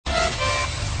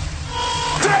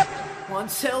1,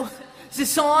 2. Is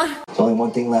this on? There's only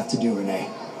one thing left to do, Renee.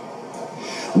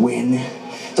 Win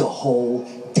the whole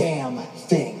damn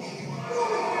thing.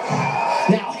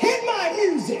 Now hit my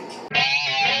music!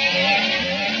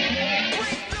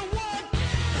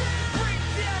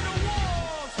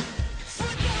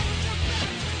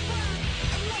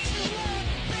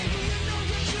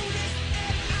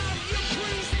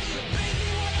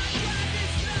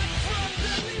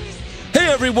 Hey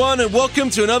everyone, and welcome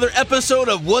to another episode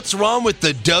of What's Wrong with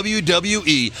the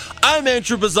WWE. I'm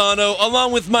Andrew Bazzano,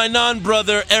 along with my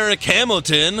non-brother Eric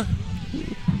Hamilton.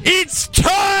 It's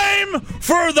time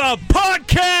for the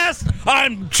podcast.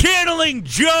 I'm channeling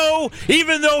Joe,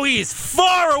 even though he's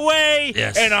far away,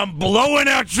 Yes. and I'm blowing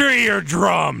out your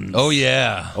eardrums. Oh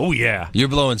yeah, Oh, yeah. you're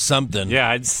blowing something. Yeah,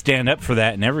 I'd stand up for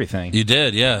that and everything. You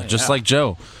did, yeah, just like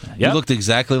Joe. Yep. You looked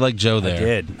exactly like Joe there. I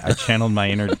did. I channeled my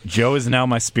inner... Joe is now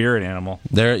my spirit animal.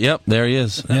 There, yep, there he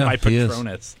is. Yeah, My he is.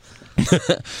 Patronus.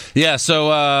 Yeah,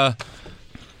 so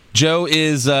Joe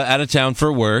is out of town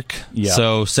for work. Yeah.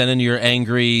 So send in your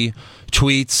angry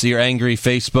tweets, your angry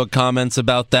Facebook comments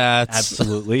about that.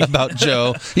 Absolutely. About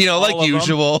Joe. You know, like All of them.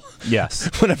 usual. Yes.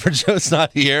 Whenever Joe's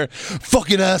not here.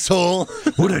 Fucking asshole.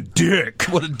 What a dick.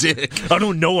 What a dick. I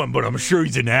don't know him, but I'm sure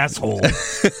he's an asshole.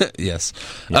 Yes.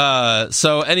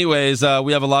 So anyways,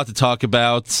 we have a lot to talk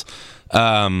about.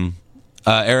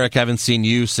 Eric, haven't seen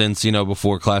you since,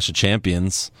 before Clash of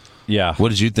Champions. Yeah. What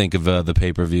did you think of the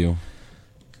pay-per-view?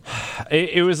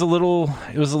 It was a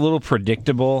little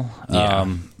predictable.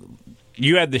 Yeah.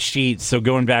 You had the sheet, so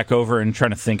going back over and trying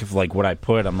to think of like what I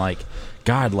put, I'm like,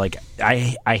 God, like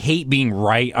I hate being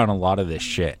right on a lot of this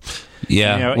shit.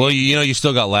 Yeah. You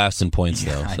still got last in points,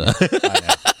 though. I So.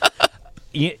 know.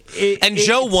 And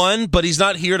Joe won, but he's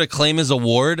not here to claim his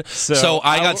award. So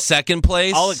I got second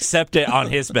place. I'll accept it on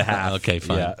his behalf. Okay,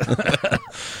 fine. Yeah.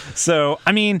 So,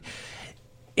 I mean,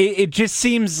 it just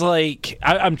seems like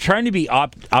I'm trying to be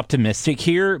optimistic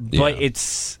here, but Yeah.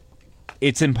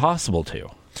 it's impossible to.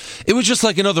 It was just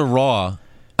like another Raw.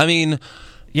 I mean,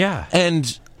 Yeah.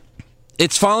 and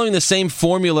it's following the same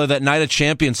formula that Night of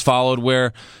Champions followed,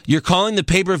 where you're calling the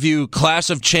pay-per-view Clash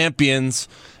of Champions,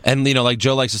 and, like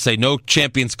Joe likes to say, no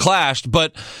champions clashed,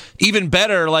 but even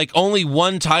better, like, only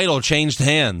one title changed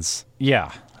hands,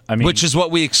 Yeah. I mean, which is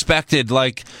what we expected.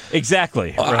 Like,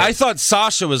 exactly. I Right. thought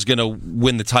Sasha was going to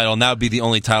win the title, and that would be the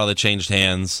only title that changed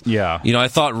hands. Yeah. I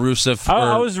thought Rusev...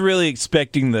 I was really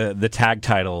expecting the tag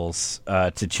titles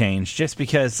to change, just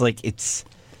because like it's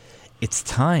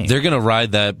time. They're going to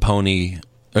ride that pony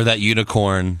or that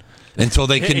unicorn until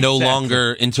they can no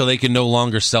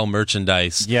longer sell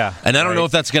merchandise. Yeah, and I don't know right.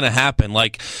 if that's going to happen.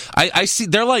 Like I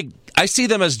see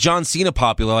them as John Cena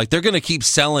popular. Like, they're going to keep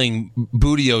selling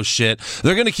Booty-O shit.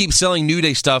 They're going to keep selling New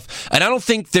Day stuff, and I don't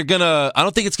think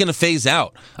it's going to phase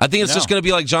out. I think it's just going to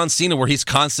be like John Cena, where he's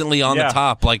constantly on the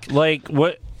top. Like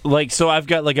what? Like, so I've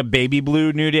got like a baby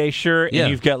blue New Day shirt, Yeah.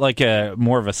 and you've got like a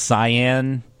more of a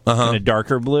cyan and a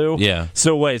darker blue. Yeah.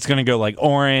 So what? It's going to go like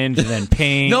orange and then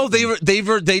pink. No,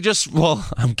 they just. Well,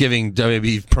 I'm giving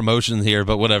WB promotion here,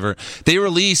 but whatever. They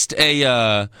released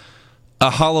a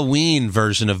Halloween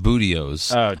version of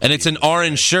Booty-O's, and it's an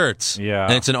orange shirt. Yeah,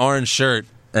 and it's an orange shirt,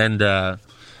 and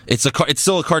it's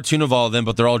still a cartoon of all of them,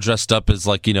 but they're all dressed up as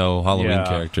Halloween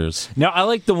characters. No, I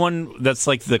like the one that's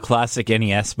like the classic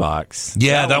NES box.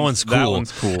 Yeah, that one's cool. That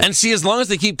one's cool. And see, as long as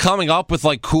they keep coming up with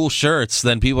like cool shirts,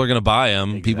 then people are going to buy them.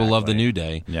 Exactly. People love the New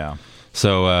Day. Yeah.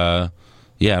 So I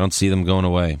don't see them going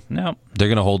away. No. They're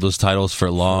going to hold those titles for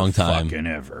a long time. Fucking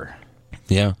ever.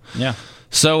 Yeah. Yeah.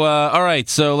 So, all right,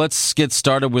 so let's get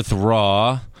started with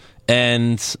Raw,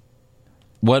 and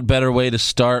what better way to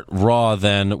start Raw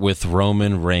than with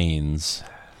Roman Reigns?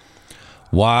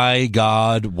 Why,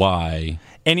 God, why?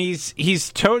 And he's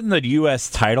toting the U.S.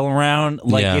 title around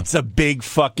like it's a big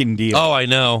fucking deal. Oh, I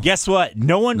know. Guess what?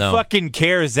 No one No. fucking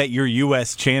cares that you're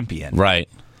U.S. champion. Right.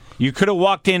 You could have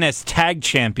walked in as tag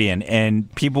champion,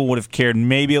 and people would have cared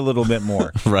maybe a little bit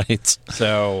more. Right.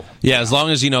 So Yeah, as long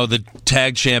as, the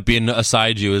tag champion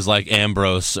aside you is like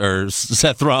Ambrose or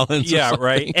Seth Rollins. or yeah, something.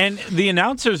 right. And the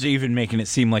announcers are even making it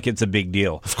seem like it's a big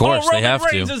deal. Of course, they have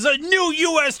Roman Reigns to. is a new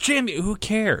U.S. champion. Who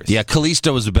cares? Yeah,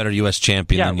 Kalisto was a better U.S.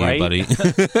 champion Yeah, than you, right? buddy.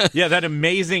 Yeah, that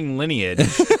amazing lineage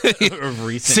of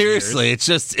recent Seriously, years. it's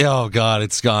just, oh, God,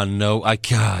 it's gone. No, I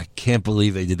can't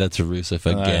believe they did that to Rusev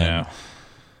again. I know.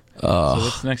 So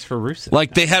what's next for Rusev?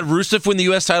 Like, they had Rusev win the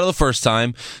U.S. title the first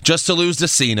time just to lose to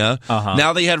Cena.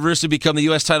 Now they had Rusev become the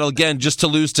U.S. title again just to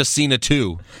lose to Cena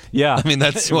too. Yeah. I mean,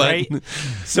 that's what... Right?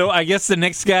 So I guess the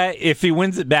next guy, if he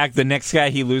wins it back, the next guy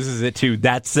he loses it to,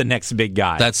 that's the next big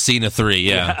guy. That's Cena 3,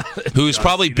 yeah. Who's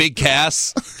probably Big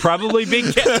Cass. Probably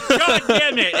Big Cass. God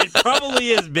damn it. It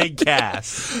probably is Big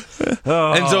Cass.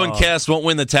 Enzo and Cass won't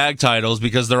win the tag titles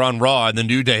because they're on Raw, and the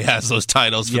New Day has those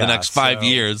titles for the next 5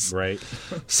 years. Right.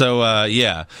 So,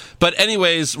 yeah. But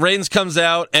anyways, Reigns comes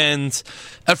out, and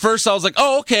at first I was like,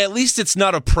 oh, okay, at least it's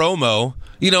not a promo.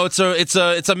 You know, it's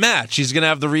a match. He's going to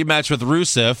have the rematch with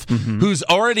Rusev, who's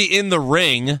already in the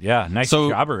ring. Yeah, nice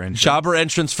jobber entrance. Jobber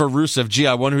entrance for Rusev. Gee,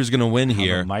 I wonder who's going to win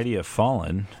here. The mighty have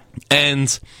fallen.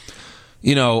 And,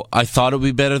 you know, I thought it would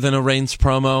be better than a Reigns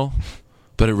promo,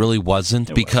 but it really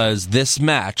wasn't because this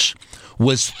match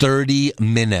was 30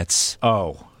 minutes.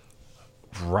 Oh,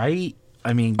 right?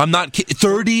 I mean, I'm not kidding.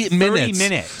 30 minutes. 30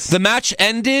 minutes. The match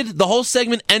ended, the whole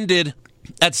segment ended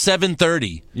at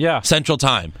 7:30 Central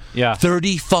Time. Yeah.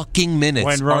 30 fucking minutes.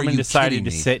 When Roman decided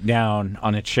to sit down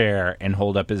on a chair and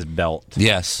hold up his belt.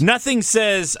 Yes. Nothing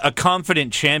says a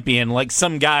confident champion like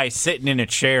some guy sitting in a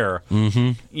chair.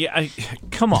 Mm-hmm. Yeah,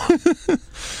 come on.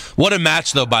 What a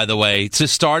match, though, by the way. To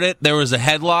start it, there was a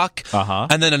headlock,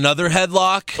 and then another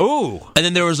headlock. Ooh. And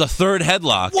then there was a third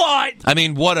headlock. What? I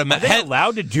mean, what a match. Are they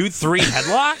allowed to do 3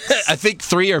 headlocks? I think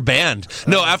 3 are banned.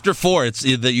 No, after 4, it's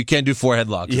that you can't do 4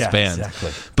 headlocks. It's banned.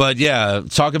 Exactly. But yeah,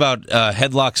 talk about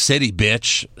Headlock City,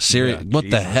 bitch. What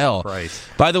the hell? Christ.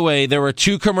 By the way, there were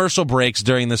 2 commercial breaks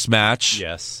during this match.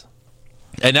 Yes.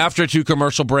 And after 2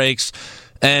 commercial breaks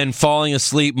and falling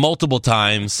asleep multiple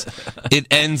times, it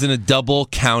ends in a double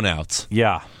countout.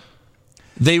 Yeah.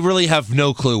 They really have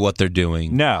no clue what they're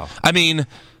doing. No. I mean,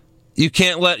 you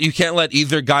can't let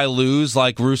either guy lose.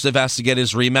 Like Rusev has to get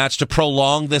his rematch to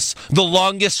prolong the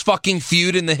longest fucking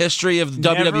feud in the history of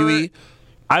WWE.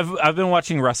 I've been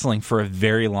watching wrestling for a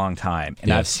very long time,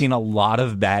 and I've seen a lot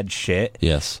of bad shit.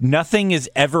 Yes. Nothing has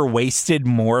ever wasted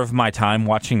more of my time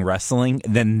watching wrestling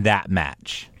than that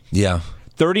match. Yeah.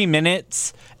 30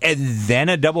 minutes and then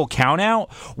a double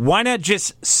countout? Why not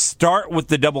just start with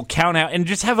the double countout and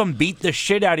just have them beat the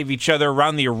shit out of each other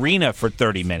around the arena for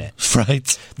 30 minutes?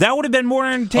 Right. That would have been more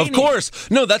entertaining. Of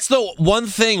course. No, that's the one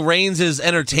thing Reigns is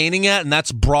entertaining at, and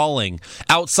that's brawling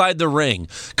outside the ring.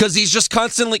 Because he's just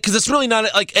constantly... Because it's really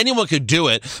not... Like, anyone could do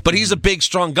it, but he's a big,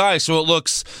 strong guy, so it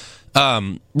looks...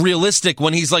 realistic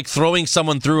when he's like throwing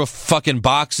someone through a fucking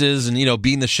boxes and, you know,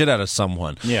 beating the shit out of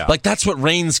someone. Yeah. Like, that's what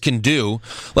Reigns can do.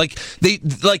 Like,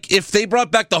 if they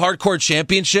brought back the Hardcore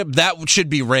Championship, that should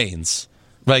be Reigns.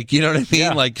 Like, you know what I mean?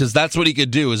 Yeah. Like, because that's what he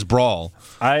could do is brawl.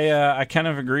 I kind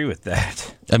of agree with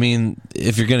that. I mean,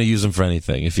 if you're going to use him for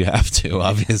anything, if you have to,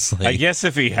 obviously. I guess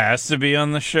if he has to be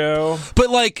on the show. But,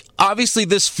 like, obviously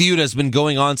this feud has been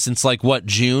going on since, like, what,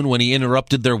 June, when he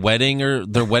interrupted their wedding or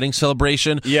their wedding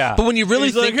celebration? Yeah. But when you really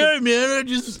He's think... like, hey, man, I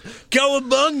just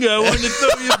cowabunga. I wanted to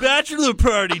throw you a bachelor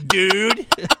party, dude.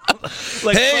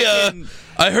 Like, hey, fucking...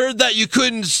 I heard that you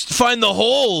couldn't find the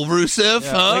hole, Rusev,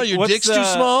 huh? Like, Your dick's too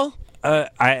small?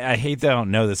 I hate that I don't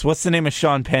know this. What's the name of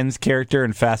Sean Penn's character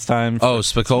in Fast Times? Oh,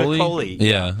 Spicoli? Spicoli.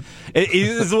 Yeah.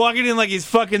 He's walking in like he's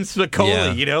fucking Spicoli,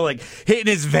 Yeah. you know, like hitting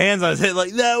his Vans on his head,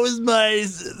 like that was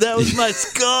my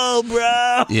skull,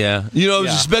 bro. Yeah. You know, I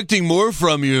was Yeah. expecting more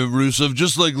from you, Rusev,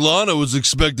 just like Lana was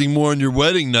expecting more on your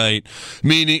wedding night.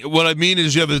 Meaning, what I mean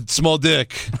is you have a small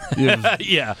dick. You have,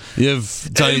 Yeah. you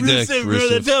have tiny dick, Rusev, bro,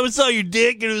 that Rusev. time I saw your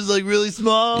dick and it was like really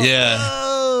small. Yeah.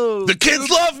 Oh, The kids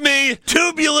love me!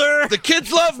 tubular. The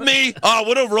kids love me! Oh,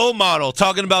 what a role model,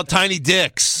 talking about tiny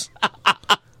dicks.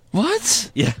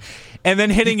 What? Yeah. And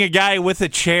then hitting a guy with a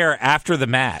chair after the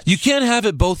match. You can't have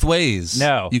it both ways.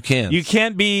 No. You can't. You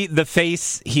can't be the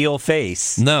face, heel,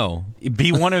 face. No.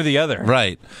 Be one or the other.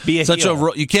 Right. Be a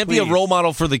heel. You can't be a Please. role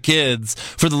model for the kids,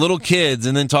 for the little kids,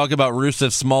 and then talk about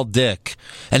Rusev's small dick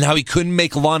and how he couldn't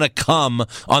make Lana come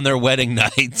on their wedding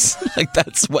nights. Like,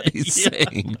 that's what he's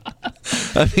saying.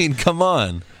 I mean, come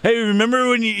on. Hey, remember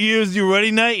when you used your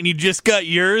wedding night and you just got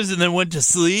yours and then went to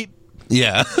sleep?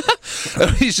 Yeah.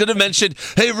 He should have mentioned,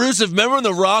 hey, Rusev, remember when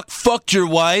The Rock fucked your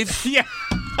wife? Yeah.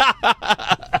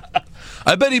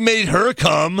 I bet he made her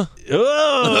come.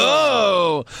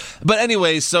 Oh. But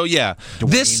anyway, so yeah.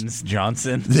 Dwayne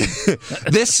Johnson.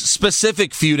 This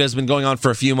specific feud has been going on for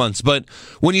a few months, but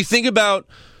when you think about,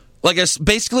 like,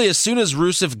 basically as soon as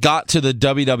Rusev got to the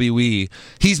WWE,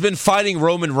 he's been fighting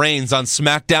Roman Reigns on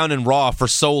SmackDown and Raw for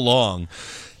so long.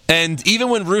 And even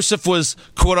when Rusev was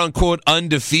quote unquote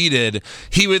undefeated,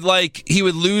 he would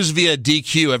lose via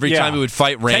DQ every time he would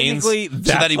fight Reigns. Technically,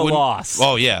 that's a loss.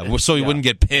 Oh yeah, so he wouldn't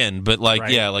get pinned. But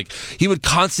he would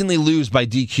constantly lose by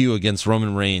DQ against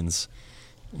Roman Reigns.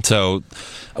 So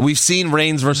we've seen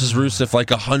Reigns versus Rusev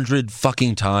 100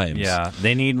 fucking times. Yeah,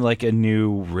 they need a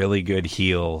new, really good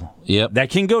heel. Yep. That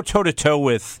can go toe to toe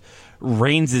with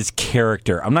Reigns'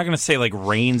 character. I'm not going to say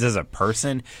Reigns as a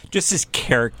person, just his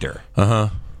character.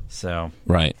 So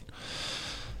right.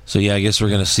 So yeah, I guess we're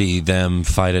going to see them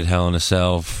fight at Hell in a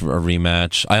Cell for a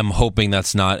rematch. I'm hoping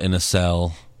that's not in a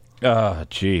cell. Oh,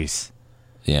 jeez.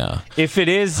 Yeah. If it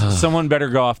is, someone better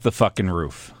go off the fucking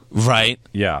roof. Right.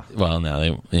 Yeah. Well, I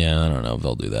don't know if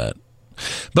they'll do that.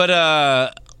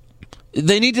 But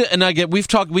they need to, and we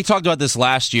talked about this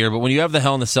last year, but when you have the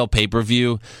Hell in a Cell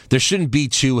pay-per-view, there shouldn't be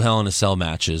 2 Hell in a Cell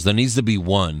matches. There needs to be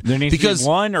one. There needs to be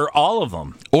one or all of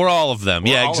them. Or all of them.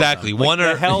 Yeah, exactly. One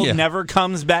or hell never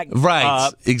comes back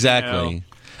up. Exactly.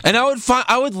 And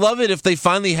I would love it if they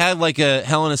finally had a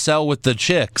Hell in a Cell with the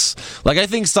chicks. I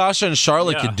think Sasha and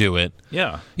Charlotte could do it.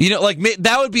 Yeah.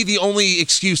 That would be the only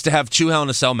excuse to have 2 Hell in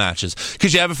a Cell matches,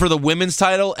 because you have it for the women's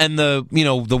title and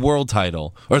the world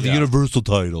title or the universal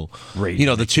title.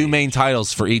 The 2 main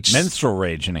titles for each. Menstrual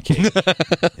rage in a cage.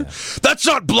 That's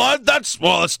not blood. It's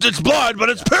blood, but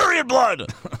it's period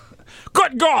blood.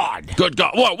 Good God! Good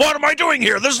God! What am I doing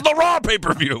here? This is the Raw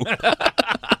pay-per-view.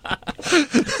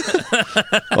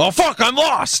 Oh fuck! I'm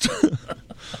lost.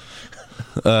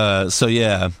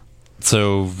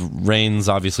 So Reigns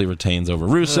obviously retains over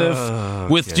Rusev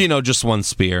with just one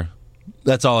spear.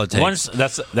 That's all it takes.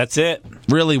 That's it.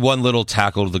 Really, one little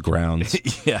tackle to the ground.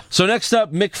 Yeah. So next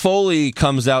up, Mick Foley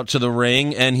comes out to the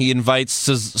ring and he invites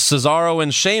Cesaro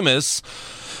and Sheamus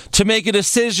to make a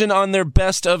decision on their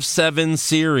best of 7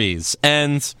 series.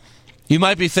 And you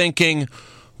might be thinking,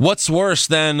 what's worse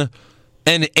than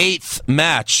an 8th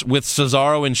match with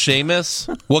Cesaro and Sheamus?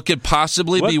 What could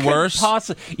possibly be worse?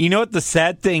 You know what the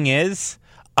sad thing is?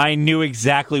 I knew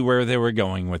exactly where they were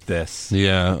going with this.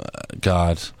 Yeah,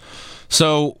 God.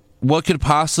 So what could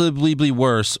possibly be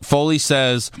worse? Foley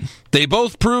says they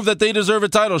both prove that they deserve a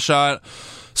title shot,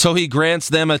 so he grants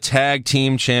them a tag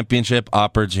team championship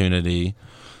opportunity.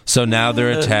 So now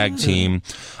they're a tag team.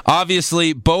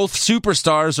 Obviously, both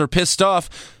superstars are pissed off,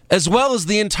 as well as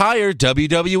the entire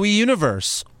WWE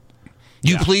universe.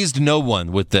 You pleased no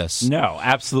one with this. No,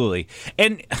 absolutely.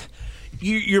 And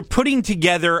you're putting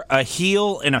together a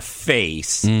heel and a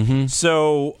face. Mm-hmm.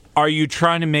 So are you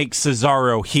trying to make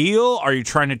Cesaro heel? Are you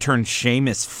trying to turn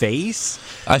Sheamus face?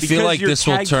 I feel like this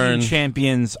will turn... Tag team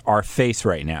champions are face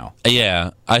right now. Yeah,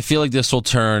 I feel like this will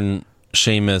turn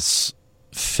Sheamus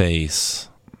face.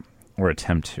 Or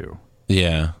attempt to.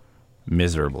 Yeah.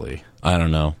 Miserably. I don't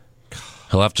know.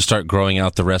 He'll have to start growing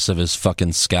out the rest of his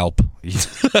fucking scalp.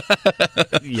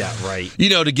 Yeah, right.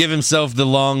 To give himself the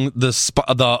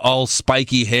all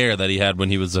spiky hair that he had when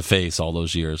he was a face all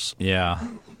those years. Yeah.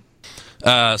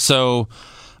 So,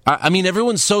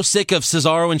 everyone's so sick of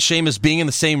Cesaro and Sheamus being in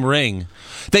the same ring.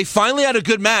 They finally had a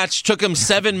good match. Took them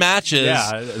 7 matches.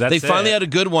 Yeah, they finally had a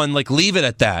good one. Leave it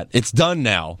at that. It's done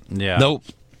now. Yeah. Nope.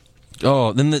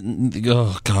 Oh,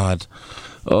 oh God.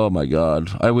 Oh my God.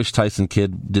 I wish Tyson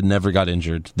Kidd never got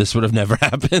injured. This would have never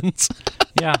happened.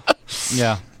 Yeah.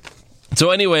 Yeah. So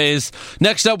anyways,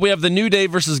 next up we have the New Day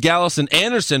versus Gallows and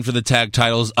Anderson for the tag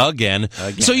titles again.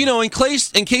 So, in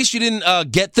case you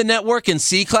didn't get the network and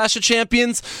see Clash of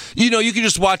Champions, you can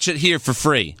just watch it here for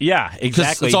free. Yeah,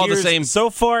 exactly. It's all the same.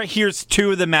 So far, here's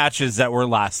 2 of the matches that were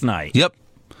last night. Yep.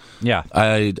 Yeah.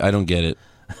 I don't get it.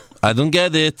 I don't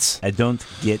get it. I don't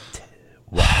get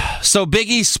So Big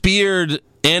E speared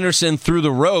Anderson through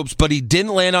the ropes, but he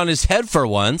didn't land on his head for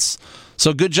once.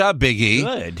 So good job, Big E.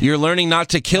 Good. You're learning not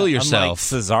to kill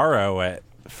yourself. Unlike Cesaro at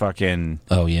fucking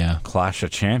Clash of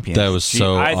Champions. That was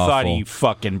so I awful. thought he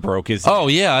fucking broke his Oh,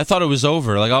 yeah. I thought it was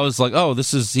over. I was like, oh,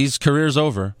 his career's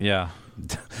over. Yeah.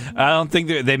 I don't think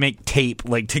they make tape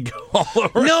to go all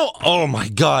over. No. Oh, my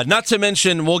God. Not to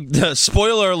mention,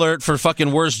 spoiler alert for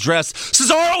fucking Worst Dress.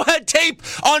 Cesaro had tape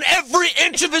on every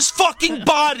inch of his fucking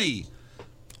body.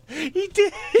 He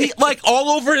did. All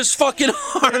over his fucking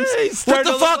arms. What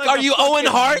the fuck? Are you Owen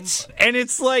Hart? And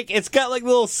it's got a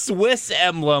little Swiss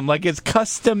emblem. It's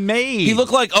custom made. He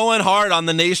looked like Owen Hart on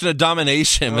the Nation of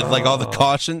Domination with all the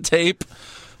caution tape.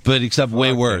 But except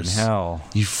way worse. Hell.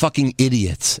 You fucking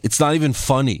idiots. It's not even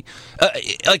funny.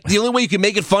 The only way you can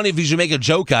make it funny is if you make a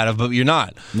joke out of it, but you're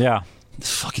not. Yeah.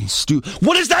 Fucking stupid.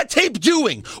 What is that tape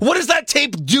doing? What is that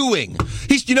tape doing?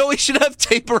 He should have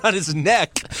tape around his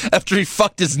neck after he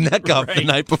fucked his neck up the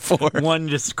night before. One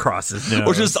just across his nose.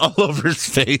 Or just all over his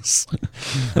face.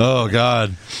 Oh,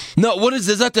 God. No, what is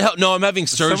that to help? No, I'm having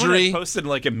surgery. Someone had posted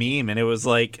like a meme, and it was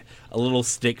like a little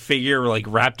stick figure like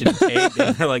wrapped in tape.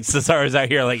 And they're like, Cesaro's out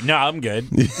here like, no, I'm good.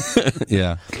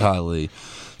 Yeah, golly.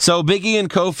 So Big E and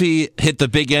Kofi hit the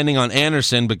big ending on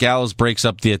Anderson, but Gallows breaks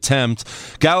up the attempt.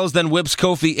 Gallows then whips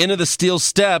Kofi into the steel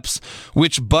steps,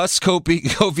 which busts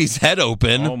Kofi's head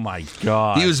open. Oh, my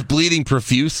God. He was bleeding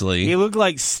profusely. He looked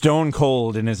like Stone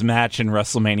Cold in his match in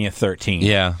WrestleMania 13.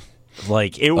 Yeah.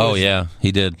 Like, it was... Oh, yeah,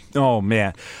 he did. Oh,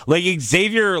 man. Like,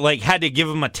 Xavier, like, had to give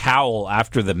him a towel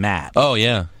after the match. Oh,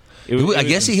 yeah. I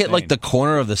guess he hit, insane. like, the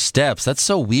corner of the steps. That's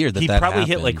so weird that he that probably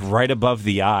happened. hit, like, right above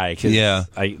the eye. 'Cause Yeah.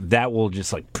 that will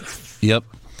just, like... Yep.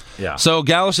 Yeah. So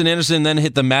Gallows and Anderson then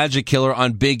hit the Magic Killer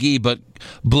on Big E, but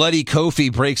Bloody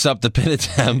Kofi breaks up the pin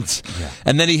attempt. Yeah.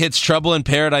 And then he hits Trouble in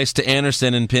Paradise to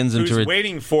Anderson and pins him Who's to it.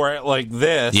 waiting for it like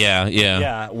this. Yeah.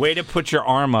 Yeah, way to put your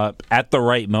arm up at the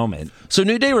right moment. So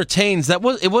New Day retains. It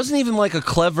wasn't even like a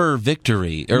clever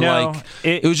victory. Or No, like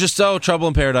it was just, Trouble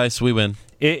in Paradise, we win.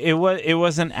 It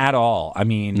wasn't at all. I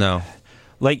mean, No.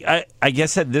 Like, I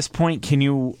guess at this point, can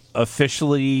you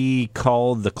officially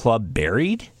call the club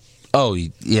buried? Oh,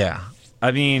 yeah.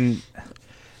 I mean,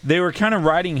 they were kind of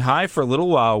riding high for a little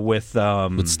while with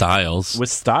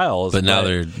Styles. Styles, But now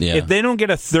they're, yeah. If they don't get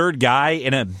a third guy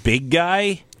and a big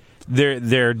guy,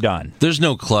 they're done. There's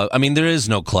no club. I mean, there is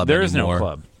no club anymore. There is no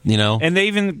club. You know? And they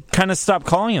even kind of stopped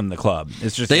calling him the club.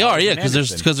 It's just They are, Gallows yeah, and because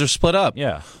Anderson. they're split up.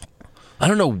 Yeah. I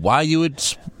don't know why you would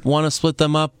want to split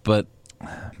them up, but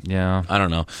Yeah. I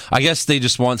don't know. I guess they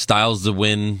just want Styles to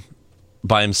win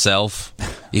by himself,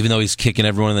 even though he's kicking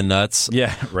everyone in the nuts.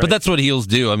 Yeah, right. But that's what heels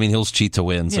do. I mean, heels cheat to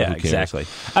win, so Yeah, who cares? exactly.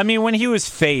 I mean, when he was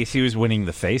face, he was winning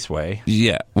the face way.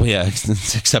 Yeah, well, yeah,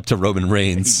 except to Roman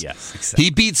Reigns. Yes, exactly. He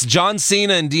beats John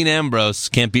Cena and Dean Ambrose.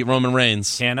 Can't beat Roman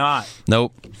Reigns. Cannot.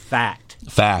 Nope. Fact.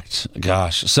 Fact.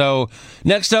 Gosh. So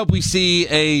next up, we see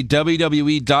a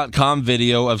WWE.com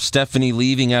video of Stephanie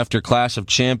leaving after Clash of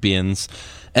Champions.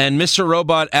 And Mr.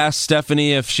 Robot asks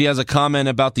Stephanie if she has a comment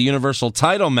about the Universal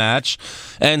title match.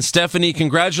 And Stephanie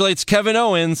congratulates Kevin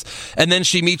Owens. And then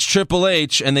she meets Triple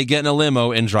H, and they get in a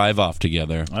limo and drive off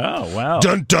together. Oh, wow.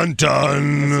 Dun, dun,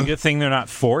 dun. It's a good thing they're not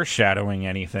foreshadowing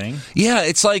anything. Yeah,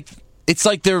 it's like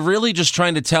they're really just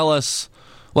trying to tell us,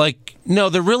 like, no,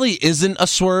 there really isn't a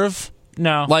swerve.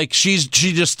 No. Like, she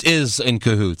just is in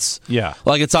cahoots. Yeah.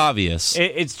 Like, it's obvious.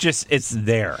 It's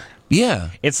there. Yeah.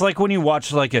 It's like when you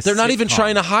watch like a They're not even sitcom.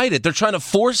 trying to hide it. They're trying to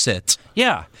force it.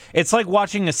 Yeah. It's like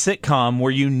watching a sitcom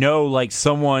where you know like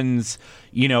someone's,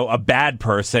 a bad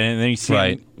person and then you see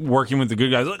Right. them working with the good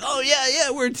guys like, "Oh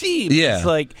yeah, we're a team." Yeah. It's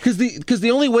like because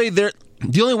the only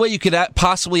way you could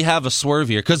possibly have a swerve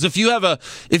here, because if you have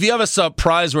a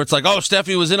surprise where it's like, oh,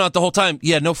 Stephanie was in on it the whole time,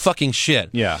 yeah, no fucking shit.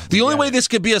 Yeah, The only yeah. way this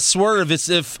could be a swerve is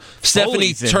if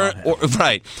Stephanie Foley's in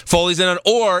on it. Foley's in on it,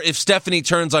 or if Stephanie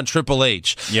turns on Triple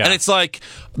H. Yeah. And it's like,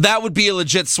 that would be a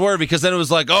legit swerve, because then it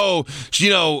was like, oh,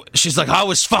 she's like, I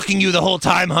was fucking you the whole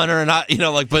time, Hunter, and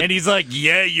but and he's like,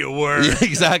 "Yeah, you were." yeah,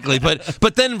 exactly.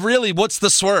 But then really, what's the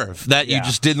swerve? That you Yeah.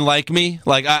 just didn't like me?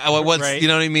 Like, what's, Right. you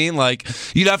know what I mean? Like,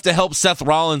 you'd have to help Seth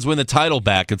Rollins win the title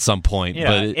back at some point. Yeah.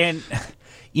 But And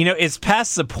it's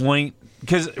past the point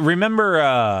because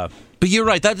remember but you're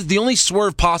right. That's the only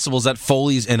swerve possible is that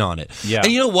Foley's in on it. Yeah.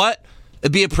 And you know what?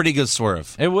 It'd be a pretty good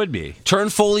swerve. it would be. Turn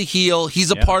Foley heel.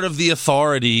 He's a part of the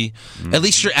authority. At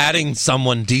least you're adding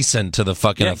someone decent to the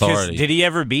fucking Yeah, 'cause authority. did he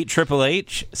ever beat Triple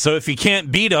H? So if you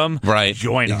can't beat him, right.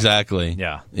 join him. Exactly.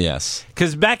 Yeah. Yes.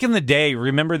 Because back in the day,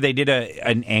 remember they did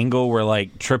an angle where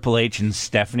like Triple H and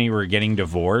Stephanie were getting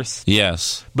divorced,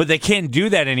 Yes. but they can't do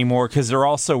that anymore because they're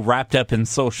also wrapped up in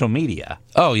social media.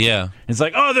 Oh, yeah. It's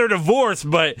like, oh, they're divorced,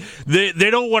 but they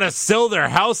don't want to sell their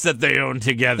house that they own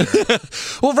together.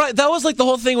 Well, right. That was like the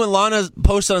whole thing when Lana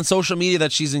posted on social media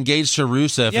that she's engaged to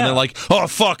Rusev, Yeah. and they're like, "Oh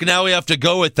fuck, now we have to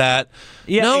go with that."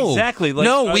 Yeah, no, exactly. Like,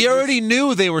 no, we this- already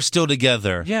knew they were still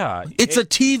together. Yeah, it's a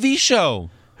TV show,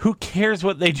 Who cares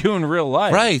what they do in real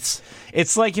life? right?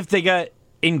 It's like if they got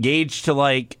engaged to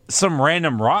like some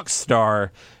random rock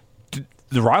star.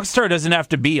 The rock star doesn't have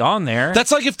to be on there.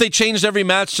 That's like if they changed every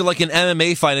match to like an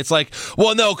MMA fight. It's like,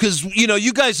 well, no, because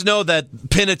you guys know that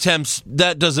pin attempts,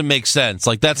 that doesn't make sense.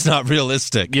 Like, that's not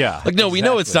realistic. Yeah, like, no, we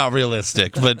know it's exactly. not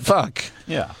realistic, but fuck.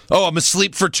 Yeah. Oh, I'm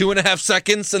asleep for 2.5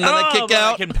 seconds and then I kick but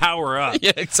out. I can power up.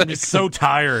 Yeah, exactly. I'm just so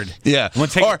tired. Yeah, I'm gonna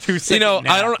take or a 2-second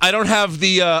nap. I don't have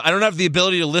the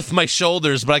ability to lift my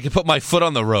shoulders, but I can put my foot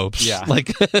on the ropes. Yeah.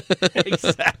 Like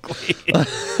Exactly.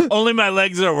 Only my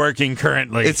legs are working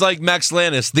currently. it's like Max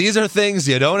Landis. These are things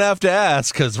you don't have to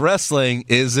ask because wrestling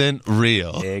isn't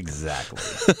real.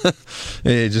 Exactly.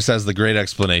 It just has the great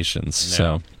explanations.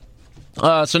 So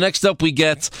next up we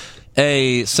get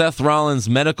a Seth Rollins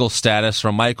medical status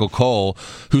from Michael Cole,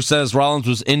 who says Rollins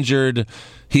was injured.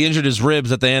 He injured his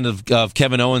ribs at the end of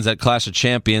Kevin Owens at Clash of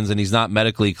Champions, and he's not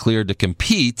medically cleared to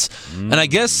compete. And I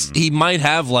guess he might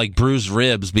have like bruised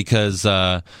ribs because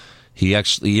he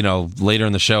actually, later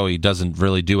in the show he doesn't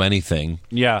really do anything.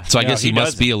 Yeah. So I guess he must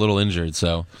doesn't. be a little injured.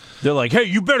 So They're like, hey,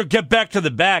 you better get back to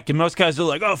the back. And most guys are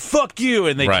like, oh, fuck you.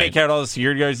 And they Right. take out all the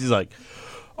security guards. He's like,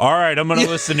 all right, I'm going to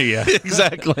listen to you.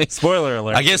 exactly. Spoiler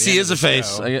alert. I guess at the he end is of a the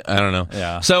face. show. I don't know.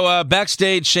 Yeah. So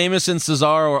backstage, Sheamus and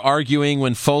Cesaro are arguing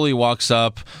when Foley walks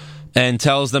up and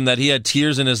tells them that he had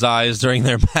tears in his eyes during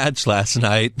their match last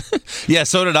night. Yeah,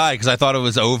 so did I, because I thought it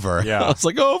was over. Yeah. I was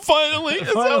like, oh, finally, it's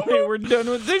Finally, over. we're done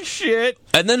with this shit.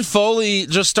 And then Foley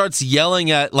just starts yelling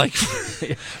at, like,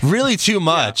 really too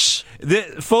much.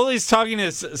 Foley's talking to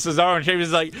Cesaro, and Sheamus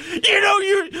is like,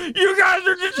 you guys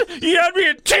are just, you had me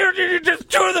in tears, and you're just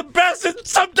two of the best, and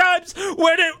sometimes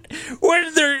when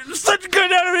they're such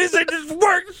good enemies, they just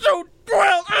work so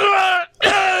well.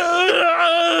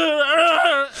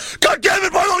 God damn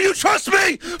it, why don't you trust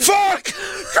me? Fuck!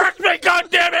 Trust me,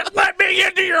 goddammit! Let me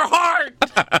into your heart!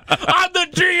 I'm the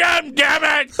GM, damn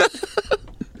it!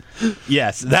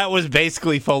 Yes, that was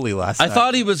basically Foley last night. I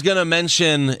thought he was going to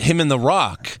mention him and The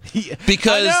Rock.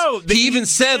 Because I know, he even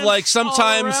said, danced like,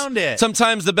 all around it.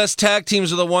 sometimes the best tag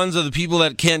teams are the ones of the people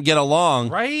that can't get along.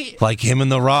 Right? Like him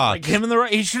and The Rock. Like him and the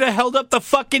Rock. He should have held up the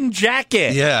fucking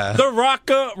jacket. Yeah. The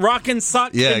Rock and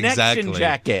Sock Yeah, Connection exactly.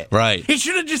 jacket. Right. He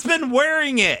should have just been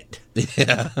wearing it.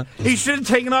 Yeah. He should have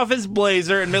taken off his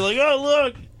blazer and been like, oh,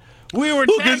 look. We were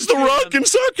Look, it's the Rock and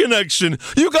Sock Connection.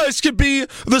 You guys could be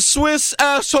the Swiss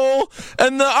asshole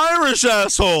and the Irish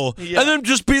asshole. Yeah. And then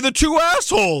just be the two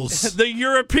assholes. the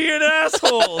European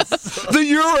assholes. The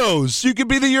Euros. You could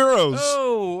be the Euros.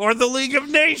 Oh, or the League of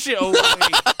Nations. Oh,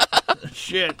 wait.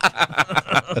 Shit.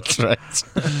 That's right.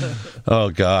 Oh,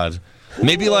 God.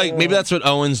 Maybe that's what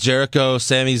Owens, Jericho,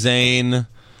 Sami Zayn...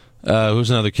 who's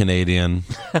another Canadian?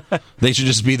 They should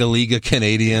just be the League of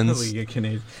Canadians. League of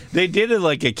Canadians. They did it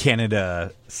like a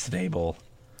Canada stable.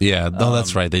 Yeah,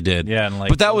 that's right. They did. Yeah, and like,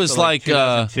 but that was like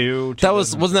 2002, that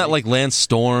wasn't that like Lance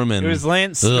Storm and it was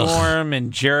Lance Storm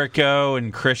and Jericho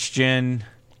and Christian.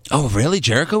 Oh, really?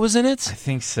 Jericho was in it? I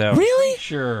think so. Really?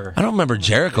 Sure. I don't remember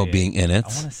Jericho being in it. I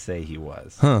want to say he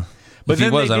was. Huh? But If he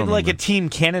then was, they I did don't like a remember. Team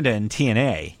Canada and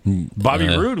TNA. Bobby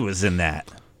Roode was in that.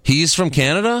 He's from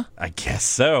Canada? I guess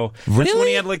so. That's when Really?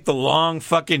 he had like the long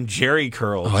fucking Jerry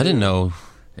curls. Oh, I didn't know.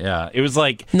 Yeah, it was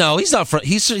like No, he's not from.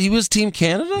 He was Team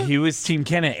Canada. he was Team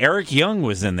Canada. Eric Young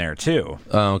was in there too.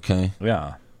 Oh, okay.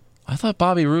 Yeah, I thought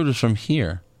Bobby Roode was from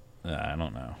here. I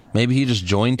don't know. Maybe he just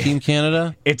joined Team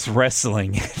Canada. It's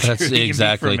wrestling. That's You can be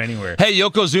exactly. from anywhere. Hey,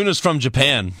 Yokozuna's from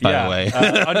Japan, by Yeah. the way.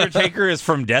 Undertaker is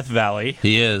from Death Valley.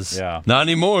 He is. Yeah. Not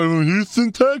anymore.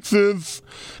 Houston, Texas.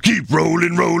 Keep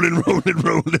rolling, rolling, rolling,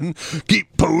 rolling.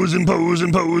 Keep posing,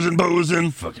 posing, posing,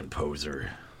 posing. Fucking poser.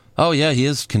 Oh, yeah, he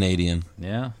is Canadian.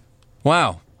 Yeah.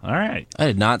 Wow. All right. I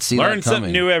did not see Learn that coming.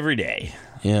 something new every day.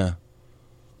 Yeah.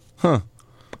 Huh.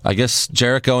 I guess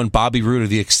Jericho and Bobby Roode are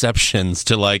the exceptions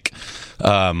to, like,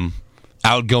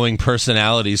 outgoing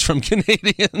personalities from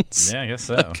Canadians. Yeah, I guess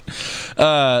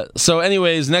so. So,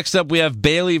 anyways, next up we have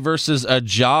Bayley versus a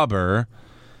jobber.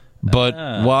 But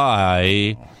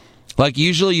why? Like,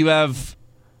 usually you have,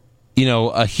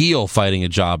 a heel fighting a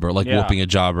jobber, like Yeah. whooping a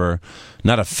jobber,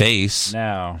 not a face.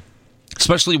 Now,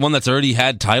 Especially one that's already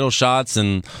had title shots.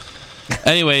 And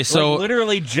anyway, so. like,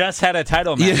 literally just had a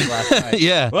title match last night.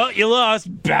 Yeah. Well, you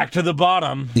lost. Back to the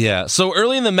bottom. Yeah. So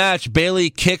early in the match, Bayley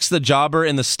kicks the jobber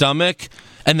in the stomach,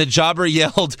 and the jobber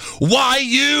yelled, "Why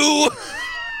you?"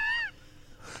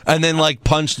 And then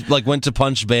went to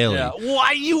punch Bayley. Yeah.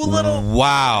 Why you little?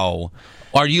 Wow.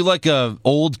 Are you like a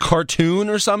old cartoon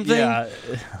or something? Yeah.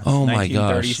 Oh my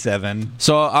gosh. 1937.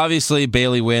 So obviously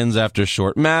Bayley wins after a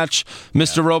short match.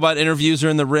 Mr. Robot interviews her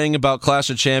in the ring about Clash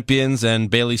of Champions, and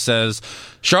Bayley says,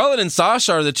 "Charlotte and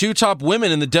Sasha are the two top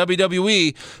women in the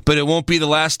WWE, but it won't be the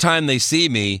last time they see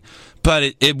me."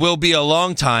 But it will be a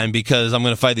long time because I'm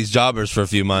going to fight these jobbers for a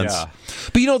few months. Yeah.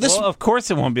 But, you know, this... Well, of course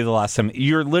it won't be the last time.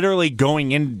 You're literally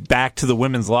going in back to the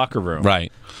women's locker room.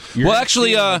 Right. You're well,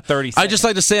 actually, in 30 I just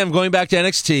like to say I'm going back to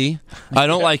NXT. I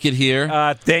don't like it here.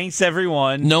 Thanks,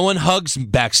 everyone. No one hugs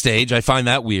backstage. I find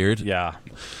that weird. Yeah.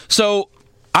 So...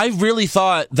 I really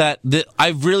thought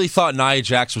Nia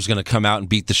Jax was going to come out and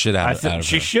beat the shit out of her.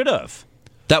 She should have.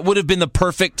 That would have been the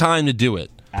perfect time to do it.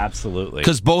 Absolutely.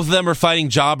 Because both of them are fighting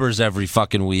jobbers every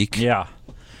fucking week. Yeah.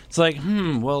 It's like,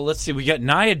 well, let's see. We got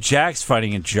Nia Jax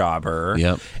fighting a jobber.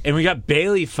 Yep. And we got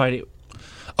Bayley fighting...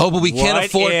 Oh, but we can't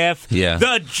afford... if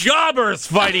the jobbers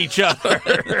fight each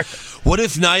other? What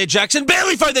if Nia Jax and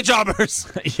Bayley fight the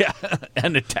jobbers? Yeah,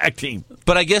 and a tag team.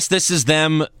 But I guess this is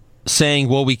them saying,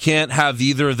 well, we can't have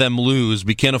either of them lose.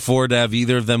 We can't afford to have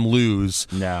either of them lose.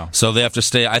 No. So they have to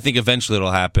stay. I think eventually it'll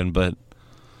happen, but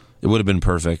it would have been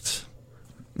perfect.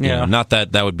 Yeah. You know, not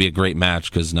that would be a great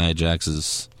match because Nia Jax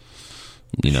is,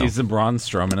 She's the Braun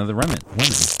Strowman of the women.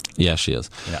 Yeah, she is.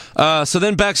 Yeah. So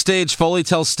then backstage, Foley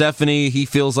tells Stephanie he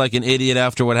feels like an idiot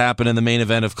after what happened in the main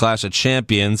event of Clash of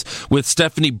Champions, with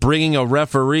Stephanie bringing a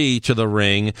referee to the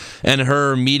ring and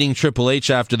her meeting Triple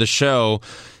H after the show.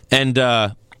 And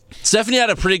Stephanie had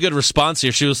a pretty good response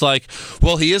here. She was like,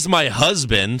 well, he is my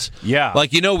husband. Yeah.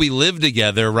 Like, we live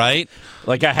together, right?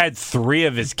 Like, I had 3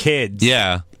 of his kids.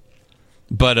 Yeah.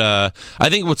 But I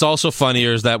think what's also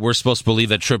funnier is that we're supposed to believe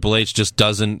that Triple H just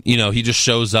doesn't, he just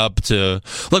shows up to...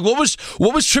 Like, what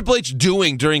was Triple H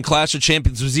doing during Clash of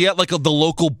Champions? Was he at, the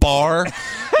local bar?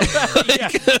 Yeah.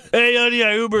 Hey, honey,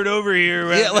 I Ubered over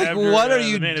here. Yeah, what are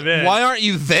you... Why aren't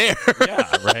you there?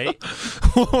 Yeah, right?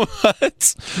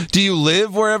 What? Do you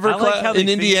live wherever in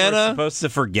Indiana? We're supposed to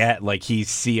forget,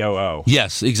 he's COO.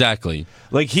 Yes, exactly.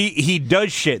 He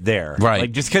does shit there. Right.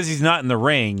 Just because he's not in the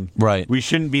ring, right? We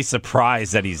shouldn't be surprised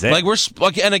that he's in.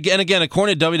 And again,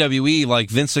 according to WWE,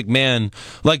 Vince McMahon,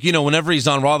 whenever he's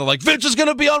on Raw, they're like, Vince is going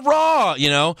to be on Raw,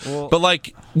 Well, but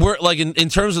we're in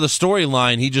terms of the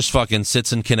storyline, he just fucking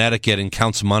sits in Connecticut and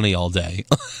counts money all day.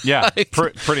 Yeah,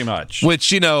 pretty much.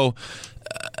 Which, and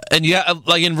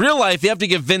in real life, you have to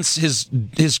give Vince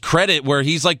his credit where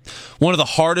he's one of the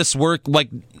hardest work,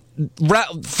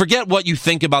 forget what you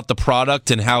think about the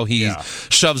product and how he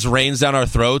shoves reins down our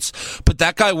throats, but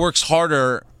that guy works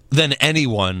harder than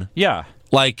anyone. Yeah.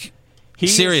 He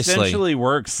seriously essentially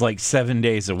works 7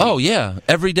 days a week. Oh, yeah.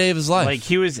 Every day of his life.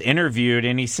 He was interviewed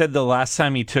and he said the last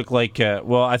time he took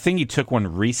I think he took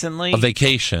one recently. A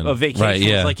vacation. Right,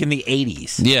 yeah. Was in the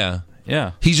 80s. Yeah.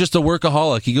 Yeah. He's just a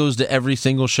workaholic. He goes to every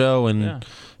single show and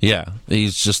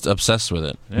he's just obsessed with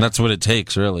it. Yeah. And that's what it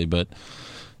takes, really, but...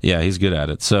 Yeah, he's good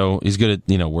at it. So he's good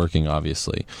at, working,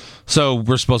 obviously. So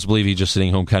we're supposed to believe he's just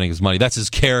sitting home counting his money. That's his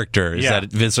character, is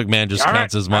that Vince McMahon just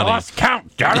counts his money. I lost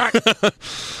count, damn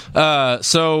it.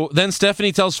 So then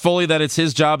Stephanie tells Foley that it's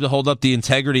his job to hold up the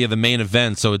integrity of the main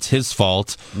event, so it's his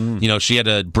fault. She had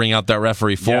to bring out that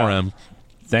referee for him.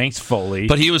 Thanks, Foley.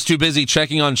 But he was too busy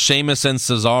checking on Sheamus and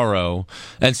Cesaro.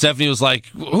 And Stephanie was like,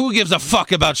 who gives a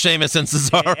fuck about Sheamus and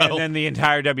Cesaro? And then the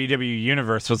entire WWE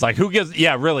universe was like, who gives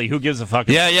a fuck?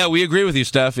 Yeah, we agree with you,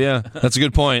 Steph. Yeah, that's a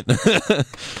good point.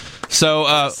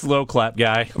 So, slow clap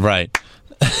guy. Right.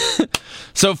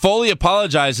 So Foley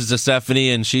apologizes to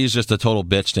Stephanie, and she's just a total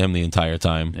bitch to him the entire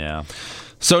time. Yeah.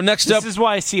 So next up... This is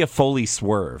why I see a Foley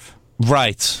swerve.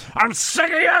 Right. I'm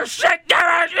sick of your shit,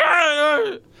 damn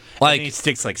it! And he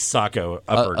sticks Socko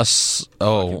upper.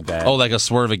 Like a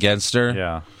swerve against her?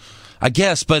 Yeah. I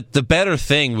guess, but the better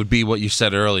thing would be what you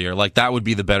said earlier. That would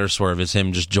be the better swerve, is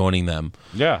him just joining them.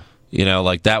 Yeah.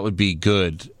 That would be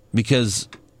good. Because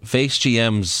face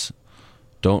GMs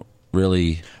don't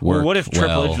really work well. What if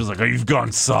Triple H was like, you've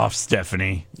gone soft,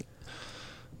 Stephanie?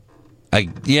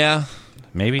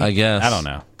 Maybe. I guess. I don't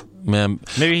know. Man.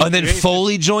 And then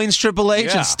Foley joins Triple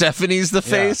H and Stephanie's the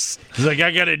face. He's like, I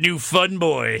got a new fun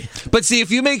boy. But see, if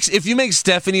you make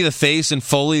Stephanie the face and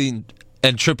Foley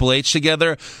and Triple H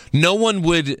together, no one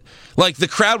would the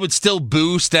crowd would still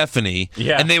boo Stephanie,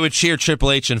 and they would cheer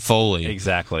Triple H and Foley.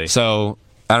 Exactly. So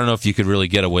I don't know if you could really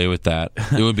get away with that.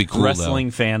 It would be cool.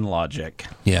 Wrestling fan logic.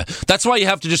 Yeah, that's why you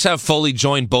have to just have Foley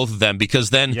join both of them, because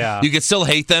then you could still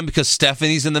hate them because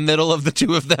Stephanie's in the middle of the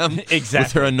two of them. Exactly.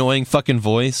 With her annoying fucking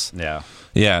voice. Yeah.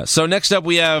 Yeah. So next up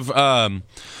we have the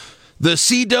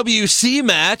CWC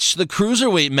match, the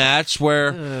Cruiserweight match,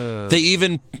 where they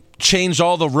even changed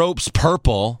all the ropes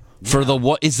purple. for the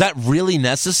what? Is that really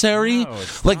necessary? No,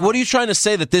 it's like, not. what are you trying to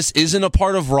say, that this isn't a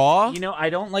part of Raw? You know, I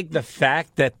don't like the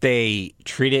fact that they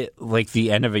treat it like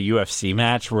the end of a UFC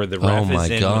match where the ref my is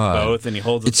in God. with both and he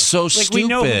holds. It's so like, we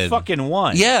know who stupid. fucking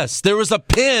won. Yes, there was a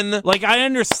pin. Like, I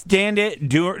understand it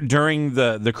during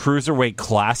the Cruiserweight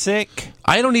Classic.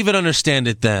 I don't even understand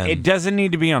it then. It doesn't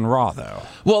need to be on Raw, though.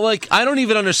 Well, like, I don't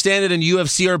even understand it in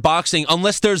UFC or boxing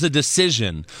unless there's a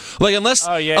decision. Like, unless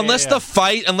the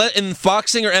fight, unless in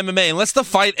boxing or MMA, unless the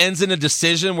fight ends in a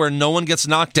decision where no one gets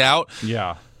knocked out.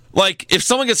 Yeah. Like, if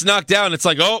someone gets knocked down, it's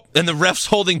like, oh, and the ref's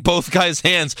holding both guys'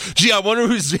 hands. Gee, I wonder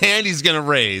whose hand he's going to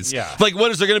raise. Yeah. Like,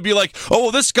 what is there going to be like, oh,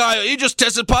 well, this guy, he just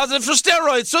tested positive for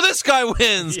steroids, so this guy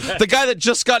wins. Yeah. The guy that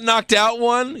just got knocked out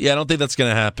won? Yeah, I don't think that's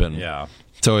going to happen. Yeah.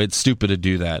 So it's stupid to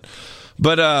do that.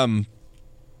 But,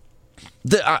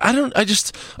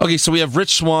 okay, so we have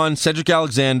Rich Swann, Cedric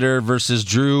Alexander versus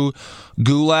Drew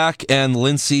Gulak and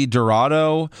Lindsay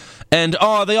Dorado. And,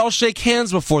 they all shake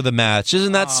hands before the match.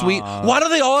 Isn't that sweet? Why do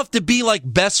they all have to be, like,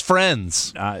 best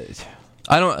friends? I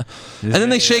don't... And then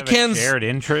they shake hands... Shared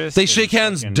interest. They shake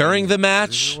hands during the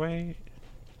match.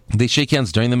 They shake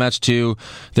hands during the match, too.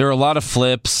 There are a lot of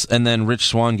flips, and then Rich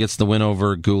Swann gets the win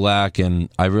over Gulak, and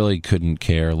I really couldn't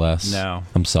care less. No.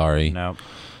 I'm sorry. No.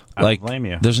 I Like, don't blame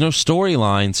you. There's no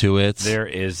storyline to it. There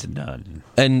is none.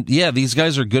 And, yeah, these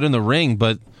guys are good in the ring,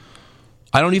 but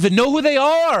I don't even know who they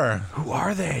are. Who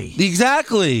are they?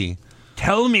 Exactly.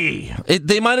 Tell me.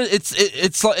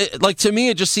 It's like to me,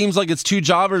 it just seems like it's two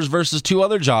jobbers versus two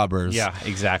other jobbers. Yeah,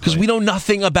 exactly. Because we know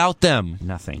nothing about them.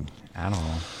 Nothing at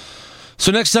all.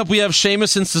 So next up, we have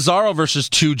Sheamus and Cesaro versus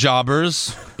two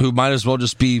jobbers who might as well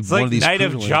just be It's one like of these Night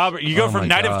of cruiserweights. Jobber. You go Oh from my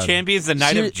Night God. of Champions to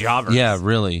Night of Jobbers. Yeah,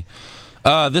 really.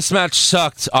 This match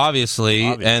sucked, obviously,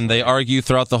 and they argue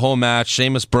throughout the whole match.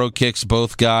 Sheamus bro kicks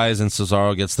both guys, and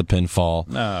Cesaro gets the pinfall.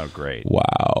 Oh, great.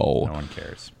 Wow. No one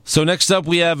cares. So next up,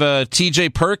 we have a T.J.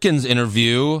 Perkins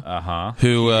interview.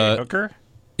 Who? Hooker?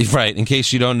 Right. In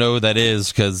case you don't know who that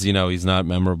is, because he's not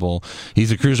memorable.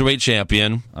 He's a cruiserweight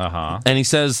champion. And he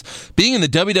says being in the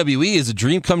WWE is a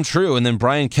dream come true. And then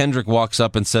Brian Kendrick walks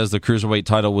up and says the cruiserweight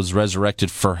title was resurrected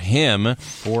for him.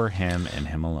 For him and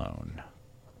him alone.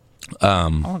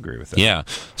 I'll agree with that. Yeah.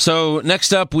 So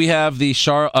next up, we have the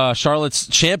Charlotte's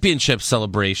championship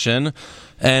celebration.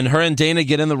 And her and Dana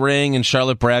get in the ring, and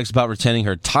Charlotte brags about retaining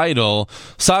her title.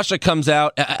 Sasha comes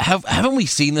out. Haven't we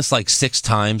seen this like 6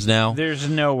 times now? There's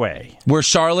no way. Where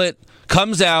Charlotte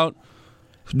comes out,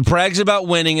 brags about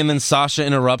winning, and then Sasha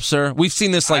interrupts her. We've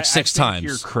seen this like 6 I think times.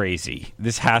 You're crazy.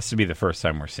 This has to be the first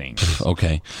time we're seeing this.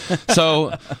 Okay.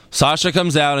 So Sasha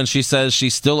comes out and she says she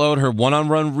still owed her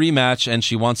one-on-one rematch and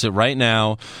she wants it right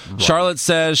now. Right. Charlotte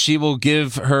says she will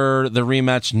give her the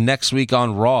rematch next week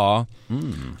on Raw.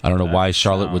 I don't know why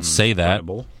Charlotte would say that.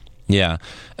 Incredible. Yeah.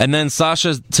 And then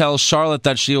Sasha tells Charlotte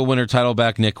that she'll win her title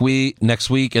back next week,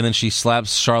 and then she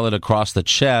slaps Charlotte across the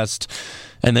chest,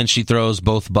 and then she throws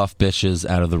both buff bitches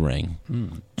out of the ring.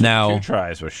 Now, 2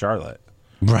 tries with Charlotte.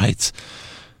 Right.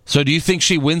 So do you think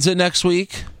she wins it next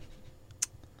week?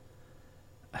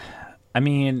 I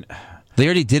mean, they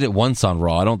already did it once on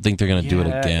Raw. I don't think they're going to do it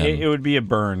again. It would be a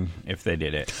burn if they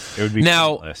did it. It would be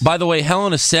now, pointless. by the way, Hell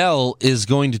in a Cell is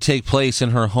going to take place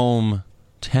in her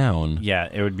hometown. Yeah,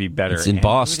 it would be better. It's in And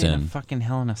Boston. do it in a fucking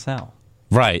Hell in a Cell.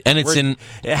 Right, and it's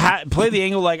play the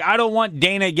angle like, I don't want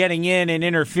Dana getting in and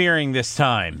interfering this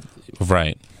time.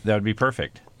 Right. That would be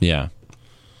perfect. Yeah.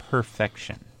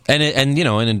 Perfection. And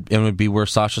it would be where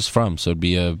Sasha's from, so it'd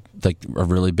be a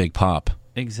really big pop.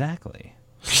 Exactly.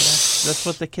 That's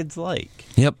what the kids like.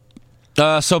 Yep.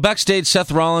 So backstage,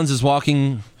 Seth Rollins is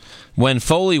walking when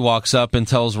Foley walks up and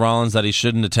tells Rollins that he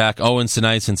shouldn't attack Owens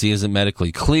tonight since he isn't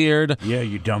medically cleared. Yeah,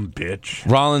 you dumb bitch.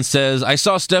 Rollins says, I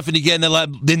saw Stephanie get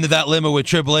into that limo with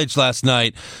Triple H last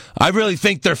night. I really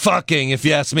think they're fucking, if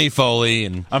you ask me, Foley.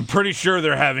 And I'm pretty sure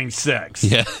they're having sex.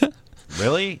 yeah.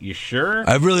 Really? You sure?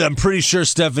 I'm pretty sure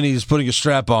Stephanie's putting a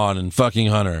strap on and fucking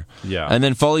Hunter. Yeah. And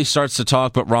then Foley starts to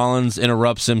talk, but Rollins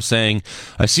interrupts him saying,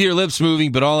 I see your lips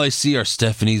moving, but all I see are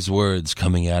Stephanie's words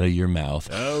coming out of your mouth.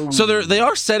 Oh. So they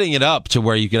are setting it up to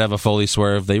where you could have a Foley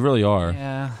swerve. They really are.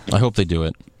 Yeah. I hope they do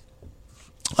it.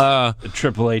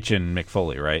 Triple H and Mick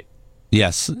Foley, right?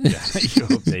 Yes. Yeah, you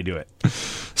hope they do it.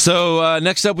 So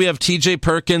next up we have T.J.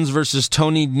 Perkins versus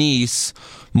Tony Nese.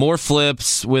 More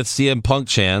flips with CM Punk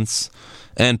chants.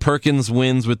 And Perkins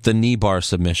wins with the knee bar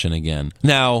submission again.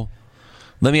 Now,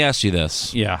 let me ask you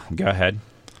this. Yeah, go ahead.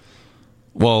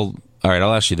 Well, all right,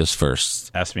 I'll ask you this first.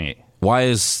 Ask me. Why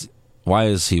is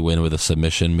he win with a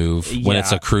submission move when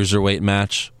it's a cruiserweight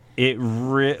match?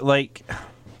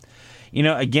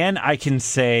 Again, I can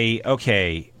say,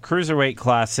 okay, Cruiserweight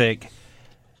Classic,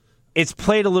 it's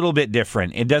played a little bit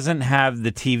different. It doesn't have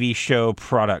the TV show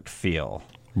product feel.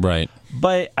 Right.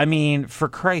 But, I mean, for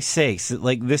Christ's sakes,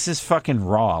 like, this is fucking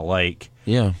Raw. Like,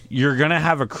 Yeah. you're going to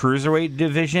have a cruiserweight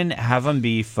division, have them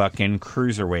be fucking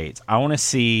cruiserweights. I want to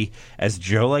see, as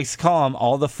Joe likes to call them,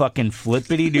 all the fucking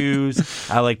flippity-doos.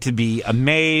 I like to be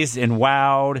amazed and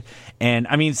wowed. And,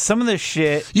 I mean, some of this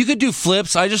shit... You could do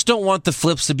flips. I just don't want the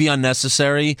flips to be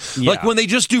unnecessary. Yeah. Like when they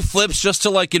just do flips just to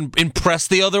like impress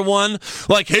the other one.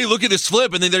 Like, hey, look at this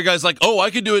flip, and then their guy's like, oh,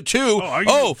 I could do it too. I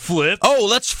can do a flip. Oh,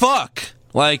 let's fuck.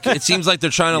 Like it seems like they're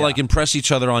trying to like impress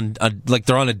each other on like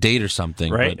they're on a date or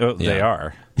something. Right? But, They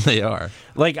are. They are.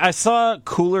 Like, I saw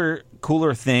cooler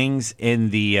things in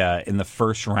the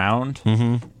first round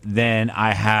than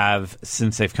I have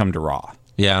since they've come to Raw.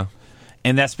 Yeah.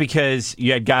 And that's because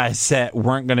you had guys that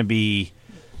weren't going to be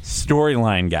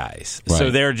storyline guys. Right.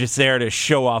 So they're just there to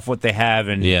show off what they have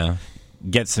and Yeah.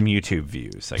 get some YouTube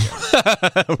views, I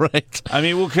guess. Right. I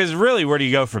mean, well, because really, where do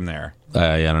you go from there?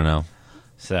 Yeah, I don't know.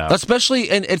 So Especially,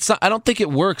 and it's not, I don't think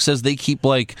it works as they keep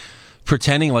like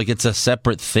pretending like it's a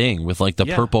separate thing with like the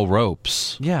purple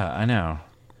ropes. yeah, I know.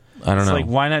 I don't It's know. like,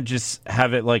 why not just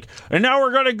have it like, and now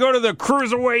we're going to go to the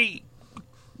Cruiserweight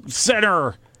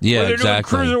Center. Yeah, where they're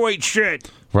exactly. doing cruiserweight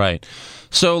shit. Right.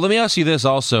 So let me ask you this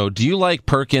also. Do you like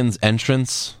Perkins'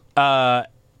 entrance?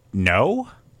 No?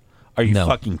 Are you No.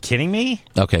 fucking kidding me?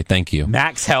 Okay, thank you.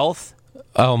 Max Health?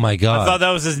 Oh my God. I thought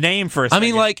that was his name for a I second.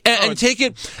 mean, like, and take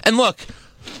it, and look,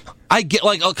 I get,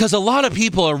 like, because a lot of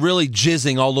people are really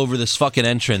jizzing all over this fucking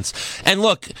entrance. And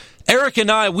look, Eric and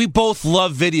I, we both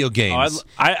love video games.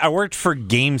 I worked for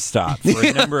GameStop for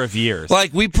a number of years.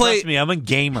 Like, we play. Trust me, I'm a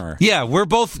gamer. Yeah, we're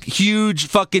both huge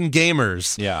fucking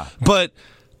gamers. Yeah.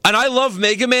 And I love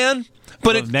Mega Man.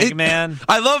 But Mega Man.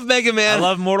 I love Mega Man. I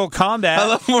love Mortal Kombat. I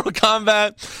love Mortal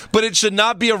Kombat, but it should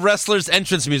not be a wrestler's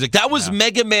entrance music. That was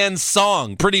Mega Man's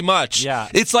song, pretty much. Yeah.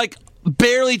 It's like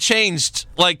barely changed,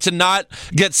 like to not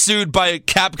get sued by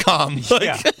Capcom. Like,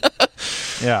 Yeah.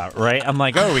 Yeah, right? I'm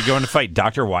like, oh, are we going to fight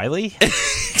Dr. Wily?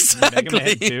 exactly.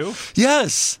 Mega Man 2?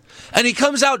 Yes. And he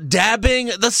comes out dabbing.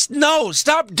 No,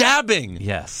 stop dabbing.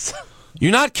 Yes.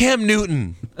 You're not Cam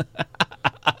Newton.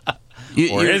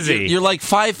 Or is he? You're like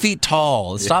 5 feet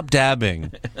tall. Stop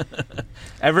dabbing.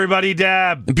 Everybody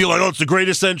dab. And be like, oh, it's the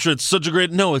greatest entrance. Such a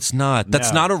great. No, it's not.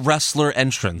 That's No. not a wrestler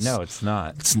entrance. No, it's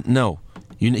not. No.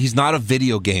 He's not a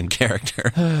video game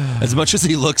character. As much as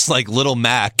he looks like Little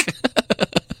Mac.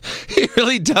 He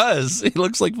really does. He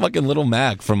looks like fucking Little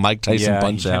Mac from Mike Tyson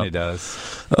Punch he Out. kind of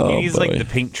does. Oh, he needs like boy. the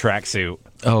pink tracksuit.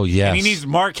 Oh, yes. And he needs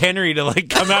Mark Henry to like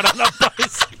come out on a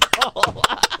bicycle.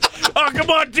 Oh, come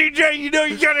on, TJ, you know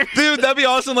you gotta. Dude, that'd be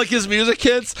awesome. Like his music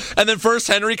hits, and then first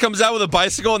Henry comes out with a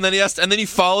bicycle, and then he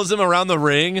follows him around the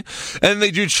ring, and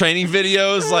they do training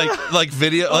videos, like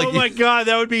video. Oh my god,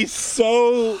 that would be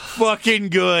so fucking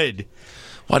good.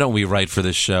 Why don't we write for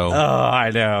this show? Oh, I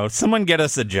know. Someone get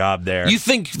us a job there. You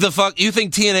think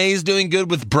TNA is doing good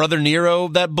with Brother Nero?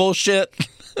 That bullshit.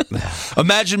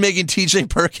 Imagine making TJ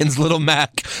Perkins Little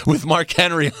Mac with Mark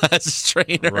Henry as his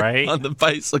trainer Right? on the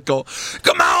bicycle.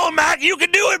 Come on, Mac, you can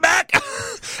do it, Mac.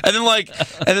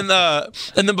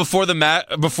 and then before the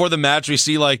match, we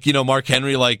see like Mark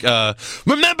Henry like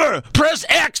remember press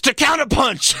X to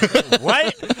counterpunch.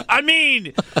 What? I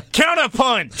mean,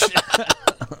 counterpunch.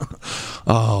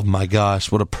 Oh my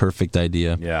gosh, what a perfect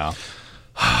idea. Yeah.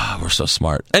 We're so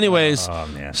smart. Anyways,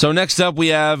 man. so next up we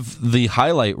have the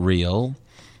highlight reel.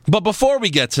 But before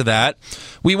we get to that,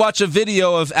 we watch a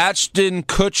video of Ashton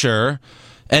Kutcher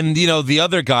and, the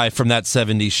other guy from that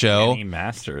 70s show. Danny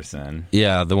Masterson.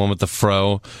 Yeah, the one with the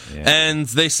fro. Yeah. And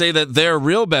they say that they're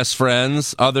real best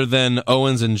friends other than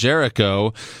Owens and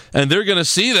Jericho. And they're going to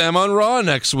see them on Raw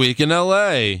next week in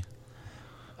L.A.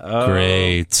 Oh,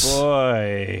 Great.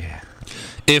 Boy.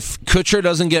 If Kutcher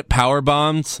doesn't get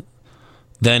powerbombed,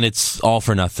 then it's all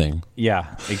for nothing.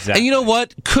 Yeah, exactly. And you know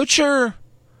what?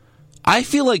 I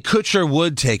feel like Kutcher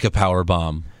would take a power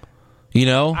bomb.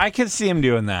 I could see him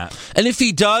doing that. And if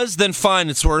he does, then fine,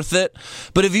 it's worth it.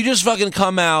 But if you just fucking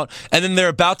come out and then they're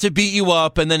about to beat you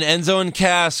up and then Enzo and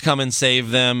Cass come and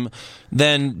save them,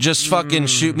 then just fucking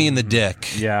shoot me in the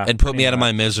dick. Yeah, And put me pretty out of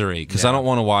my much. misery because I don't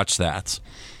want to watch that.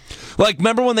 Like,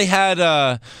 remember when they had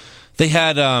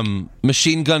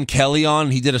Machine Gun Kelly on?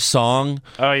 He did a song.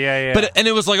 Oh, yeah. And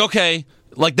it was like, okay,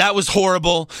 like that was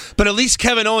horrible, but at least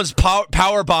Kevin Owens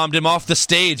power bombed him off the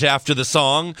stage after the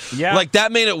song. Yeah. Like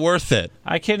that made it worth it.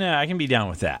 I can be down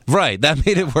with that. Right, that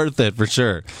made it worth it for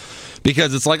sure.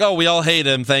 Because it's like, oh, we all hate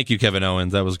him. Thank you, Kevin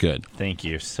Owens. That was good. Thank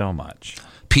you so much.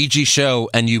 PG show,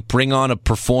 and you bring on a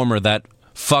performer that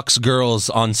fucks girls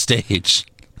on stage.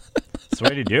 That's the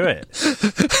way to do it.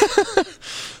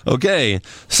 Okay,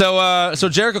 so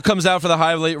Jericho comes out for the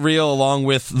highlight reel along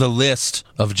with the list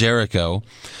of Jericho,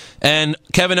 and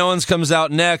Kevin Owens comes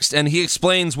out next, and he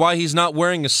explains why he's not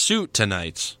wearing a suit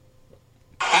tonight.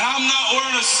 And I'm not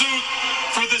wearing a suit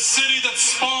for the city that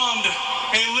spawned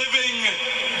a living,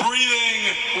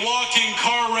 breathing, walking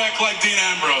car wreck like Dean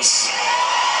Ambrose.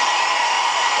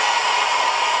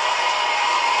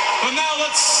 But now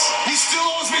he still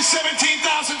owes me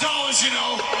 $17,000, you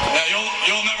know. Yeah,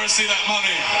 you'll never see that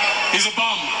money. He's a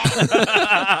bum.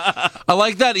 I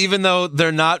like that even though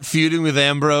they're not feuding with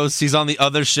Ambrose, he's on the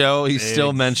other show, he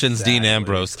still mentions Dean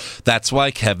Ambrose. That's why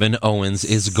Kevin Owens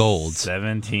is gold.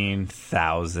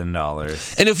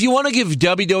 $17,000. And if you want to give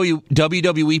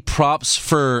WWE props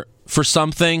for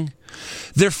something,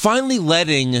 they're finally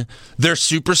letting their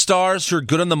superstars who are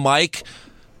good on the mic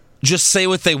just say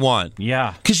what they want.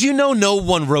 Yeah. Because no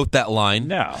one wrote that line.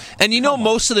 No. And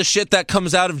most of the shit that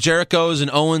comes out of Jericho's and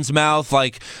Owens' mouth,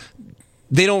 like,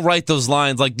 they don't write those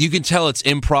lines. Like, you can tell it's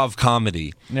improv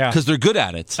comedy. Yeah. Because they're good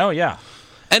at it. Oh, yeah.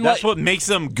 And that's what makes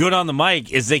them good on the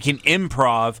mic is they can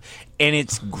improv, and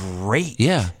it's great.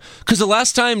 Yeah. Because the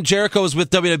last time Jericho was with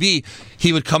WWE,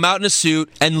 he would come out in a suit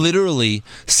and literally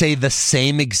say the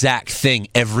same exact thing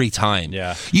every time.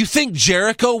 Yeah. You think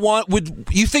you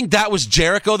think that was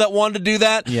Jericho that wanted to do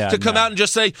that? Yeah, to come out and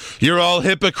just say, "You're all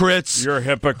hypocrites. You're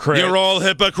hypocrites. You're all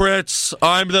hypocrites.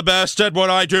 I'm the best at what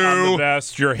I do. I'm the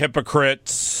best. You're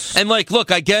hypocrites." And look,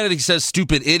 I get it. He says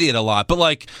stupid idiot a lot,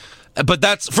 but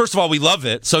that's, first of all, we love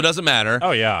it, so it doesn't matter.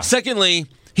 Oh, yeah. Secondly,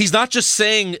 he's not just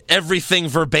saying everything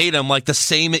verbatim, like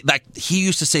he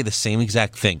used to say the same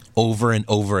exact thing over and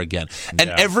over again. And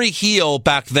every heel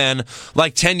back then,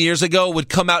 like 10 years ago, would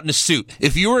come out in a suit.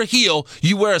 If you were a heel,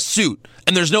 you wear a suit.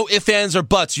 And there's no ifs, ands, or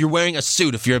buts. You're wearing a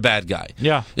suit if you're a bad guy.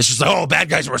 Yeah. It's just like, bad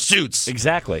guys wear suits.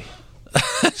 Exactly.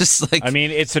 Just like,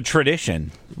 it's a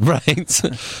tradition. Right.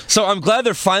 So I'm glad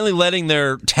they're finally letting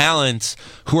their talent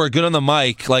who are good on the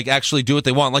mic, actually do what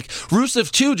they want. Like,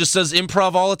 Rusev, too, just does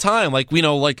improv all the time. Like,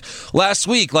 last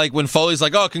week, when Foley's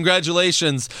like, "Oh,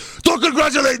 congratulations." "Don't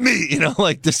congratulate me!"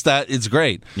 It's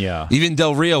great. Yeah. Even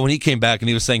Del Rio, when he came back and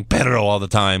he was saying Pedro all the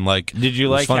time. Did you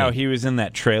like how he was in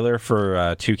that trailer for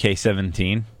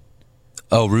 2K17?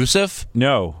 Oh, Rusev?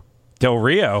 No. Del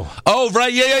Rio. Oh,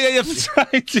 right. Yeah. That's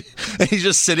right. And he's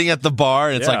just sitting at the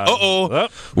bar, and it's like,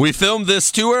 we filmed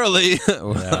this too early.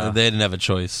 They didn't have a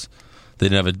choice. They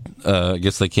didn't have I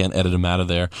guess they can't edit him out of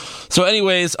there. So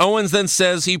anyways, Owens then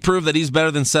says he proved that he's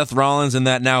better than Seth Rollins and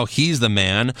that now he's the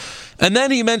man. And then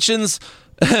he mentions,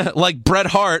 like Bret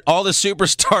Hart, all the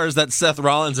superstars that Seth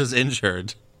Rollins has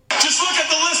injured. Just look at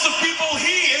the list of people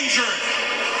he injured.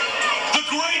 The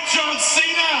great John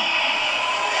Cena.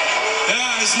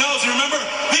 Yeah, his nose, remember?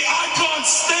 The icon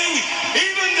Sting,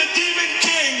 even the Demon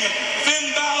King,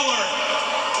 Finn Balor.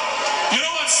 You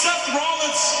know what? Seth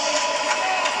Rollins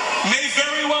may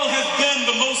very well have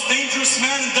been the most dangerous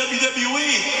man in WWE.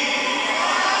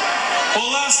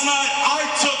 Well, last night I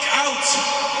took out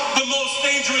the most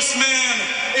dangerous man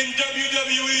in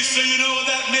WWE, so you know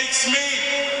what that makes me?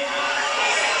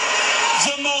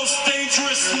 The most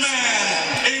dangerous man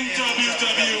in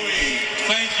WWE.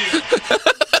 Thank you.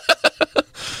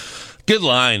 Good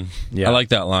line. Yeah. I like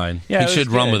that line. Yeah, he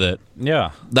should run with it.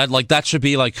 Yeah. That should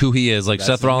be who he is. Like,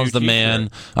 Seth Rollins, the man.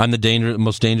 I'm the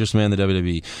most dangerous man in the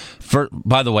WWE.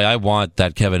 By the way, I want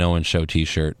that Kevin Owens show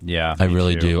T-shirt. Yeah, I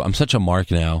really do. I'm such a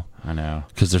mark now. I know.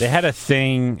 Because they had a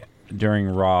thing during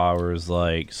Raw where it was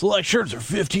like, select shirts are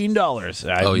 $15.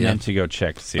 I meant to go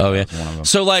check to see if that was one of them.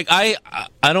 So I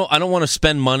don't want to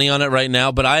spend money on it right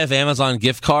now, but I have Amazon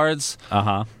gift cards.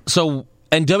 So.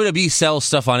 And WWE sells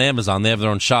stuff on Amazon. They have their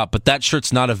own shop, but that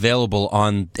shirt's not available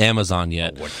on Amazon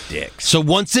yet. Oh, what dicks. So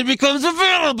once it becomes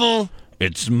available,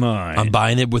 it's mine. I'm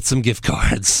buying it with some gift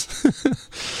cards.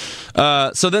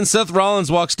 So then Seth Rollins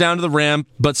walks down to the ramp,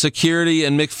 but security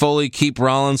and Mick Foley keep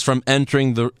Rollins from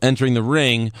entering the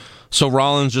ring. So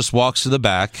Rollins just walks to the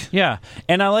back. Yeah,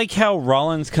 and I like how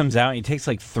Rollins comes out and he takes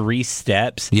 3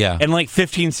 steps. Yeah. And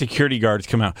 15 security guards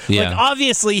come out. Yeah.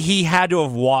 Obviously he had to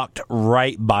have walked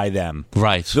right by them.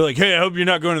 Right. They're like, "Hey, I hope you're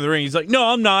not going to the ring." He's like, "No,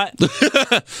 I'm not."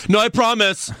 No, I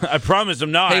promise. I promise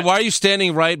I'm not. Hey, why are you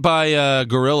standing right by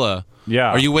Gorilla?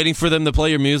 Yeah. Are you waiting for them to play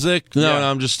your music? No,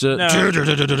 I'm just...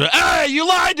 Hey, you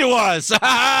lied to us!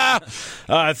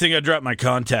 I think I dropped my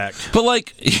contact.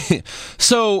 But,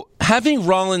 so, having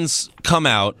Rollins come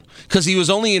out because he was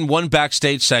only in one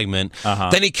backstage segment.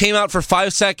 Then he came out for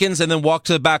 5 seconds and then walked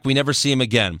to the back. We never see him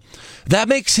again. That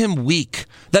makes him weak.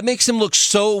 That makes him look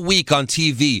so weak on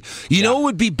TV. You know what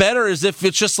would be better is if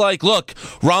it's just like, look,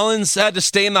 Rollins had to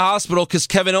stay in the hospital because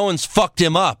Kevin Owens fucked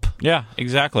him up. Yeah,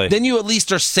 exactly. Then you at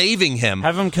least are saving him.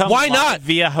 Have him come Why not?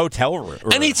 via hotel room.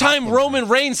 Anytime Roman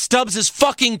Reigns stubs his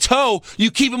fucking toe,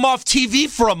 you keep him off TV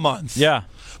for a month. Yeah.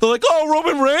 They're like, oh,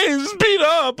 Roman Reigns is beat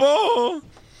up. Oh.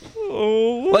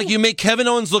 Like, you make Kevin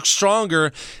Owens look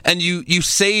stronger, and you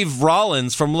save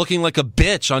Rollins from looking like a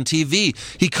bitch on TV.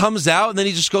 He comes out, and then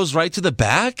he just goes right to the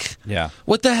back? Yeah.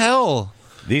 What the hell?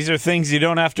 These are things you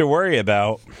don't have to worry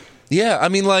about. Yeah, I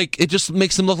mean, like, it just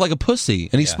makes him look like a pussy,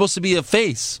 and he's supposed to be a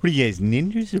face. What are you guys,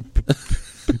 ninjas or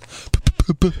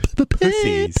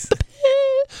pussies?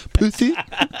 Pussy?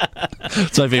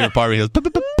 That's my favorite part. He goes,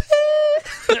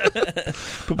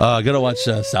 I gotta watch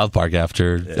South Park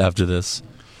after this.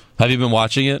 Have you been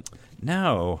watching it?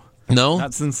 No. No?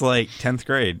 Not since, like, 10th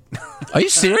grade. Are you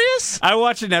serious? I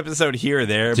watch an episode here or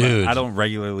there, Dude. but I don't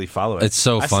regularly follow it. It's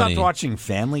so funny. I stopped watching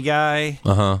Family Guy.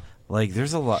 Uh-huh. Like,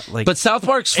 there's a lot. Like, But South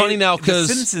Park's funny now because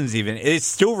The Simpsons even. It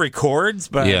still records,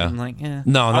 but Yeah. I'm like, eh.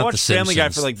 No, I not watched The Family Guy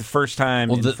Simpsons. for, like, the first time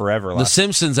in forever. The last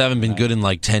Simpsons haven't been good in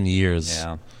like 10 years.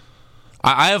 Yeah.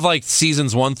 I have like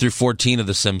seasons 1 through 14 of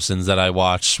The Simpsons that I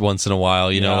watch once in a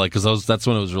while, you know, Yeah. like because that's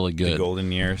when it was really good. The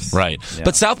golden years. Right. Yeah.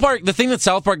 But South Park, the thing that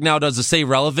South Park now does to stay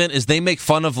relevant is they make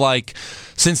fun of, like,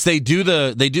 since they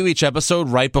do each episode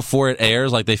right before it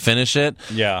airs, like they finish it.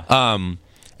 Yeah.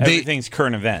 Everything's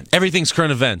current event. Everything's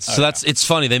current events. So it's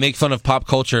funny. They make fun of pop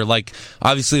culture. Like,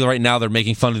 obviously right now they're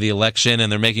making fun of the election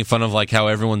and they're making fun of like how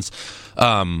everyone's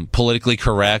politically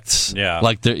correct. Yeah.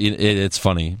 Like it's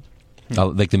funny.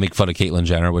 Like they make fun of Caitlyn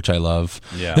Jenner, which I love.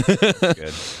 Yeah.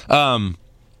 Good.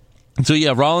 So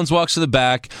yeah, Rollins walks to the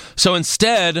back. So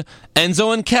instead,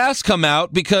 Enzo and Cass come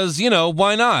out because, you know,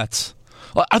 why not?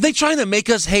 Are they trying to make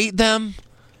us hate them?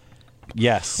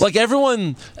 Yes. Like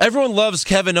everyone loves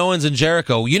Kevin Owens and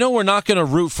Jericho. You know we're not going to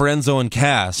root for Enzo and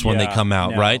Cass when they come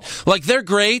out, no. right? Like they're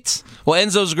great. Well,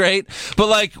 Enzo's great, but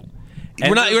like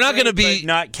we're not going to be but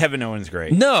not Kevin Owens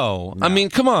great. No. I mean,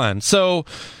 come on. So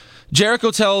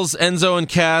Jericho tells Enzo and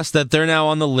Cass that they're now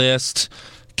on the list.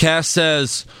 Cass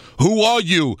says, "Who are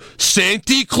you,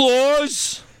 Santa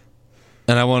Claus?"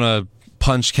 And I want to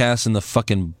punch Cass in the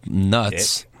fucking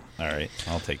nuts. All right,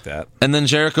 I'll take that. And then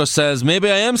Jericho says,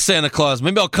 "Maybe I am Santa Claus.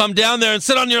 Maybe I'll come down there and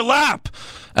sit on your lap."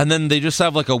 And then they just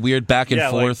have like a weird back and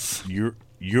forth. Like,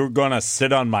 you're gonna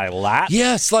sit on my lap?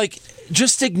 Yes, like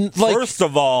just like First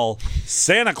of all,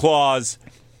 Santa Claus,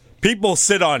 people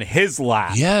sit on his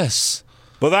lap. yes.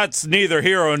 But that's neither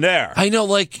here or there. I know,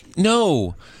 like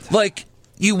no, like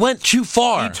you went too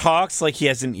far. He talks like he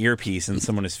has an earpiece and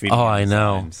someone is feeding him. I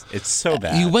know. Times. It's so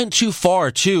bad. You went too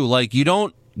far too. Like you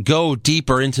don't go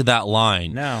deeper into that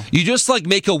line. No. You just like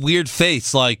make a weird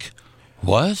face like,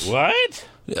 what? What?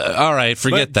 All right,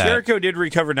 forget that. Jericho did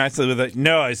recover nicely with it.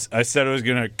 No, I said I was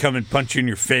going to come and punch you in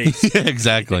your face.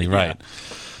 Exactly, right.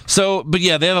 So, but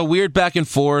yeah, they have a weird back and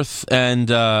forth, and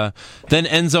then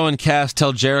Enzo and Cass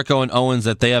tell Jericho and Owens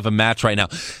that they have a match right now.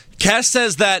 Cass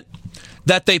says that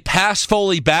they passed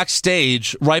Foley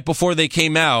backstage right before they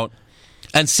came out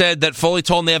and said that Foley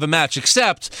told them they have a match,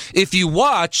 except if you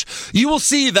watch, you will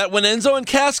see that when Enzo and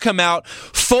Cass come out,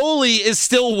 Foley is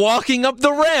still walking up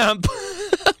the ramp.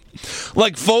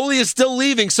 Like, Foley is still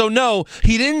leaving, so no,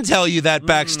 he didn't tell you that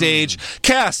backstage.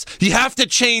 Cass, you have to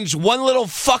change one little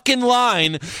fucking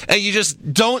line, and you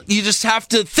just have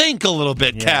to think a little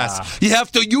bit, Cass. You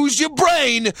have to use your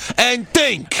brain and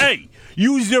think. Hey,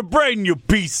 use your brain, you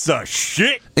piece of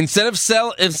shit. Instead of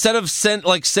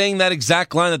saying that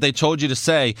exact line that they told you to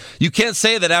say, you can't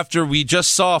say that after we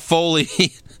just saw Foley.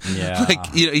 Yeah.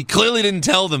 He clearly didn't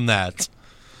tell them that.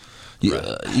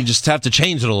 You just have to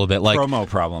change it a little bit. Like promo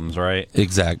problems, right?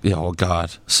 Exactly. Oh,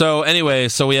 God. So, anyway,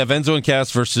 we have Enzo and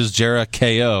Cass versus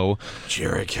Jericho.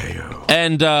 Jericho.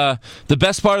 And the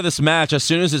best part of this match, as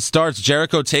soon as it starts,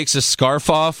 Jericho takes his scarf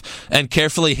off and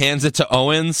carefully hands it to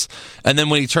Owens. And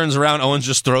then when he turns around, Owens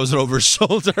just throws it over his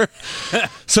shoulder.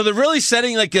 So they're really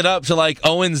setting it up to,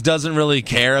 Owens doesn't really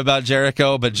care about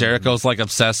Jericho, but Jericho's,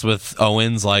 obsessed with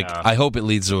Owens. I hope it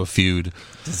leads to a feud.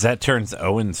 Does that turn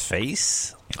Owens'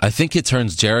 face? I think it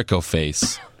turns Jericho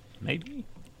face. Maybe.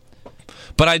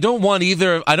 But I don't want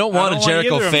either. I don't want a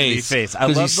Jericho face. I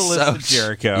love the list of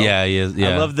Jericho. Yeah, he is. Yeah.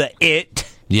 I love the it.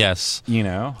 Yes.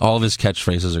 All of his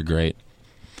catchphrases are great.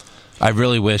 I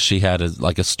really wish he had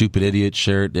a stupid idiot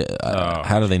shirt.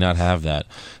 How do they not have that?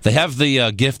 They have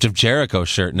the Gift of Jericho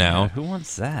shirt now. Yeah, who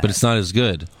wants that? But it's not as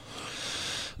good.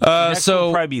 Next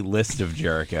will probably be List of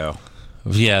Jericho.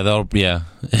 Yeah,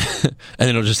 and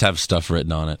it'll just have stuff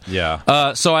written on it.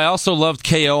 Yeah. So I also loved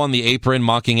KO on the apron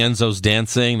mocking Enzo's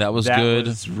dancing. That was good. That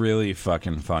was really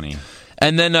fucking funny.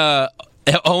 And then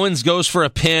Owens goes for a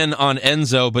pin on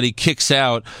Enzo, but he kicks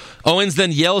out. Owens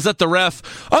then yells at the ref,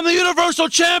 "I'm the Universal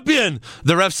Champion!"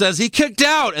 The ref says he kicked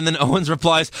out, and then Owens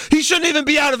replies, "He shouldn't even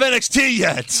be out of NXT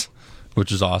yet,"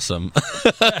 which is awesome.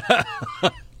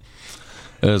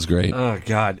 It was great. Oh,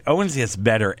 God. Owens gets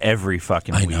better every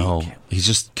fucking week. I know. He's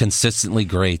just consistently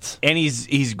great. And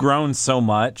he's grown so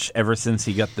much ever since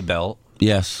he got the belt.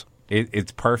 Yes.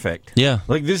 It's perfect. Yeah.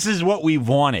 Like, this is what we've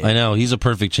wanted. I know. He's a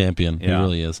perfect champion. Yeah. He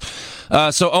really is.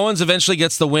 So Owens eventually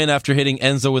gets the win after hitting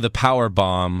Enzo with a power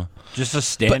bomb. Just a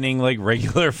standing,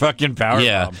 regular fucking power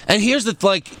bomb. And here's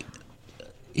the,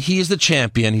 he is the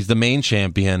champion. He's the main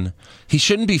champion. He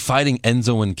shouldn't be fighting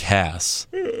Enzo and Cass.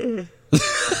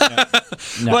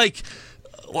 No.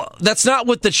 Well, that's not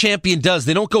what the champion does.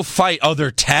 They don't go fight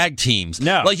other tag teams.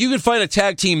 No. You could fight a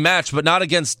tag team match, but not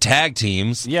against tag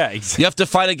teams. Yeah, exactly. You have to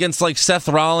fight against, Seth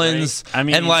Rollins Right. I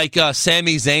mean, and,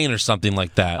 Sami Zayn or something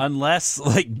like that. Unless,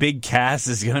 Big Cass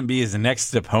is going to be his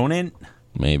next opponent.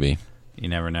 Maybe. You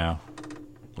never know.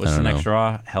 What's I the don't next know.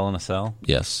 Raw? Hell in a Cell?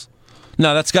 Yes.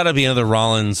 No, that's got to be another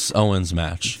Rollins-Owens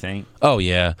match. You think? Oh,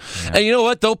 yeah. And you know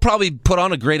what? They'll probably put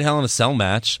on a great Hell in a Cell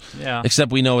match. Yeah.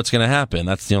 Except we know what's going to happen.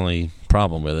 That's the only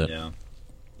problem with it. Yeah.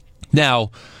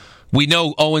 Now, we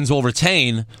know Owens will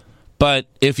retain, but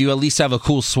if you at least have a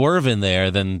cool swerve in there,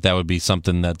 then that would be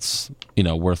something that's,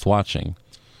 worth watching.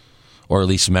 Or at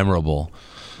least memorable.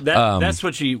 That's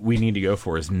what we need to go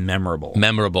for, is memorable.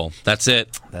 Memorable. That's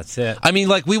it. That's it. I mean,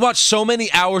 we watch so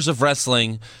many hours of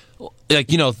wrestling,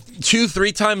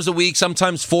 2-3 times a week,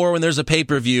 sometimes 4 when there's a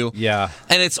pay-per-view. Yeah.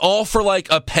 And it's all for,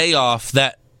 a payoff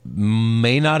that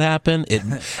may not happen.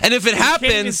 And if it Can't even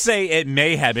happens... say it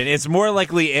may happen. It's more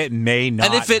likely it may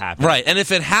not happen. Right. And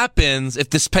if it happens, if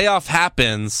this payoff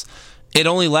happens... It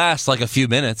only lasts a few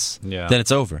minutes, then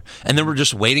it's over. And then we're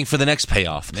just waiting for the next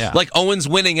payoff. Yeah. Owens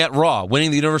winning at Raw,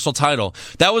 winning the Universal title.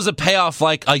 That was a payoff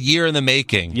a year in the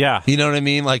making. Yeah. You know what I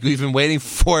mean? We've been waiting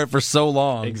for it for so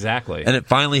long. Exactly. And it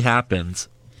finally happens.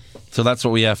 So that's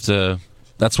what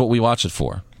that's what we watch it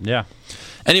for. Yeah.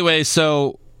 Anyway,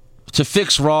 so to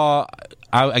fix Raw,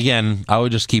 I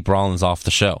would just keep Rollins off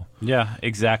the show. Yeah,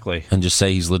 exactly. And just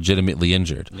say he's legitimately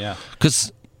injured. Yeah.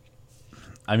 Because...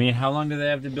 I mean, how long do they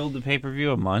have to build the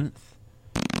pay-per-view? A month?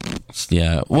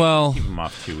 Yeah, well... Keep them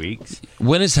off 2 weeks.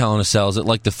 When is Hell in a Cell? Is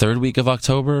it the third week of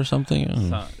October or something?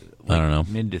 I don't know.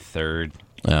 Mid to third.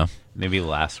 Yeah. Maybe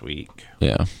last week.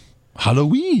 Yeah.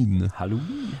 Halloween.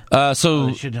 So...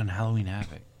 They should have done Halloween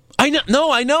Havoc. I know.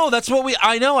 No, I know. That's what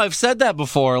I know. I've said that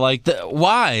before.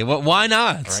 Why? Why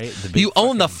not? Right? You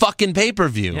own the fucking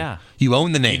pay-per-view. Yeah. You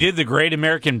own the name. You did the Great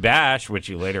American Bash, which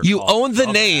you later You called own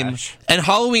the name, Bash. and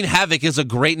Halloween Havoc is a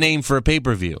great name for a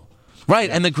pay-per-view. Right,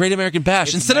 and the Great American Bash.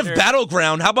 It's Instead better- of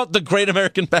Battleground, how about the Great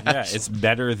American Bash? Yeah, it's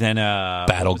better than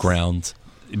Battleground.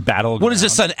 Battleground. What is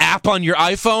this, an app on your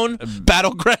iPhone?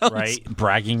 Battleground? Right,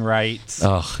 bragging rights.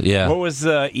 Oh, yeah. What was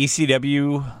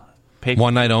ECW?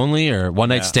 One night only or one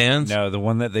night stands? No, the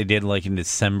one that they did in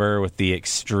December with the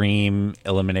Extreme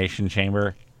Elimination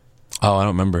Chamber. Oh, I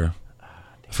don't remember.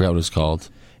 I forgot what it was called.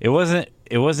 It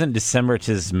wasn't December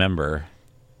to Dismember,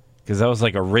 because that was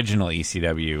original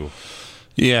ECW.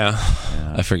 Yeah,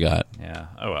 I forgot. Yeah.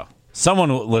 Oh well.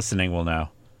 Someone listening will know.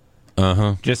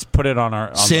 Uh-huh. Just put it on the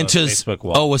Facebook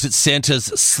wall. Oh, was it Santa's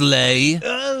sleigh?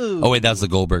 Oh, wait, that was the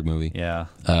Goldberg movie. Yeah.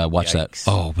 Watch Yikes.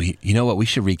 that. Oh, you know what? We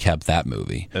should recap that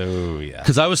movie. Oh yeah.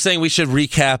 Because I was saying we should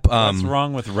recap. What's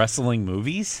wrong with wrestling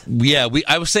movies? Yeah,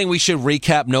 I was saying we should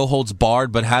recap No Holds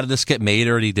Barred, but How Did This Get Made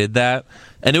already did that,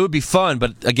 and it would be fun.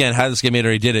 But again, How Did This Get Made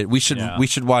already did it. We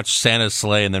should watch Santa's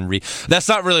Sleigh and then That's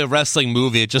not really a wrestling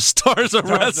movie. It just stars a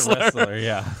wrestler.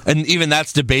 Yeah. And even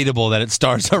that's debatable that it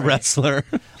stars a wrestler.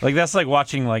 That's like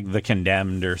watching The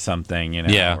Condemned or something,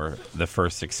 Yeah. or the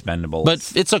first Expendables.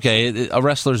 But it's okay. A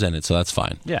wrestler's in it, so that's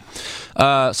fine. yeah.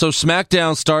 So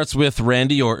SmackDown starts with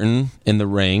Randy Orton in the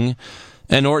ring.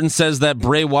 And Orton says that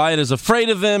Bray Wyatt is afraid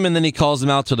of him, and then he calls him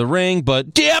out to the ring,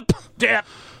 but dip!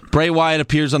 Bray Wyatt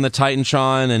appears on the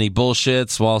Titantron, and he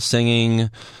bullshits while singing,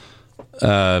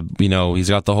 he's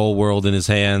got the whole world in his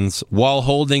hands, while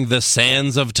holding the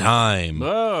sands of time.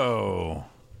 Oh.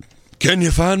 Can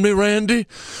you find me, Randy?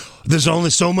 There's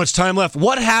only so much time left.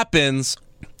 What happens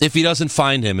if he doesn't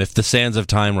find him, if the sands of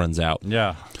time runs out?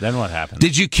 Yeah. Then what happens?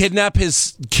 Did you kidnap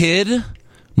his kid?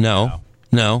 No.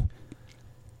 His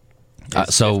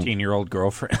 15-year-old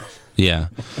girlfriend. Yeah.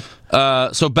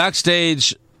 So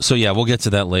backstage, So yeah, we'll get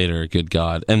to that later, good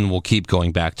God, and we'll keep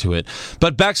going back to it.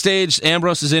 But backstage,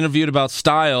 Ambrose is interviewed about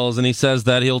Styles, and he says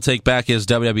that he'll take back his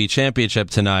WWE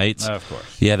Championship tonight. Of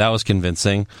course. Yeah, that was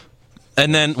convincing.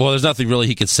 And then, well, there's nothing really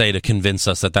he could say to convince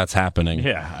us that that's happening.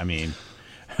 Yeah, I mean,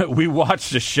 we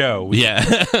watched a show.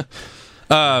 Yeah.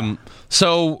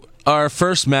 So our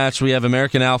first match, we have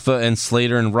American Alpha and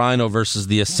Slater and Rhino versus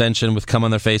the Ascension with cum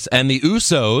on their face, and the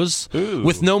Usos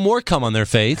with no more cum on their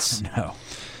face. No.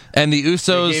 And the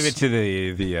Usos They gave it to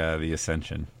the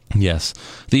Ascension. Yes.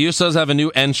 The Usos have a new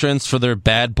entrance for their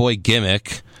bad boy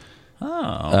gimmick.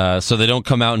 Oh. So they don't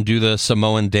come out and do the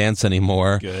Samoan dance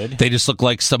anymore. Good. They just look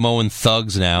like Samoan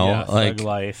thugs now. Yeah, thug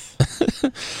life.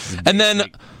 And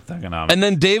then Thugonomics. And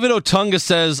then David Otunga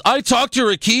says, I talked to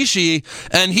Rikishi,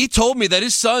 and he told me that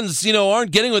his sons,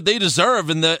 aren't getting what they deserve.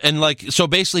 So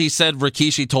basically he said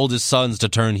Rikishi told his sons to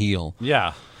turn heel.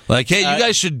 Yeah. Like, hey, you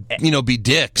guys should, be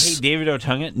dicks. Hey, David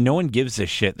Otunga, no one gives a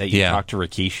shit that you talk to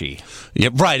Rikishi. Yeah,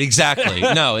 right, exactly.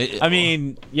 No. I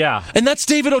mean, yeah. And that's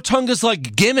David Otunga's,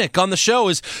 gimmick on the show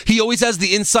is he always has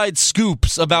the inside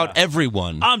scoops about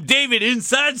everyone. I'm David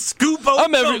Inside Scoop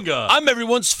Otunga. I'm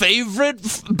everyone's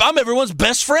favorite. I'm everyone's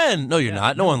best friend. No, you're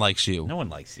not. No one likes you. No one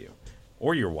likes you.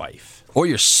 Or your wife. Or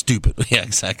you're stupid. Yeah,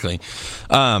 exactly.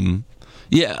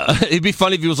 Yeah, it'd be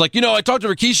funny if he was like, I talked to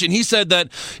Rikishi and he said that,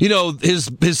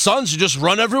 his sons should just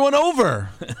run everyone over.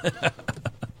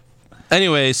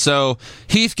 Anyway, so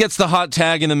Heath gets the hot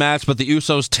tag in the match, but the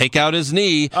Usos take out his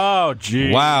knee. Oh,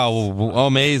 geez. Wow,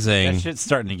 amazing. That shit's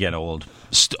starting to get old.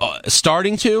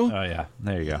 Starting to? Oh, yeah.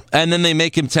 There you go. And then they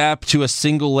make him tap to a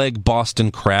single leg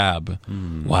Boston Crab.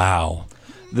 Wow.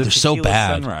 They're so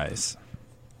bad. Sunrise.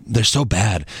 They're so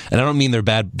bad. And I don't mean they're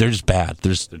bad. They're just bad.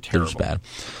 They're just bad.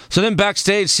 So then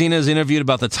backstage, Cena is interviewed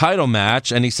about the title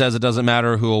match, and he says it doesn't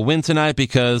matter who will win tonight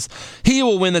because he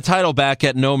will win the title back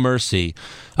at No Mercy.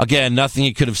 Again, nothing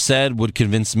he could have said would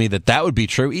convince me that would be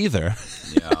true either.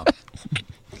 Yeah.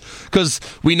 Because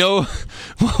we know,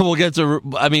 we'll get to,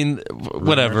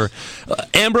 whatever.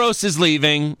 Ambrose is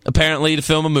leaving, apparently, to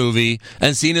film a movie,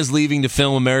 and Cena's leaving to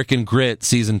film American Grit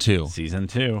Season 2. Season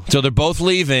 2. So they're both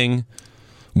leaving.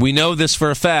 We know this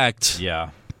for a fact.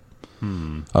 Yeah.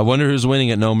 I wonder who's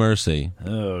winning at No Mercy.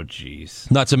 Oh, jeez.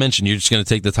 Not to mention, you're just going to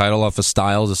take the title off of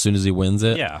Styles as soon as he wins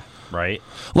it? Yeah, right.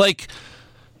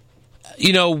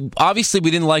 Obviously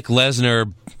we didn't like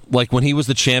Lesnar. When he was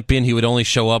the champion, he would only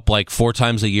show up 4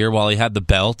 times a year while he had the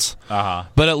belt. Uh-huh.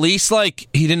 But at least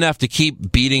he didn't have to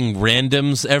keep beating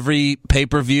randoms every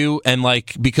pay-per-view, and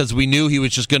because we knew he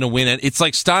was just going to win it. It's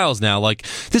like Styles now.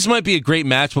 This might be a great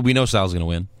match, but we know Styles is going to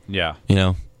win. Yeah.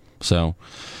 So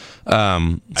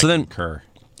I then concur.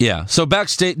 Yeah. So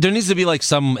backstage, there needs to be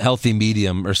some healthy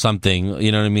medium or something.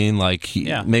 You know what I mean?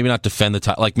 Maybe not defend the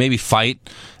title. Maybe fight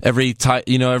every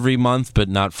every month, but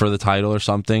not for the title or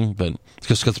something. But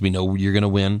just because we know you're going to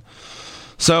win.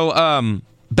 So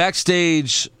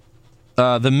backstage,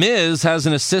 the Miz has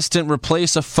an assistant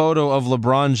replace a photo of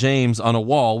LeBron James on a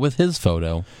wall with his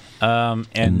photo. And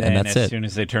that's as it. soon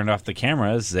as they turned off the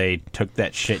cameras, they took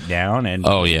that shit down. And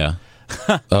Oh yeah.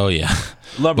 Oh yeah.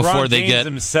 LeBron Before they James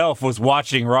himself was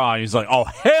watching Raw, and he's like, "Oh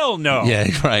hell no!" Yeah,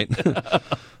 right.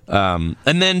 And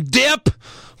then dip,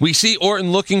 we see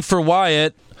Orton looking for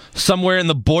Wyatt somewhere in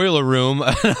the boiler room,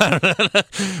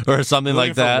 or something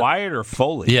like that. For Wyatt or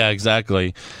Foley? Yeah,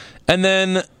 exactly. And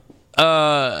then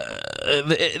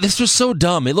this was so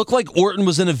dumb. It looked like Orton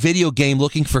was in a video game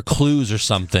looking for clues or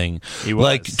something. He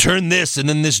was. Turn this, and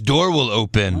then this door will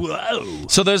open. Whoa!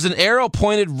 So there's an arrow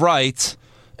pointed right.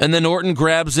 And then Orton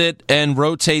grabs it and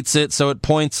rotates it so it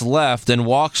points left and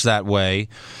walks that way.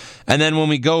 And then when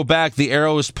we go back, the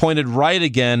arrow is pointed right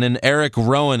again, and Eric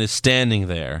Rowan is standing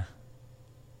there.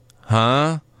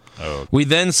 Huh? Oh. We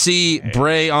then see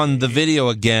Bray on the video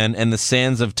again, and the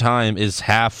Sands of Time is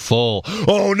half full.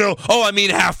 Oh, no. Oh, I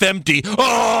mean half empty.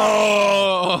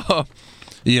 Oh!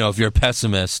 If you're a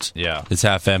pessimist, it's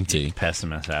half empty.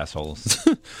 Pessimist assholes.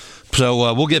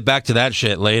 So we'll get back to that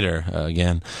shit later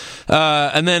again.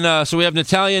 And then, so we have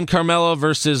Natalya and Carmella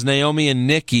versus Naomi and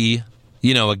Nikki,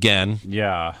 again.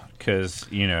 Yeah, because,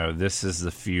 this is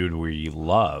the feud where you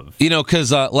love.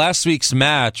 Because last week's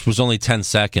match was only 10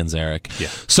 seconds, Eric. Yeah.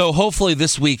 So hopefully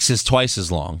this week's is twice as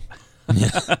long.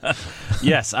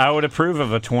 Yes, I would approve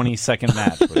of a 20-second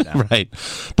match with them. Right.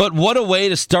 But what a way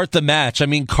to start the match. I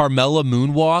mean, Carmella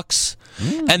moonwalks.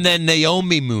 And then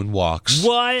Naomi moonwalks.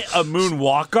 What? A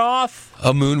moonwalk off?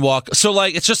 A moonwalk. So,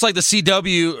 it's just like the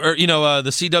CW, or, the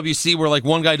CWC where,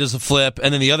 one guy does a flip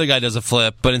and then the other guy does a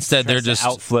flip, but instead they're just...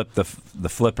 outflip the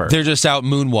flipper. They're just out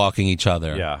moonwalking each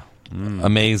other. Yeah.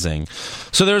 Amazing.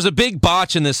 So there was a big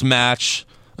botch in this match.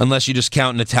 unless you just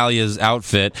count Natalia's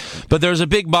outfit. But there's a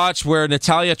big botch where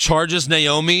Natalya charges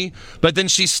Naomi, but then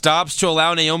she stops to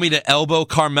allow Naomi to elbow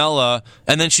Carmella,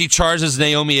 and then she charges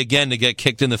Naomi again to get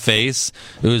kicked in the face.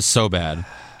 It was so bad.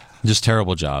 Just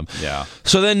terrible job. Yeah.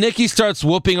 So then Nikki starts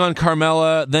whooping on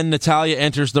Carmella. Then Natalya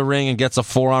enters the ring and gets a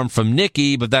forearm from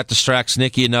Nikki, but that distracts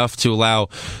Nikki enough to allow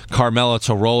Carmella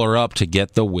to roll her up to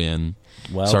get the win.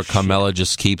 Well, so Carmella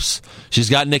just keeps... She's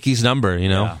got Nikki's number, you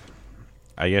know? Yeah.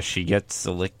 I guess she gets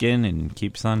a lick in and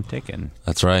keeps on ticking.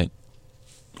 That's right.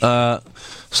 So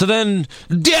then,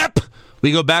 dip!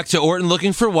 We go back to Orton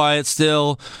looking for Wyatt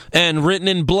still, and written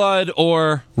in blood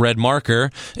or red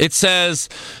marker, it says...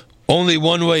 Only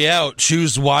one way out.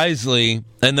 Choose wisely.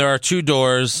 And there are 2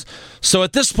 doors. So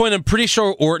at this point, I'm pretty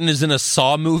sure Orton is in a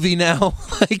Saw movie now.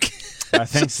 I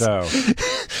think so.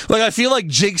 I feel like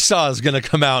Jigsaw is going to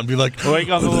come out and be like... Like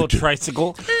on the little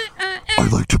tricycle.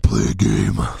 I'd like to play a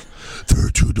game. There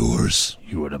are 2 doors.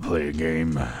 You want to play a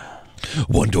game?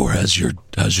 One door has your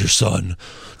son.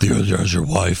 The other has your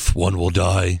wife. One will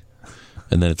die.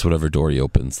 And then it's whatever door he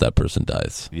opens, that person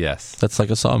dies. Yes. That's like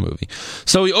a Saw movie.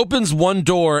 So he opens one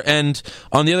door, and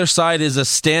on the other side is a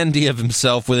standee of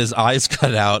himself with his eyes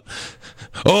cut out.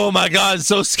 Oh, my God,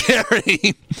 so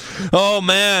scary. Oh,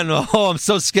 man. Oh, I'm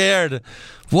so scared.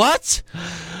 What?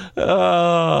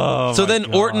 Oh, so then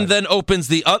God. Orton then opens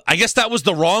the... I guess that was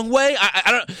the wrong way? I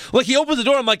don't... Like, he opens the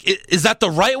door, I'm like, is that the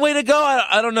right way to go?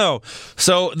 I don't know.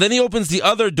 So then he opens the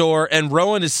other door, and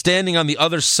Rowan is standing on the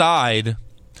other side...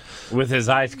 With his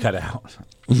eyes cut out.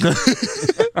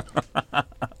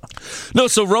 No,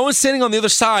 so Rowan's standing on the other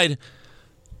side,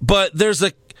 but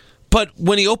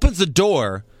when he opens the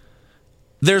door,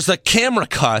 there's a camera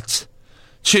cut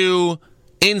to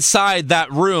inside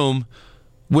that room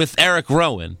with Eric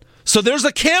Rowan. So there's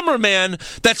a cameraman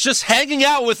that's just hanging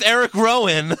out with Eric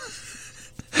Rowan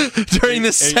during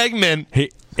this segment. Hey,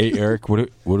 Eric, what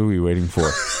are we waiting for?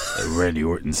 Randy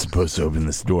Orton's supposed to open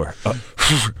this door.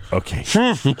 Okay.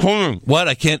 What?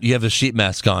 I can't. You have a sheet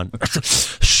mask on.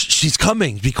 She's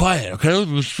coming. Be quiet, okay?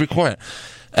 Just be quiet.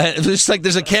 And it's just like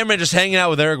there's a camera just hanging out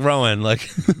with Eric Rowan. Like,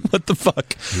 what the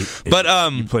fuck? But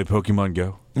you play Pokemon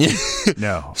Go?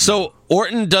 No. So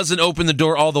Orton doesn't open the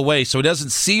door all the way, so he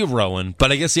doesn't see Rowan.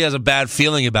 But I guess he has a bad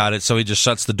feeling about it, so he just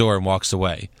shuts the door and walks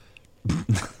away.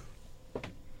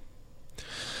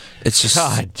 It's just...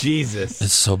 God, Jesus.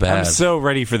 It's so bad. I'm so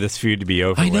ready for this feud to be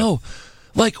over I know.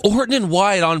 Like, Orton and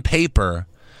Wyatt on paper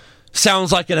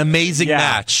sounds like an amazing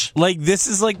match. Like, this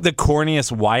is like the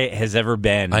corniest Wyatt has ever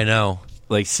been. I know.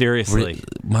 Like, seriously.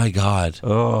 My God.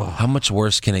 Oh. How much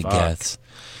worse can it get?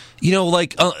 You know,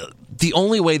 like, the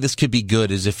only way this could be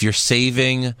good is if you're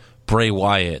saving Bray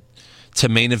Wyatt to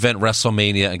main event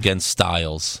WrestleMania against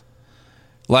Styles.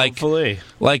 Hopefully.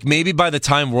 Like maybe by the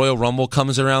time Royal Rumble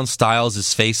comes around, Styles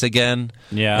is face again.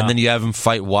 Yeah. And then you have him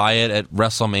fight Wyatt at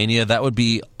WrestleMania. That would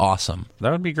be awesome.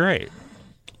 That would be great.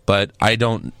 But I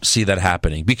don't see that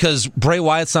happening because Bray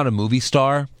Wyatt's not a movie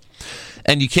star.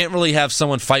 And you can't really have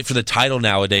someone fight for the title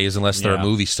nowadays unless they're a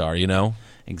movie star, you know?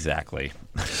 Exactly.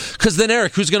 Because then,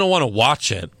 Eric, who's going to want to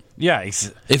watch it? Yeah.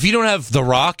 If you don't have The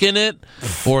Rock in it,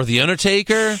 or The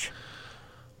Undertaker,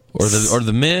 or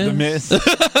the Miz. The Miz.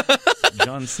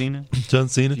 John Cena.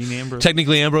 Dean Ambrose.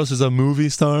 Technically, Ambrose is a movie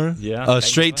star. Yeah.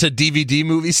 Straight to DVD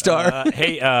movie star.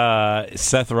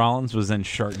 Seth Rollins was in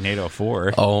Sharknado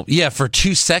 4. Oh, yeah, for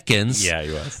 2 seconds. Yeah,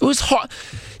 he was. It was hard.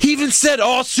 He even said,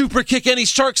 "Oh, super kick any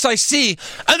sharks I see,"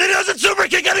 and then he doesn't super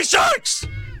kick any sharks.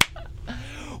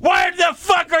 Why the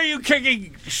fuck are you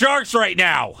kicking sharks right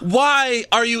now? Why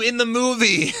are you in the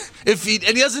movie? And he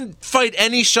doesn't fight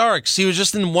any sharks. He was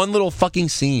just in one little fucking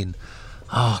scene.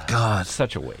 Oh, God.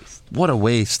 Such a waste. What a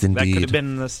waste, indeed. That could have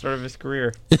been the start of his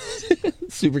career.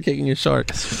 Super kicking a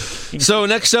shark. So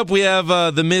next up, we have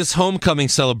the Miz Homecoming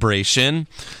celebration.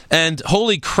 And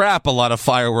holy crap, a lot of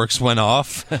fireworks went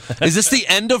off. Is this the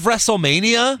end of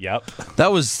WrestleMania? Yep.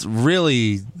 That was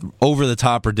really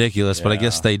over-the-top ridiculous, but I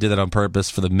guess they did that on purpose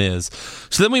for the Miz.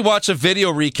 So then we watch a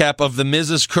video recap of the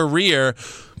Miz's career,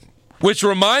 which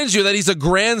reminds you that he's a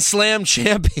Grand Slam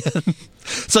champion.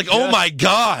 It's like, oh my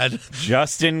God.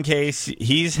 Just in case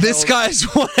this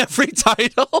guy's won every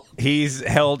title. He's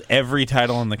held every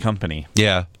title in the company.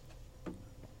 Yeah.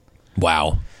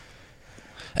 Wow.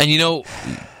 And you know,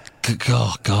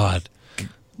 oh God.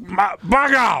 My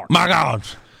God.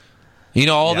 You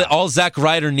know, all Zack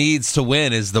Ryder needs to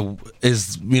win is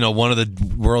one of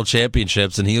the world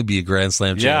championships, and he'll be a Grand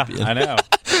Slam champion. Yeah, I know.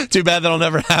 Too bad that'll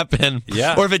never happen.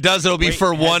 Yeah. Or if it does, it'll be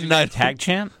for one night. Tag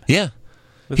champ? Yeah.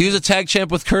 He was a tag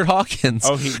champ with Kurt Hawkins.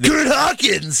 Oh, Kurt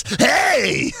Hawkins!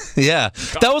 Hey! Yeah.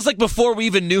 That was like before we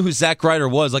even knew who Zack Ryder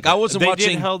was. Like, I wasn't They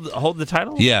watching... did hold the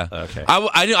title? Yeah. Okay.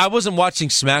 I wasn't watching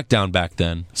SmackDown back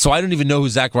then, so I didn't even know who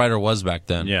Zack Ryder was back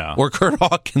then. Yeah. Or Kurt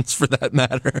Hawkins, for that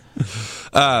matter.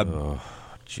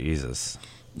 Jesus.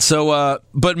 So,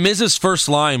 but Miz's first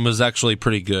line was actually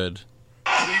pretty good.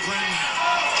 Cleveland,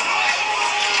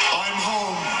 I'm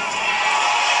home.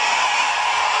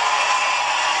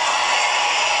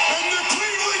 And the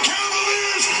Cleveland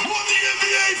Cavaliers won the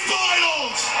NBA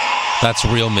Finals. That's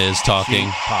real Miz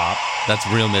talking. Pop. That's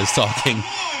real Miz talking. 1.3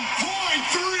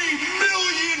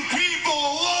 million people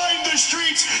lined the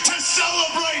streets to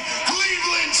celebrate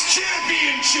Cleveland's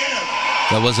championship.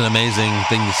 That was an amazing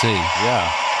thing to see.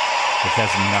 Yeah. Which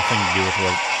has nothing to do with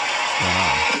what's going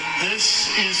on. This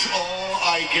is all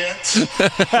I get.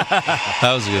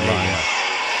 That was a good line.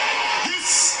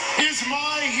 This is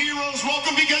my hero's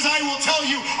welcome because I will tell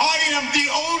you, I am the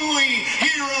only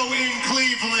hero in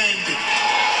Cleveland.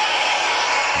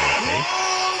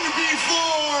 Long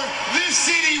before this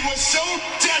city was so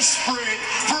desperate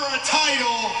for a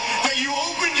title that you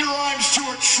opened your arms to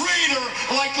a traitor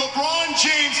like LeBron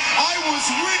James, I was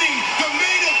winning the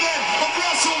main event of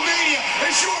WrestleMania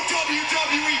as your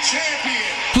WWE champion.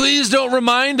 Please don't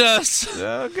remind us.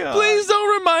 Oh, God. Please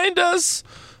don't remind us.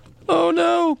 Oh,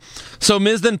 no. So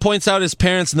Miz then points out his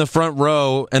parents in the front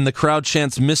row, and the crowd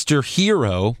chants Mr.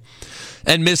 Hero.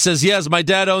 And Miz says, yes, my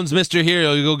dad owns Mr.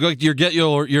 Hero. You go get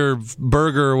your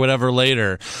burger or whatever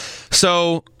later.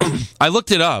 So I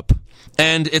looked it up,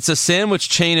 and it's a sandwich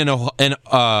chain in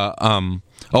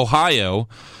Ohio.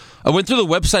 I went through the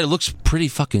website. It looks pretty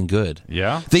fucking good.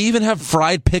 Yeah? They even have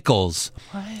fried pickles.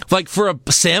 What? Like for a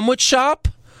sandwich shop?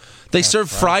 They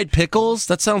serve fried pickles?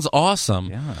 That sounds awesome.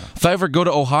 Yeah. If I ever go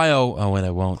to Ohio... Oh, wait, I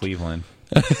won't. Cleveland.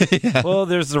 Yeah. Well,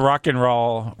 there's the Rock and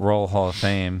Roll Hall of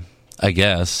Fame. I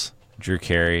guess. Drew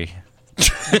Carey.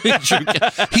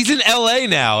 He's in L.A.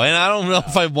 now, and I don't know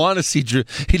if I want to see Drew.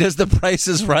 He does The Price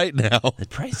is Right now. The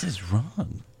price is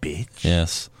wrong, bitch.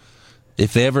 Yes.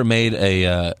 If they ever made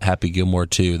a Happy Gilmore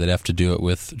 2, they'd have to do it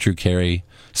with Drew Carey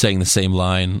saying the same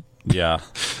line. Yeah,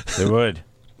 they would.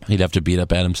 He'd have to beat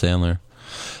up Adam Sandler.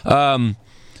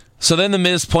 So then The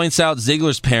Miz points out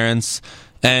Ziggler's parents,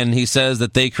 and he says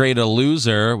that they create a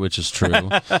loser, which is true.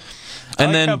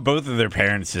 And then how both of their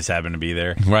parents just happen to be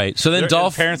there. Right. So then Their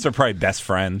Dolph... parents are probably best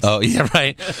friends. Oh, yeah,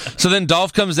 right. So then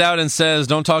Dolph comes out and says,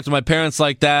 don't talk to my parents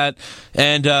like that,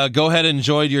 and go ahead and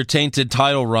enjoy your tainted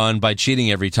title run by cheating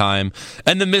every time.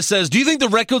 And The Miz says, do you think the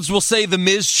records will say The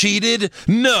Miz cheated?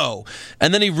 No.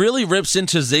 And then he really rips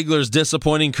into Ziggler's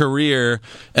disappointing career,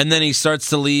 and then he starts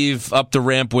to leave up the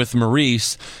ramp with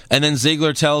Maurice, and then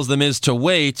Ziggler tells The Miz to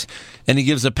wait, and he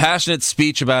gives a passionate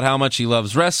speech about how much he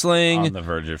loves wrestling. On the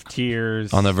verge of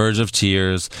tears. On the verge of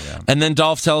tears. Yeah. And then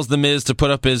Dolph tells The Miz to put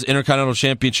up his Intercontinental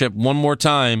Championship one more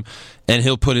time, and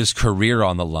he'll put his career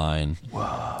on the line.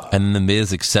 Whoa. And The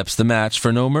Miz accepts the match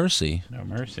for No Mercy. No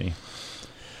Mercy.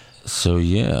 So,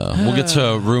 yeah. We'll get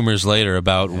to rumors later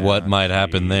about what might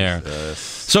happen there.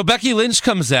 So Becky Lynch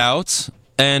comes out,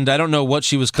 and I don't know what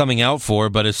she was coming out for,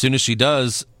 but as soon as she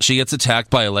does, she gets attacked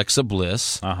by Alexa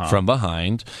Bliss from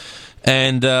behind.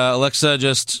 And Alexa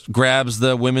just grabs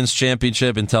the women's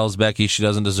championship and tells Becky she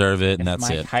doesn't deserve it, and that's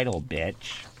my it. Title,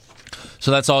 bitch. So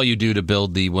that's all you do to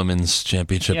build the women's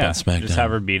championship on SmackDown. Just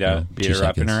have her beat her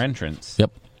up in her entrance.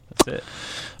 Yep. That's it.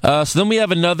 So then we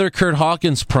have another Kurt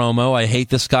Hawkins promo. I hate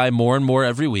this guy more and more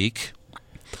every week.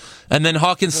 And then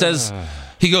Hawkins says,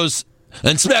 he goes,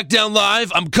 and SmackDown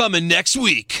Live, I'm coming next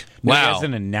week. No, Wow. He has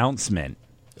an announcement.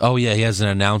 Oh, yeah, he has an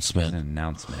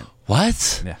announcement.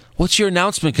 What? Yeah. What's your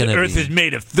announcement going to be? Earth is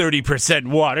made of 30%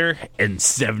 water and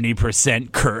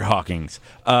 70% Kurt Hawkins.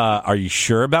 Are you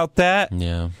sure about that?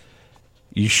 Yeah.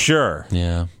 You sure?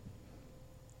 Yeah.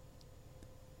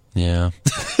 Yeah.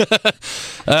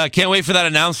 Can't wait for that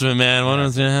announcement, man. What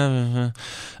is going to happen?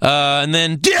 And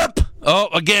then dip! Oh,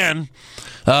 again.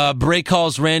 Bray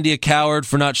calls Randy a coward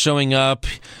for not showing up.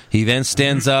 He then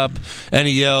stands up and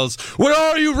he yells, "Where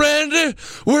are you, Randy?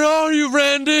 Where are you,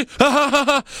 Randy?"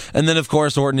 And then, of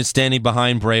course, Orton is standing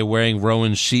behind Bray wearing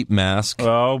Rowan's sheep mask.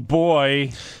 Oh,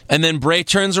 boy. And then Bray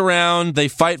turns around. They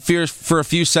fight for a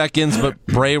few seconds, but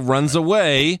Bray runs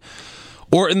away.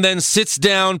 Orton then sits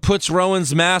down, puts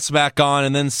Rowan's mask back on,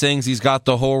 and then sings He's Got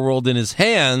the Whole World in His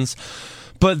Hands.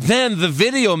 But then the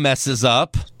video messes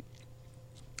up.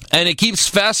 And it keeps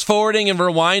fast-forwarding and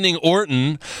rewinding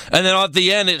Orton. And then at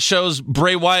the end, it shows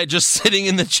Bray Wyatt just sitting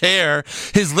in the chair.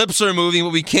 His lips are moving,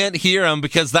 but we can't hear him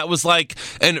because that was like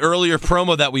an earlier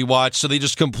promo that we watched. So they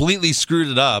just completely screwed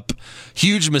it up.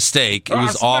 Huge mistake. It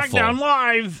was awful. SmackDown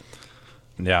Live.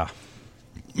 Yeah.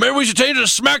 maybe we should change it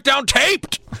to SmackDown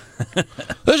Taped.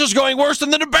 This is going worse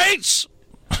than the debates.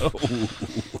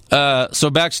 So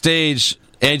backstage,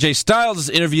 AJ Styles is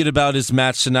interviewed about his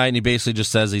match tonight, and he basically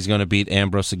just says he's going to beat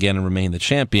Ambrose again and remain the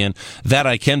champion. That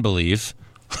I can believe.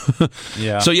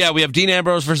 Yeah. So yeah, we have Dean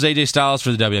Ambrose versus AJ Styles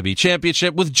for the WWE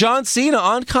Championship with John Cena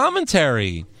on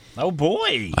commentary. Oh,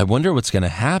 boy. I wonder what's going to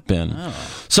happen.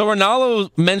 So Ronaldo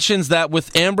mentions that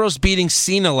with Ambrose beating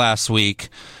Cena last week,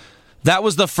 that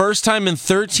was the first time in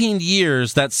 13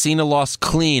 years that Cena lost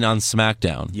clean on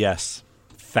SmackDown. Yes.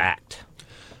 Fact.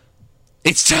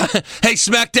 It's time. Hey,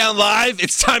 SmackDown Live,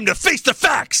 it's time to face the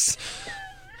facts.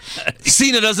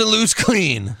 Cena doesn't lose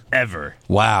clean. Ever.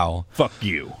 Wow. Fuck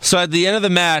you. So at the end of the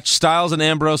match, Styles and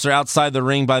Ambrose are outside the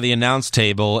ring by the announce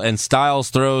table, and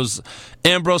Styles throws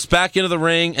Ambrose back into the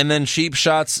ring and then cheap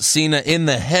shots Cena in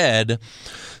the head.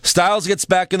 Styles gets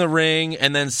back in the ring,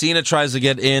 and then Cena tries to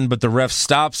get in, but the ref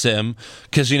stops him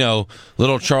because,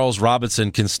 little Charles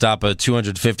Robinson can stop a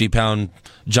 250-pound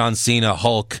John Cena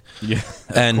Hulk. Yeah.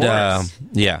 And,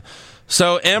 yeah.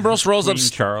 So Ambrose rolls up... Queen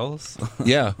Charles.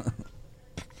 Yeah.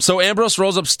 So Ambrose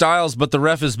rolls up Styles, but the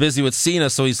ref is busy with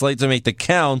Cena, so he's late to make the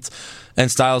count,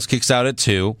 and Styles kicks out at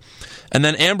 2. And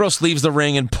then Ambrose leaves the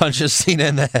ring and punches Cena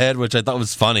in the head, which I thought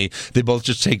was funny. They both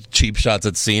just take cheap shots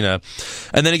at Cena.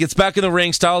 And then he gets back in the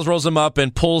ring, Styles rolls him up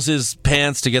and pulls his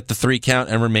pants to get the 3 count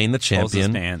and remain the champion. Pulls his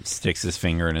pants, sticks his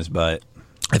finger in his butt.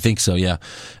 I think so, yeah.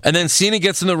 And then Cena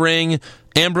gets in the ring.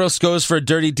 Ambrose goes for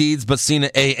dirty deeds, but Cena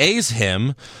AAs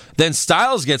him. Then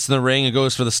Styles gets in the ring and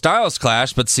goes for the Styles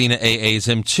Clash, but Cena AAs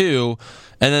him too.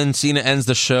 And then Cena ends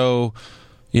the show,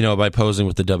 by posing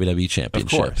with the WWE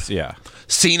Championship. Of course, yeah.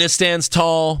 Cena stands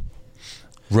tall.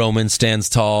 Roman stands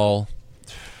tall.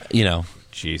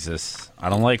 Jesus. I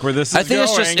don't like where this is I think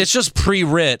going. it's just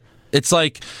pre-writ. It's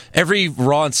like every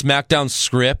Raw and SmackDown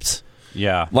script.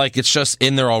 Yeah. Like, it's just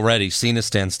in there already. Cena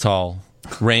stands tall.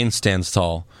 Reigns stands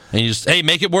tall. And you just, hey,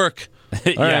 make it work.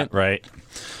 Yeah, right.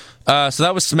 So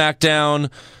that was SmackDown.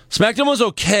 SmackDown was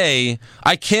okay.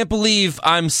 I can't believe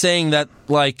I'm saying that,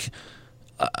 like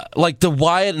the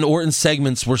Wyatt and Orton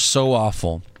segments were so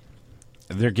awful.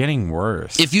 They're getting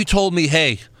worse. If you told me,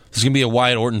 hey, there's going to be a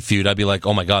Wyatt Orton feud, I'd be like,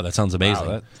 oh my God, that sounds amazing.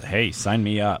 Wow, hey, sign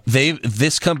me up.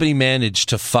 This company managed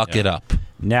to fuck it up.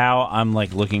 Now I'm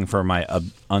looking for my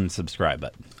unsubscribe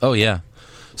button. Oh yeah.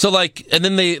 So and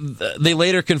then they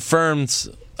later confirmed.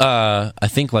 I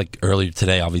think earlier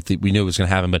today, obviously we knew it was going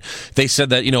to happen, but they said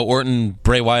that Orton and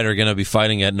Bray Wyatt are going to be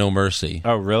fighting at No Mercy.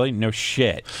 Oh really? No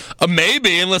shit.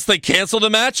 Maybe, unless they cancel the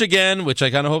match again, which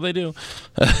I kind of hope they do.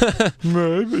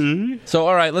 Maybe. So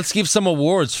all right, let's give some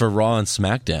awards for Raw and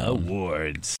SmackDown.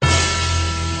 Awards.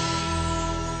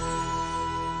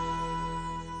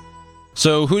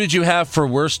 So who did you have for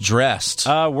worst dressed?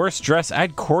 Worst dressed, I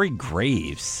had Corey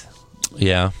Graves.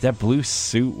 Yeah. That blue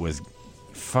suit was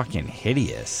fucking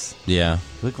hideous. Yeah.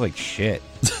 He looked like shit.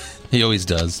 He always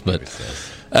does, but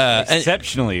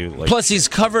exceptionally. Plus, he's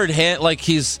covered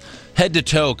he's head to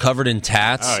toe covered in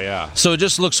tats. Oh yeah. So it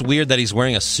just looks weird that he's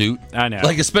wearing a suit. I know.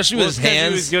 Especially with his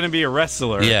hands. He was going to be a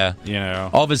wrestler. Yeah.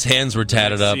 All of his hands were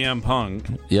tatted up. CM Punk.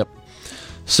 Yep.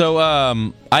 So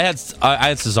I had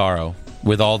Cesaro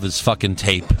with all this fucking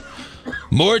tape.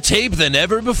 More tape than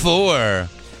ever before.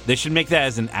 They should make that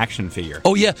as an action figure.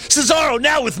 Oh yeah, Cesaro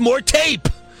now with more tape.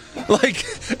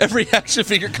 Every action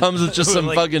figure comes with just some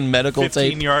fucking medical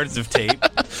 15 tape. yards of tape.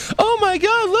 Oh my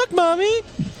God, look, Mommy.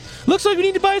 Looks like we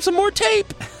need to buy some more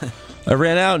tape. I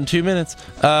ran out in 2 minutes.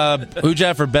 Who'd you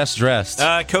have for best dressed?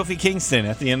 Kofi Kingston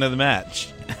at the end of the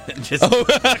match. Just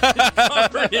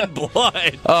covered in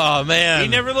blood. Oh, man. He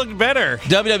never looked better.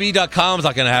 WWE.com's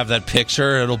not going to have that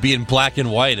picture. It'll be in black and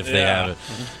white if they have it.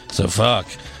 So, fuck.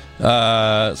 So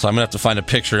I'm going to have to find a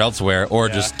picture elsewhere or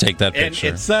just take that picture.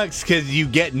 And it sucks because you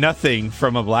get nothing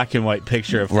from a black and white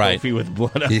picture of Kofi with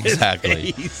blood on his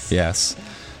face. Yes.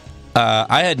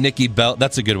 I had Nikki Bella.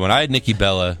 That's a good one. I had Nikki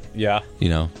Bella. Yeah.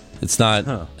 It's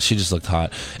not... She just looked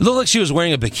hot. It looked like she was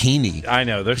wearing a bikini. I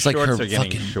know. Those shorts are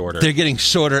getting shorter. They're getting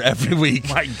shorter every week.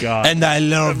 My God. And I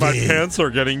love my pants are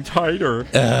getting tighter.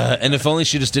 And if only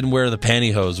she just didn't wear the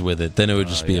pantyhose with it, then it would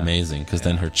just be amazing, because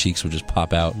then her cheeks would just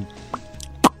pop out.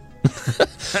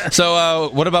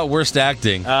 So, what about worst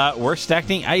acting? Worst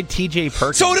acting? I had TJ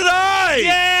Perkins. So did I!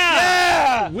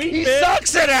 Yeah! He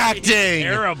sucks at acting! He's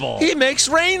terrible. He makes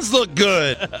Reigns look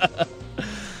good.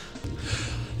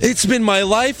 It's been my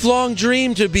lifelong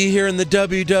dream to be here in the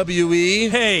WWE.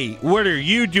 Hey, what are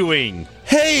you doing?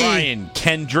 Hey!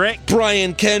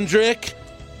 Brian Kendrick,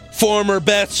 former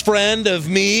best friend of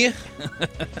me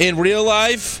in real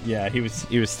life. Yeah, he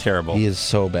was terrible. He is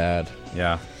so bad.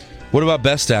 Yeah. What about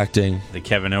best acting? The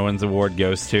Kevin Owens Award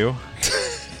goes to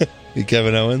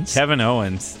Kevin Owens. Kevin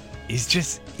Owens.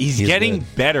 He's getting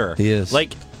good. better. He is.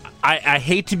 Like, I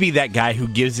hate to be that guy who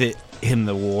gives him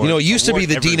the award. You know, it used to be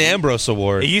the every Dean week. Ambrose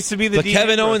Award. It used to be the but Dean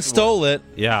Kevin Ambrose Owens Award. stole it.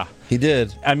 Yeah. He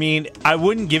did. I mean, I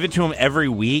wouldn't give it to him every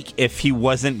week if he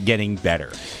wasn't getting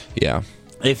better. Yeah.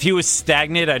 If he was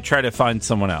stagnant, I'd try to find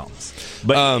someone else.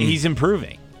 But he's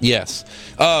improving. Yes.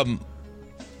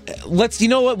 Let's. You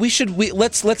know what?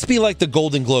 Let's be like the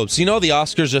Golden Globes. You know, the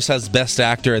Oscars just has Best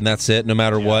Actor, and that's it. No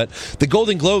matter what, the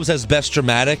Golden Globes has Best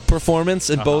Dramatic Performance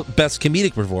and both Best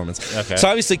Comedic Performance. Okay. So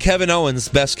obviously, Kevin Owens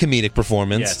Best Comedic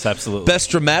Performance. Yes, absolutely. Best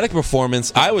Dramatic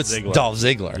Performance. Dolph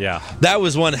Ziggler. Yeah. That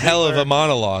was one hell of a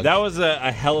monologue. That was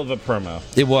a hell of a promo.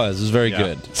 It was very Yeah.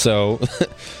 good.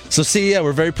 So see,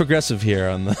 we're very progressive here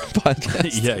on the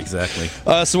podcast. Yeah, exactly.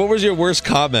 So what was your worst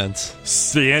comment?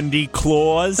 Sandy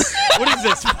Claus? What is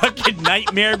this, fucking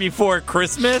Nightmare Before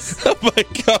Christmas? Oh my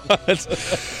god.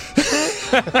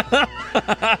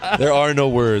 There are no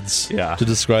words to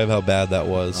describe how bad that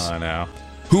was. I know.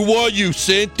 Who are you,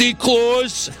 Santa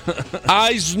Claus?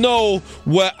 I know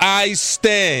where I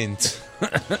stand.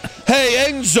 Hey,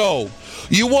 Enzo,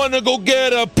 you want to go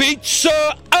get a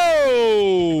pizza?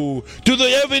 Oh, do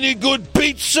they have any good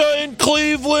pizza in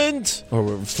Cleveland?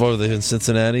 Or further in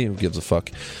Cincinnati? Who gives a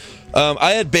fuck?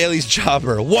 I had Bailey's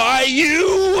Jobber. Why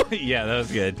you? Yeah, that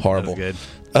was good. Horrible. That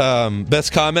was good.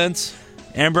 Best comments?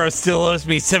 Ambrose still owes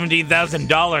me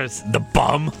 $17,000. The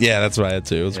bum. Yeah, that's what I had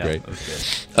too. It was great. That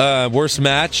was good. Worst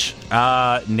match?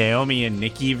 Naomi and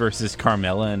Nikki versus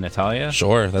Carmella and Natalya.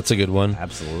 Sure, that's a good one.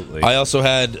 Absolutely. I also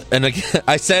had, and again,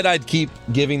 I said I'd keep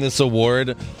giving this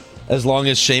award as long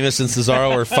as Sheamus and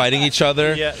Cesaro are fighting each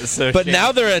other. Yeah, so but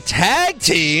now they're a tag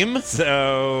team,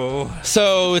 so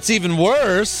it's even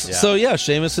worse. Yeah. So yeah,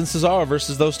 Sheamus and Cesaro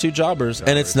versus those two jobbers,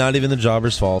 and it's not even the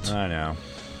jobbers' fault. I know.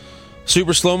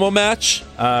 Super slow-mo match?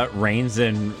 Reigns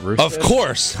and Rusev. Of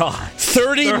course. God.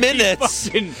 30 minutes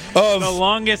of the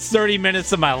longest 30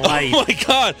 minutes of my life. Oh my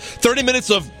god. 30 minutes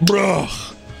of bro.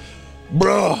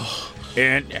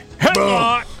 And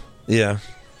headlock. Yeah.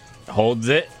 Holds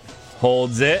it.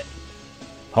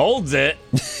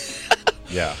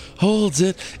 Yeah. Holds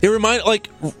it. It reminded, like,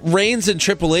 Reigns and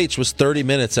Triple H was 30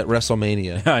 minutes at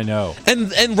WrestleMania. I know.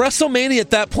 And WrestleMania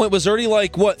at that point was already,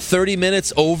 like, what, 30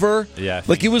 minutes over? Yeah, I think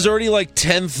Like, it was already, like,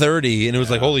 10:30, and it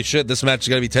was like, holy shit, this match is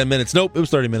got to be 10 minutes. Nope, it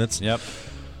was 30 minutes. Yep.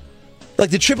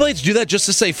 Like, did Triple H do that just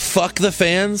to say, fuck the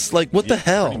fans? Like, what the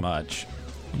hell? Pretty much.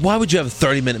 Why would you have a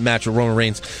 30-minute match with Roman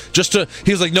Reigns?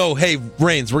 He was like, no, hey,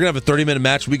 Reigns, we're going to have a 30-minute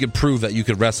match. We could prove that you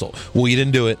could wrestle. Well, you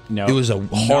didn't do it. No, it was a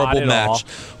horrible match.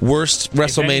 Worst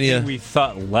WrestleMania. If anything, we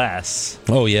thought less.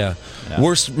 Oh, yeah.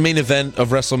 Worst main event of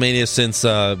WrestleMania since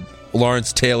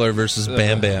Lawrence Taylor versus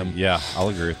Bam Bam. Yeah, I'll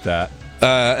agree with that.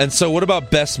 And so what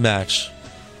about best match?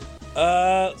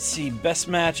 Let's see. Best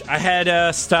match. I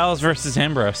had Styles versus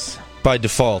Ambrose. By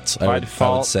default, I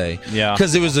would say. Yeah.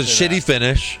 Because it was a shitty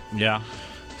finish. Yeah.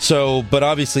 So, but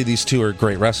obviously these two are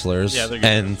great wrestlers. Yeah, they're good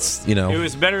and, wrestlers. you know. It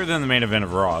was better than the main event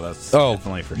of Raw. That's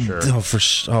definitely for sure. Oh, for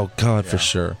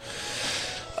sure.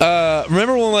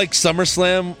 Remember when, like,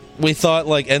 SummerSlam, we thought,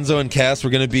 like, Enzo and Cass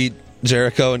were going to beat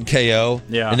Jericho and KO?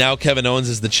 Yeah. And now Kevin Owens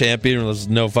is the champion. There's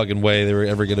no fucking way they were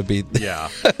ever going to beat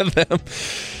them.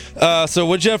 So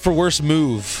what'd you have for worst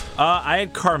move? I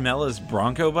had Carmella's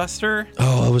Bronco Buster.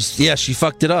 Oh, it was, yeah, she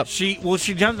fucked it up. She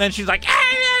jumped, then she's like,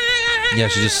 yeah,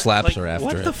 she just slaps her after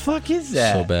what it. the fuck is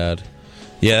that? So bad.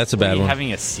 Yeah, that's a bad one.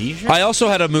 Having a seizure? I also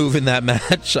had a move in that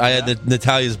match. I had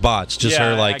Natalia's botch. Just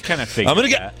her, like, I kind of figured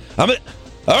all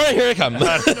right, here I come.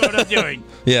 I don't know what I'm doing.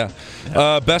 Yeah.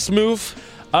 Best move?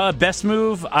 Best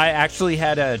move, I actually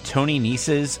had Tony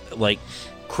Nese's, like,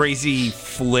 crazy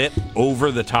flip over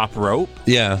the top rope.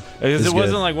 Yeah. Because it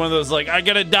wasn't like one of those, like, I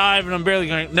gotta dive and I'm barely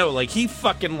going. No, like, he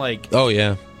fucking, like, oh,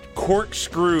 yeah.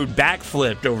 corkscrewed,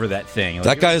 backflipped over that thing. Like,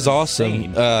 That guy's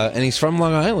insane. awesome. And he's from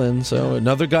Long Island, so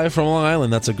another guy from Long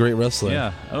Island that's a great wrestler.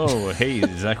 Yeah. Oh, hey,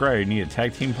 Zachariah, you need a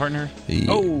tag team partner?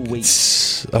 Oh,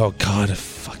 wait. Oh, God.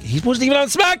 Fuck. He wasn't even on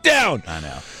SmackDown! I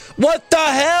know. What the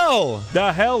hell?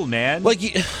 The hell, man? Like,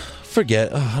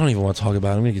 forget. I don't even want to talk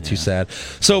about it. I'm going to get too sad.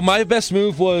 So my best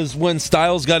move was when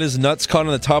Styles got his nuts caught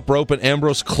on the top rope and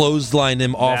Ambrose clotheslined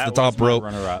him off the top rope.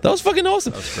 Runner-up. That was fucking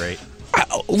awesome. That was great.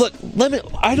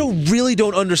 I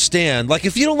don't understand. Like,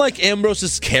 if you don't like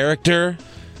Ambrose's character,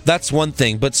 that's one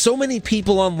thing. But so many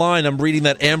people online, I'm reading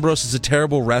that Ambrose is a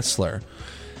terrible wrestler.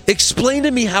 Explain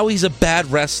to me how he's a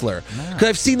bad wrestler. Because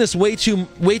I've seen this way too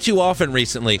often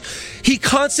recently. He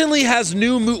constantly has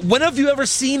new moves. When have you ever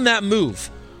seen that move?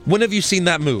 When have you seen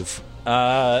that move?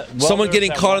 Someone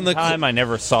getting caught in the time. I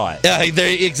never saw it. Yeah,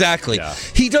 exactly. Yeah.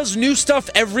 He does new stuff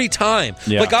every time.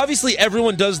 Yeah. Like obviously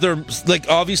everyone does their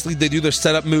obviously they do their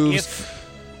setup moves.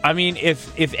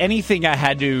 If anything, I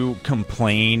had to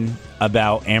complain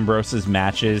about Ambrose's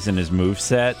matches and his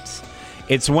movesets,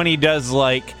 it's when he does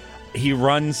he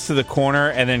runs to the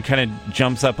corner and then kind of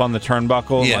jumps up on the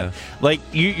turnbuckle. Yeah.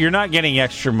 You're not getting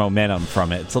extra momentum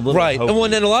from it. It's a little right.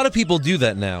 hokey. And a lot of people do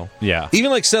that now. Yeah.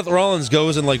 Even Seth Rollins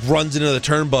goes and runs into the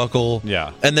turnbuckle.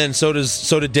 Yeah. And then so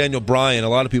did Daniel Bryan. A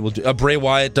lot of people do. Bray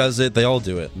Wyatt does it. They all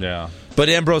do it. Yeah. But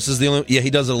Ambrose is the only. Yeah, he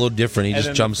does it a little different. He And just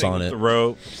then jumps the thing on with it. The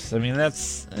ropes. I mean,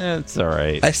 it's all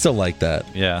right. I still like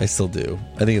that. Yeah. I still do.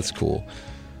 I think it's cool.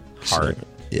 Heart.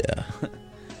 Yeah.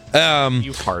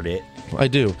 You heart it. I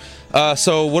do.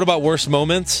 So what about worst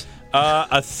moments?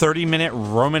 A 30-minute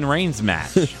Roman Reigns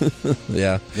match.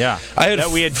 Yeah. Yeah. That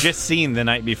we had just seen the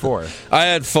night before. I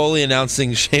had Foley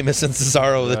announcing Sheamus and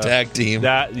Cesaro the tag team.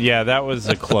 That was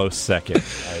a close second,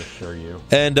 I assure you.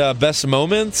 And best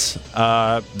moments?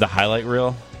 The highlight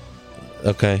reel.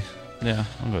 Okay. Yeah,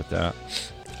 I'll go with that.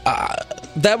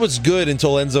 That was good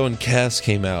until Enzo and Cass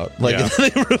came out. Yeah.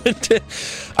 They ruined it.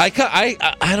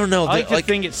 I don't know. I like to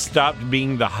think it stopped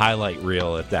being the highlight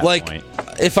reel at that point.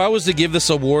 If I was to give this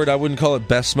award, I wouldn't call it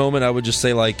best moment. I would just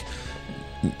say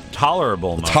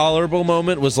tolerable moment. Tolerable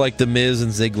moment was the Miz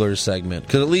and Ziggler segment,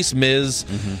 because at least Miz,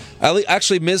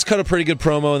 actually Miz cut a pretty good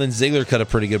promo, and then Ziggler cut a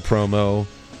pretty good promo.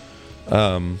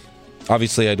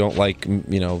 Obviously, I don't like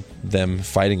them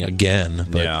fighting again,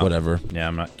 but whatever. Yeah,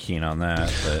 I'm not keen on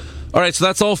that. But all right, so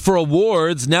that's all for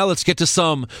awards. Now let's get to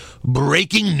some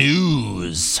breaking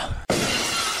news.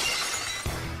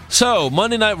 So,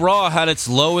 Monday Night Raw had its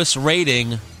lowest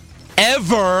rating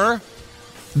ever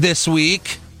this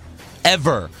week.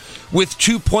 Ever. With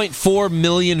 2.4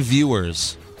 million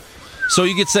viewers. So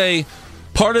you could say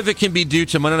part of it can be due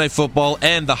to Monday Night Football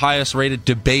and the highest rated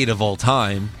debate of all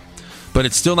time. But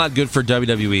it's still not good for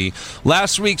WWE.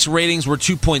 Last week's ratings were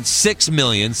 2.6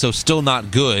 million, so still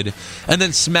not good. And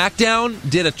then SmackDown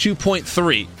did a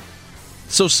 2.3.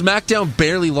 So SmackDown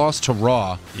barely lost to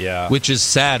Raw. Yeah. Which is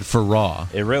sad for Raw.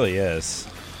 it really is.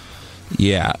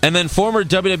 Yeah. And then former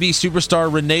WWE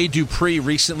superstar Rene Dupree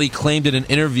recently claimed in an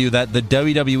interview that the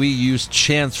WWE used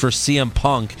chants for CM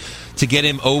Punk to get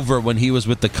him over when he was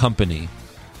with the company.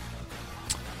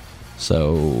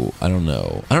 So, I don't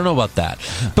know. I don't know about that.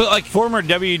 But Former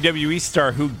WWE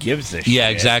star, who gives a shit? yeah,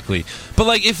 exactly.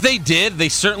 But if they did, they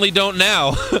certainly don't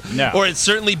now. No. Or it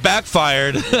certainly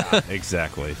backfired. Yeah,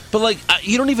 exactly. But I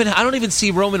don't even see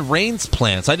Roman Reigns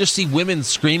plants. I just see women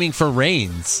screaming for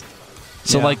Reigns.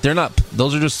 So Yeah. they're not,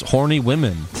 those are just horny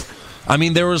women. I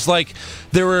mean, there was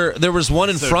one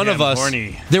in front of us.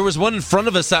 Horny. There was one in front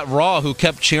of us at Raw who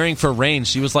kept cheering for Reigns.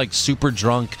 She was super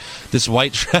drunk. This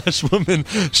white trash woman.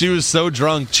 She was so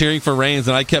drunk cheering for Reigns,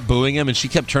 and I kept booing him, and she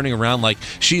kept turning around like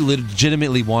she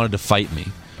legitimately wanted to fight me.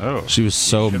 Oh, she was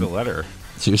so. You should have let her.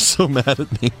 She was so mad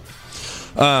at me.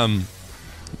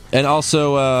 And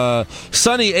also,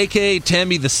 Sunny, a.k.a.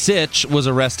 Tammy the Sitch, was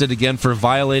arrested again for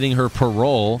violating her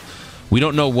parole. We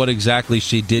don't know what exactly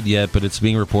she did yet, but it's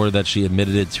being reported that she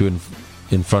admitted it to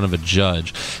in front of a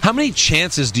judge. How many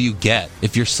chances do you get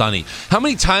if you're Sunny? How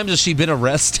many times has she been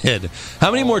arrested?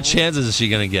 How many more chances is she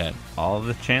going to get? All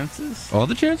the chances? All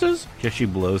the chances? Because she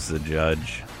blows the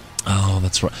judge. Oh,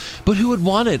 that's right. But who would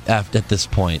want it at this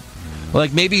point?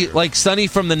 Maybe Sunny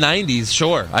from the 90s,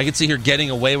 sure. I could see her getting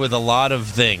away with a lot of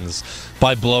things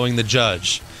by blowing the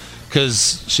judge.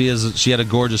 Because she had a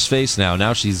gorgeous face now.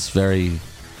 Now she's very,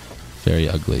 very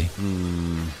ugly.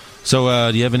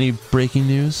 So, do you have any breaking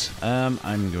news?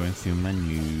 I'm going through my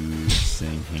news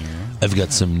thing here. I've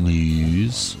got some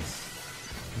news.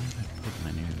 Put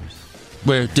my news.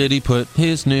 Where did he put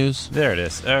his news? There it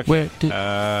is. Okay. Where did...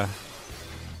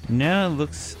 No, it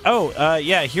looks...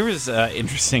 yeah, here was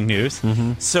interesting news.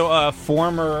 Mm-hmm. So,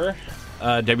 former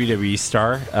WWE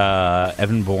star,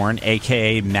 Evan Bourne,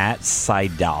 a.k.a. Matt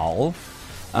Sydal,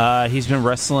 he's been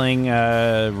wrestling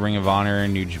Ring of Honor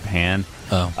in New Japan.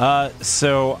 Oh.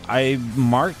 So, I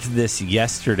marked this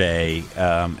yesterday,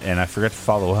 and I forgot to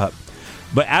follow up.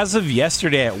 But as of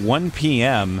yesterday at 1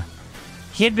 p.m.,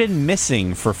 he had been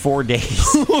missing for 4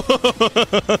 days.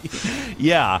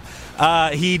 Yeah.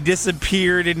 He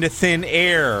disappeared into thin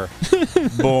air.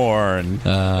 Bourne.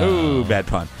 Ooh, bad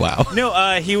pun. Wow.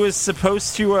 No, he was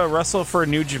supposed to wrestle for a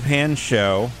New Japan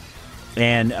show.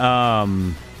 And,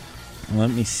 let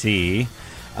me see.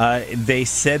 They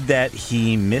said that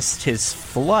he missed his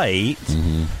flight.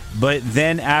 Mm-hmm. But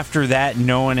then after that,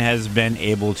 no one has been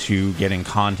able to get in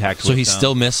contact with him. So he's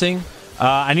still missing?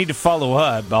 I need to follow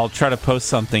up. I'll try to post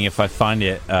something if I find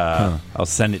it. I'll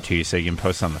send it to you so you can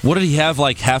post on the. What did he have?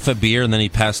 Like half a beer and then he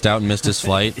passed out and missed his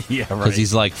flight? Yeah, right. Because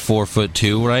he's like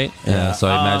 4'2", right? Yeah. So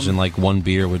I imagine like one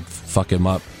beer would fuck him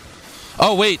up.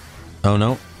 Oh wait. Oh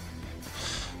no.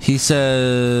 He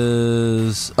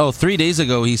says. 3 days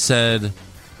ago he said,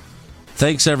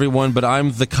 "Thanks everyone, but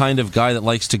I'm the kind of guy that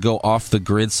likes to go off the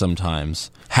grid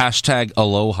sometimes. #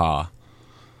 aloha."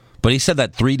 But he said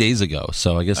that 3 days ago,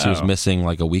 so I guess he was missing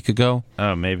like a week ago.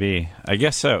 Oh, maybe. I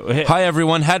guess so. Hi,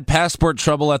 everyone. Had passport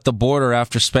trouble at the border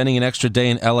after spending an extra day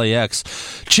in LAX.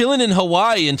 Chilling in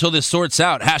Hawaii until this sorts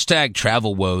out. #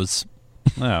 travel woes.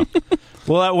 Oh.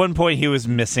 Well, at one point he was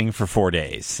missing for 4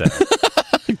 days. So.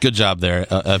 Good job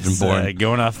there, Evan Bourne.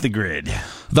 Going off the grid.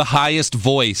 The highest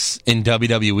voice in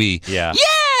WWE. Yeah.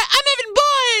 Yeah, I'm Evan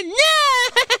Bourne.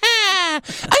 Yeah,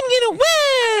 I'm going to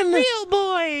win. Real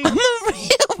boy. I'm a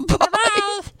real boy.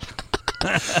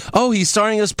 Oh, he's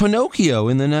starring as Pinocchio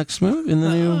in the next movie. In the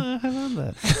new. I love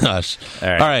that. Gosh. All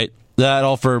right. All right. That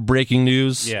all for breaking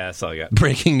news. Yeah, that's all I got.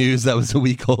 Breaking news. That was a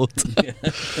week old.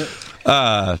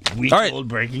 Week-old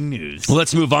breaking news.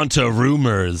 Let's move on to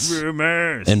rumors.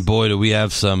 Rumors. And boy, do we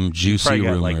have some juicy Probably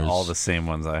got, rumors. like all the same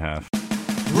ones I have.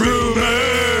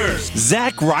 Rumors!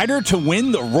 Zack Ryder to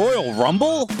win the Royal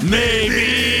Rumble?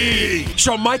 Maybe!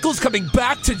 Shawn Michaels coming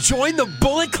back to join the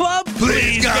Bullet Club?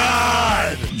 Please,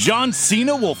 God! John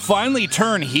Cena will finally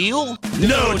turn heel?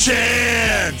 No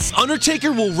chance!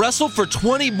 Undertaker will wrestle for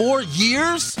 20 more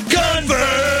years?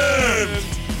 Confirmed!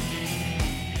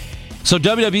 So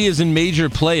WWE is in major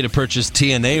play to purchase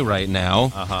TNA right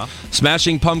now.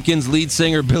 Smashing Pumpkins lead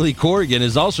singer Billy Corgan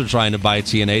is also trying to buy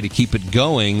TNA to keep it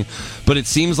going, but it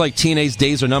seems like TNA's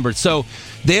days are numbered. So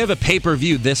they have a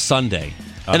pay-per-view this Sunday,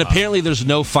 and apparently there's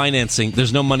no financing,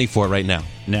 there's no money for it right now.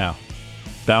 No.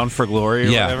 Bound for Glory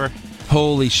or whatever?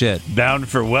 Holy shit. Bound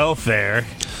for Welfare.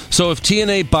 So if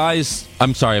WWE buys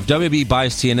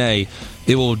TNA,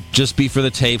 it will just be for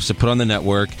the tapes to put on the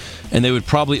network, and they would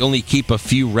probably only keep a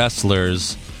few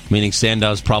wrestlers, meaning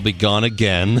Sandow's probably gone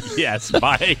again. Yes,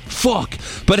 bye. Fuck.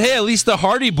 But hey, at least the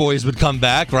Hardy Boys would come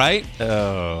back, right?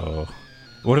 Oh.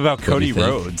 What about do Cody you think?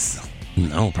 Rhodes?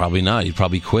 No, probably not. He'd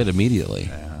probably quit immediately.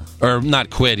 Yeah. Or not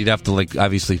quit. He'd have to,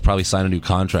 obviously probably sign a new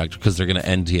contract because they're going to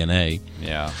end TNA.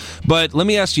 Yeah. But let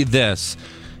me ask you this.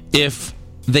 If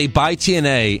they buy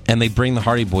TNA and they bring the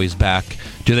Hardy Boys back,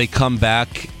 do they come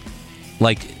back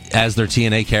as their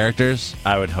TNA characters?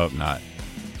 I would hope not.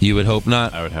 You would hope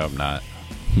not? I would hope not.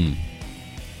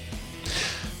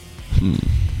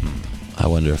 I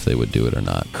wonder if they would do it or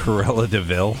not. Cruella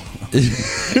DeVille.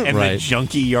 And right. the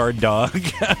Junkie Yard Dog.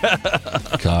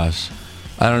 Gosh.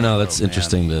 I don't know. That's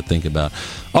interesting to think about.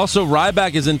 Also,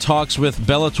 Ryback is in talks with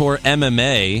Bellator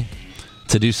MMA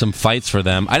to do some fights for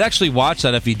them. I'd actually watch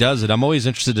that if he does it. I'm always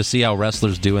interested to see how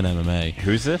wrestlers do in MMA.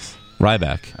 Who's this?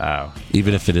 Ryback. Oh.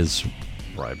 Even if it is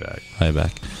Ryback.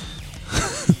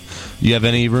 You have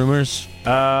any rumors?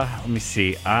 Let me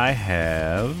see. I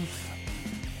have...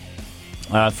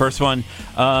 first one.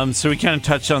 So we kind of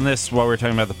touched on this while we were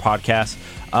talking about the podcast.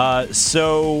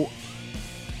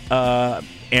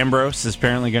 Ambrose is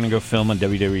apparently going to go film a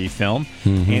WWE film,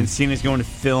 and Cena's going to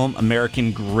film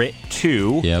American Grit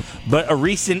 2. Yep. But a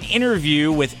recent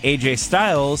interview with AJ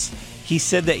Styles, he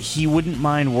said that he wouldn't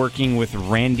mind working with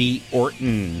Randy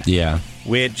Orton. Yeah.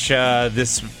 Which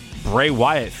this Bray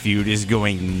Wyatt feud is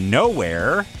going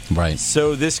nowhere. Right.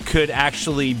 So this could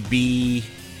actually be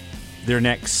their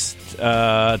next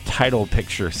title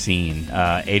picture scene.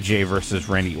 AJ versus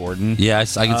Randy Orton. Yeah, I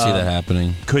can see that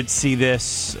happening. Could see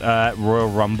this at Royal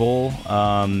Rumble.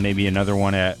 Maybe another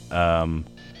one at...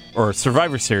 or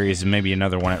Survivor Series and maybe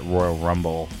another one at Royal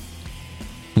Rumble.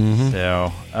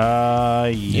 So,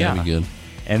 yeah. That'd be good.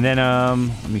 And then,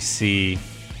 let me see.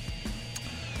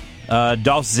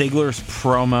 Dolph Ziggler's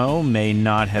promo may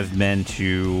not have been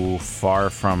too far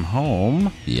from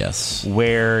home. Yes.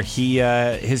 Where he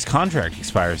his contract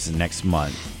expires next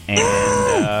month.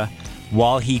 And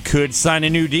while he could sign a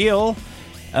new deal,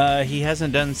 he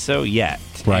hasn't done so yet.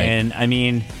 Right. And, I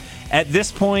mean, at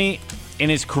this point in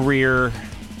his career,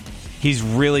 he's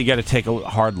really got to take a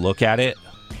hard look at it.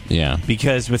 Yeah.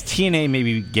 Because with TNA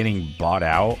maybe getting bought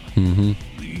out,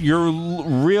 your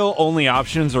real only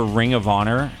options are Ring of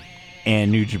Honor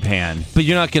and New Japan. But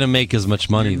you're not going to make as much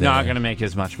money there. Not going to make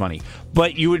as much money.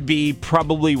 But you would be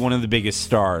probably one of the biggest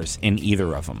stars in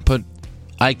either of them. But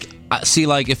I see,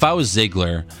 if I was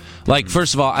Ziggler,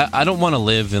 first of all, I don't want to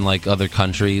live in, other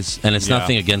countries, and it's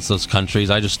nothing against those countries.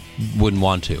 I just wouldn't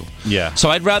want to. Yeah. So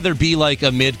I'd rather be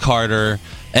a mid-carder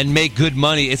and make good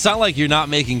money. It's not like you're not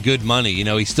making good money.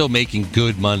 He's still making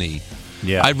good money.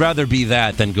 Yeah. I'd rather be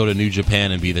that than go to New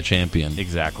Japan and be the champion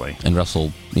Exactly. and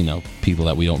wrestle, people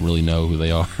that we don't really know who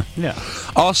they are. Yeah.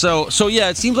 Also,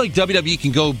 it seems like WWE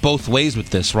can go both ways with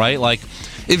this, right? Like,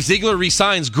 if Ziggler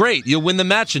resigns, great, you'll win the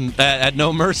match at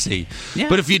No Mercy. Yeah.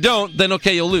 But if you don't, then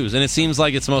okay, you'll lose. And it seems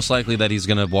like it's most likely that he's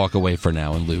going to walk away for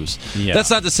now and lose. Yeah. That's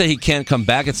not to say he can't come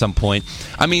back at some point.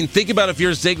 I mean, think about if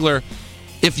you're Ziggler,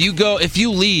 if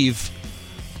you leave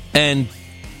and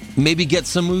maybe get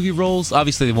some movie roles.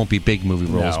 Obviously, they won't be big movie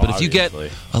roles, No, but if you get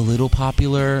obviously. a little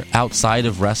popular outside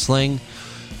of wrestling,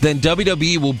 then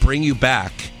WWE will bring you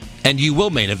back, and you will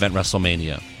main event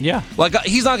WrestleMania. Yeah. Like,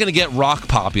 he's not going to get Rock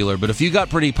popular, but if you got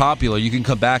pretty popular, you can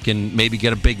come back and maybe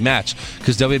get a big match,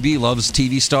 because WWE loves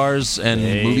TV stars and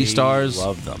movie stars.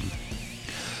 Love them.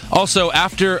 Also,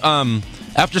 after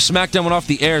SmackDown went off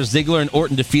the air, Ziggler and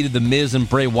Orton defeated The Miz and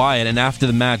Bray Wyatt, and after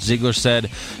the match, Ziggler said,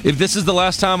 "If this is the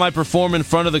last time I perform in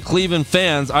front of the Cleveland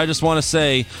fans, I just want to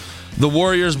say the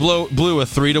Warriors blew a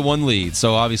 3-1 lead."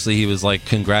 So obviously he was like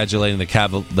congratulating the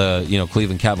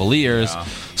Cleveland Cavaliers. Yeah.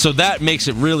 So that makes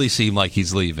it really seem like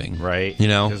he's leaving, Right. You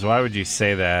know? Because why would you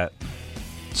say that?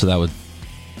 So that would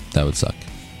suck.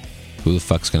 Who the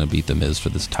fuck's gonna beat The Miz for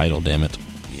this title? Damn it.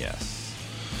 Yes.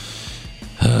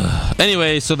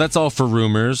 Anyway, so that's all for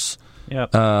rumors.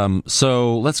 Yep.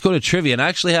 So let's go to trivia, and I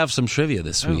actually have some trivia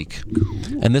this week,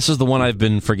 and this is the one I've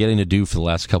been forgetting to do for the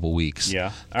last couple weeks. Yeah.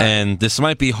 All right. And this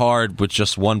might be hard with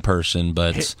just one person,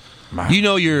 but you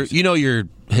know your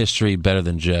history better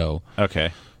than Joe.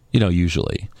 Okay.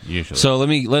 Usually. So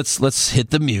let's hit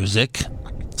the music.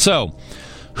 So,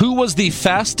 who was the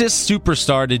fastest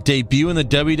superstar to debut in the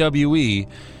WWE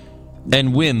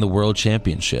and win the World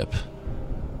Championship?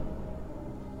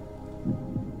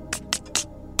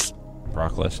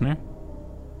 Brock Lesnar?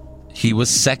 He was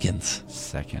second.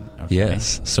 Second. Okay.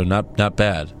 Yes, so not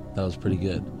bad. That was pretty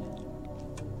good.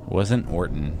 Wasn't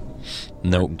Orton.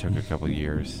 Nope. Orton took a couple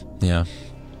years. Yeah.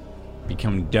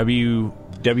 Become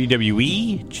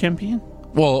WWE champion?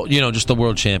 Well, just the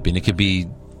world champion. It could be,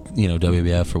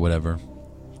 WWF or whatever.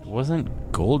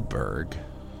 Wasn't Goldberg.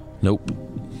 Nope.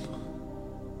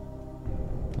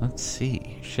 Let's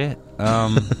see. Shit.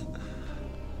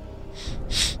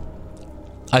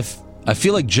 I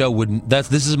feel like Joe wouldn't.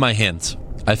 This is my hint.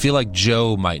 I feel like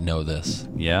Joe might know this.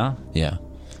 Yeah? Yeah.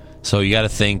 So you got to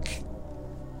think,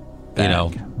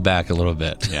 back a little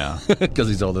bit. Yeah. Because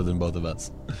he's older than both of us.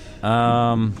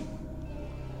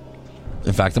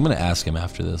 In fact, I'm going to ask him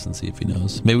after this and see if he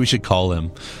knows. Maybe we should call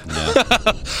him.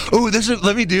 Yeah. Ooh,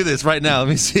 let me do this right now. Let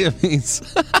me see if he's...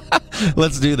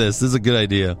 Let's do this. This is a good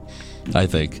idea, I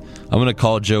think. I'm going to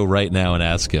call Joe right now and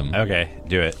ask him. Okay,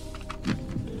 do it.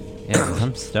 Yeah, 'cause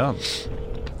I'm stumped.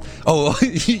 Oh,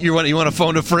 you want to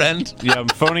phone a friend? Yeah, I'm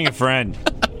phoning a friend.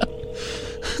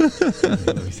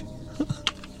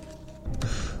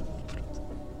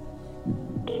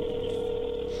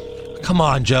 Come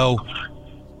on, Joe.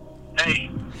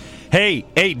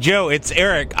 Hey, Joe, it's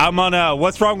Eric. I'm on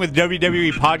What's Wrong with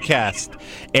WWE podcast,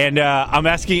 and I'm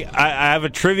asking. I have a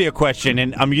trivia question,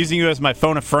 and I'm using you as my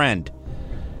phone a friend.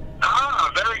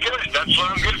 Ah, very good. That's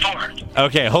what I'm good for.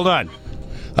 Okay, hold on.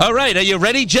 All right, are you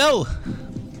ready, Joe?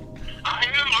 I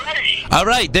am ready. All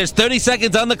right, there's 30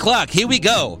 seconds on the clock. Here we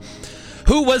go.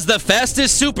 Who was the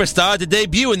fastest superstar to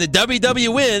debut in the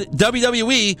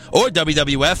WWE or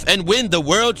WWF and win the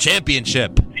World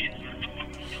Championship?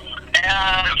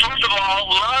 First of all,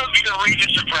 love your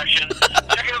Regis impression.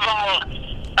 Second of all,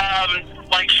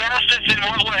 fastest in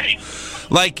what way?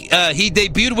 He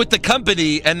debuted with the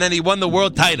company and then he won the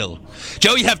world title.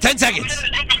 Joe, you have 10 seconds.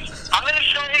 I'm going to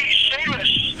say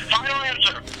Sheamus. Final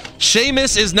answer.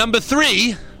 Sheamus is number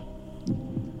 3. Fuck,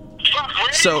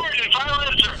 Randy Orton. Final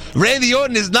answer. Randy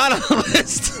Orton is not on the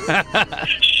list.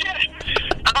 Shit.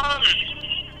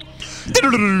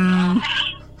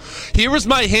 Here was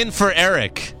my hint for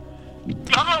Eric.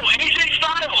 Oh, AJ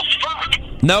Styles. Fuck.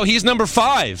 No, he's number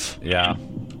 5. Yeah.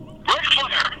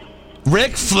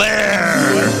 Ric Flair.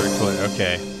 Ric Flair.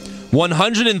 Okay.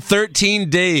 113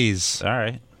 days. All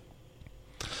right.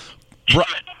 Damn it.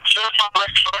 Should have thought Ric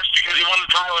first because he won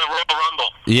the title at Royal Rumble.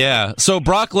 Yeah. So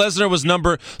Brock Lesnar was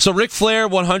So Ric Flair,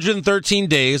 113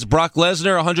 days. Brock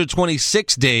Lesnar,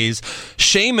 126 days.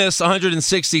 Sheamus,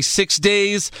 166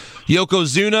 days.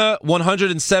 Yokozuna,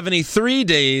 173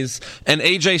 days. And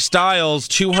AJ Styles,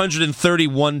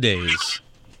 231 days.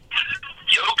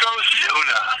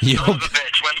 Yokozuna. Son of a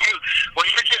bitch. When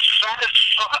you're just fat as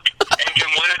fuck and can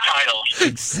win a title.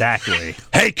 Exactly.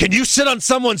 Hey, can you sit on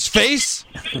someone's face?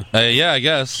 Yeah, I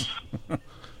guess.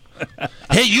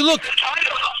 Hey, you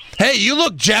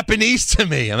look Japanese to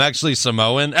me. I'm actually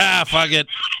Samoan. Fuck it.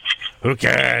 Who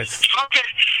cares? Fuck it.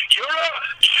 You're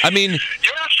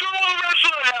a sumo wrestler.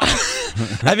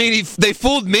 I mean, they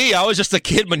fooled me. I was just a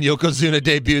kid when Yokozuna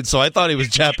debuted, so I thought he was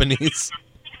Japanese.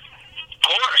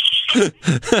 Of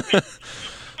course.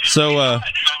 So, I mean,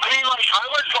 like, I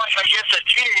was, like, I guess a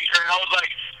teenager, and I was like,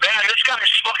 man, this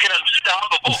guy's fucking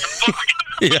unstoppable. Fuck.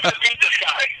 Yeah. I'm gonna beat this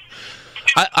guy.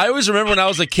 I always remember when I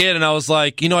was a kid, and I was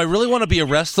like, I really want to be a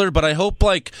wrestler, but I hope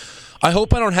I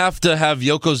don't have to have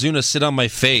Yokozuna sit on my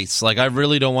face. Like, I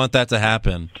really don't want that to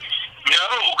happen. No,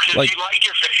 because Like- you like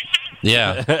your face.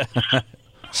 Yeah.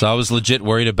 So I was legit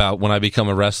worried about when I become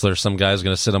a wrestler, some guy's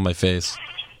going to sit on my face.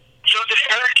 So did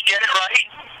Eric get it right?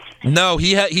 No,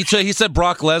 he said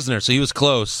Brock Lesnar, so he was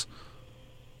close.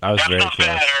 I was That's very not close.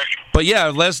 bad, Eric. But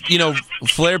yeah,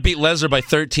 Flair beat Lesnar by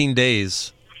 13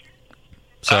 days.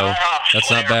 So that's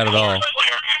not bad at all.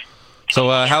 So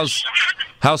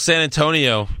how's San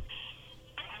Antonio?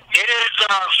 It is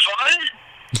fun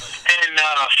and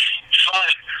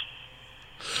fun.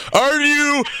 Are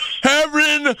you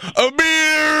having a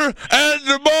beer at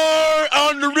the bar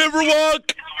on the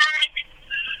Riverwalk?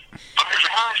 I've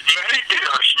had many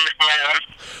beers,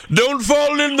 McMahon. Don't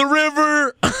fall in the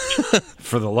river.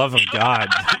 For the love of God,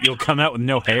 you'll come out with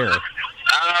no hair. All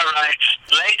right.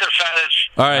 Later, fellas.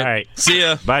 All right. All right. See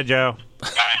ya. Bye, Joe.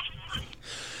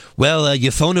 Well,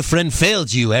 your phone a friend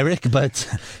failed you, Eric, but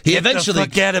he eventually.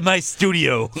 Get the fuck out of my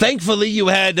studio. Thankfully, you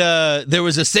had there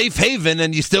was a safe haven,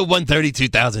 and you still won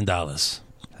 $32,000.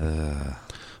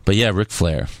 But yeah, Ric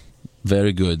Flair,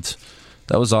 very good.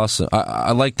 That was awesome.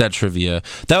 I like that trivia.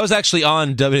 That was actually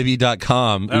on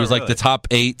WWE.com. It was like really? the top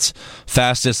 8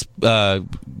 fastest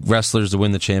wrestlers to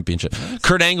win the championship.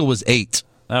 Kurt Angle was 8.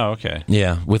 Oh, okay.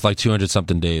 Yeah, with like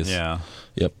 200-something days. Yeah.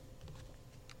 Yep.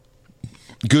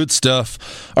 Good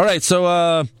stuff. All right,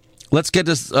 so let's get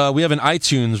this. We have an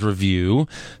iTunes review.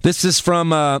 This is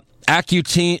from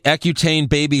Accutane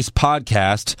Babies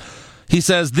podcast. He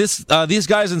says, these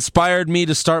guys inspired me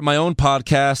to start my own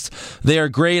podcast. They are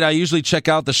great. I usually check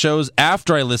out the shows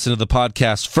after I listen to the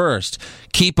podcast first.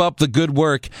 Keep up the good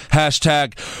work.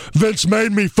 Hashtag Vince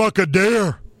made me fuck a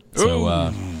deer.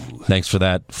 So thanks for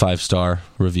that 5-star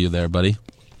review there, buddy.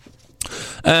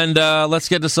 And let's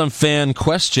get to some fan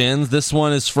questions. This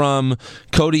one is from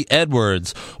Cody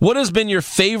Edwards. What has been your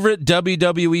favorite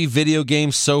WWE video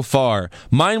game so far?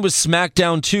 Mine was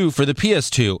SmackDown 2 for the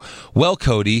PS2. Well,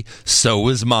 Cody, so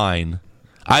was mine.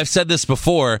 I've said this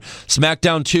before.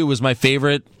 SmackDown 2 was my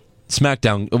favorite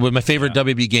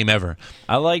WB game ever.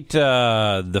 I liked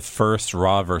the first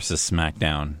Raw versus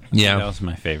SmackDown. Yeah. That was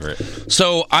my favorite.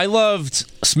 So I loved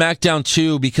SmackDown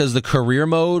 2 because the career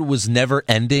mode was never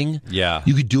ending. Yeah.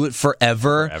 You could do it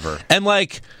forever. And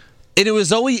like it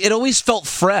always felt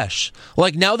fresh.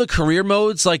 Like now the career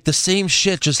modes, like the same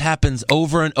shit just happens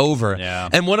over and over. Yeah.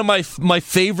 And one of my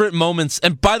favorite moments,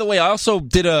 and by the way, I also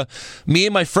me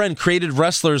and my friend created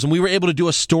wrestlers, and we were able to do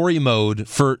a story mode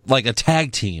for like a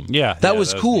tag team. Yeah. That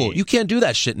was cool. neat. You can't do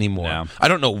that shit anymore. Yeah. I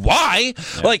don't know why.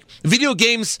 Like video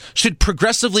games should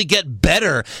progressively get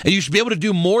better, and you should be able to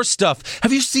do more stuff.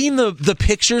 Have you seen the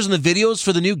pictures and the videos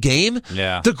for the new game?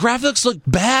 Yeah. The graphics look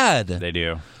bad. They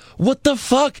do. What the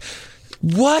fuck?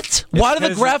 What? Why do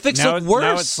the graphics look worse?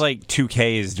 Now it's like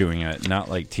 2K is doing it, not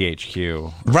like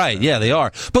THQ. Right, yeah, they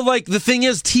are. But like the thing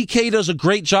is, TK does a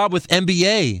great job with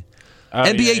NBA.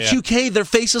 NBA 2K, their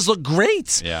faces look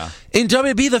great. Yeah. In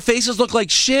WB, the faces look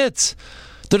like shit.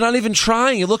 They're not even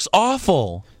trying. It looks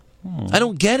awful. I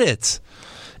don't get it.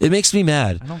 It makes me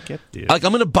mad. I don't get it. Like,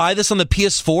 I'm going to buy this on the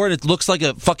PS4 and it looks like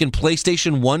a fucking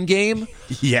PlayStation 1 game?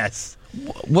 Yes.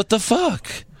 What the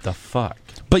fuck? The fuck?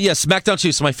 But yeah, SmackDown 2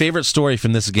 is my favorite story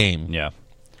from this game. Yeah.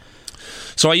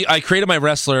 So I created my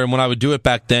wrestler, and when I would do it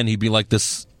back then, he'd be like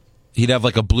this. He'd have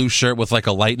like a blue shirt with like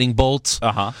a lightning bolt.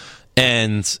 Uh-huh.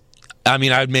 And I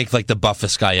mean, I'd make like the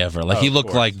buffest guy ever. Like he of looked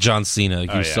course. like John Cena.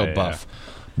 He was yeah, so yeah, buff.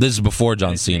 This is before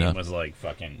John His Cena. name was like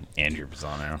fucking Andrew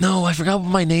Pisano. No, I forgot what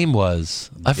my name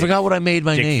was. I forgot what I made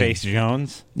my name. Dickface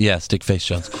Jones? Yes, Dickface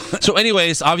Jones. So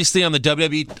anyways, obviously I'm the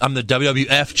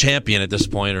WWF champion at this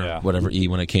point, or whatever E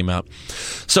when it came out.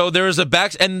 So there was a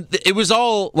back, and it was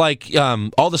all like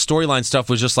all the storyline stuff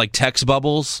was just like text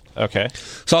bubbles. Okay.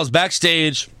 So I was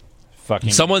backstage.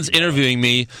 Fucking. Someone's interviewing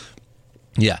me.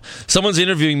 Yeah, someone's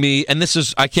interviewing me, and this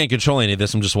is I can't control any of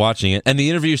this. I'm just watching it, and the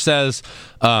interview says,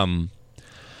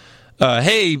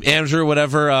 "Hey, Andrew,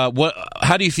 whatever.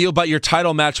 How do you feel about your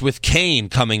title match with Kane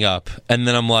coming up?" And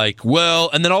then I'm like, "Well,"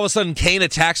 and then all of a sudden, Kane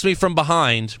attacks me from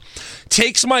behind,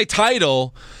 takes my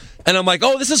title. And I'm like,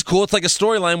 oh, this is cool. It's like a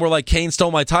storyline where like Kane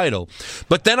stole my title.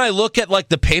 But then I look at like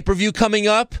the pay-per-view coming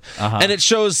up, and it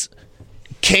shows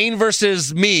Kane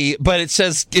versus me, but it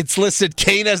says it's listed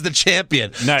Kane as the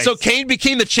champion. Nice. So Kane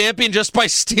became the champion just by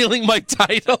stealing my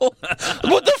title.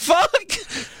 What the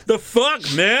fuck? The fuck,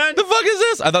 man? The fuck is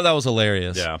this? I thought that was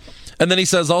hilarious. Yeah. And then he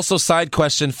says, also side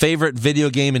question, favorite video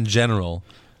game in general.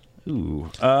 Ooh.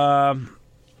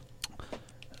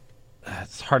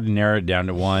 It's hard to narrow it down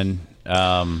to one.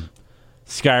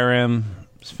 Skyrim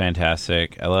is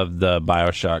fantastic. I love the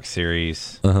BioShock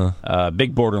series.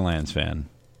 Big Borderlands fan.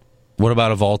 What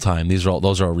about of all time? Those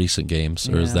are all recent games,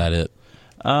 or is that it?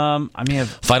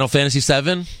 Final Fantasy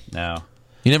VII? No.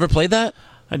 You never played that?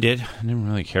 I did. I didn't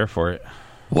really care for it.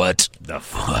 What? The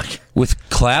fuck? With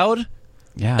Cloud?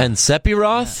 Yeah. And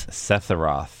Sephiroth?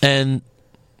 Sephiroth. And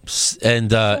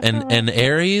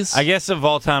Ares? I guess of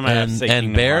all time, I have to say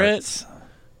Kingdom Barrett? Hearts.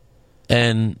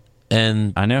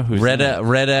 And I know who's Red in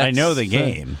it. X. I know the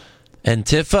game. And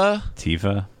Tifa?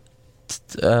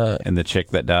 And the chick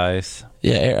that dies.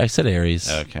 Yeah, I said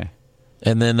Ares. Okay.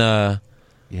 And then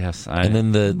Yes. and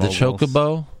then the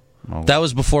Chocobo? Moguls. That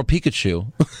was before Pikachu.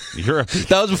 You're a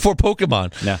That was before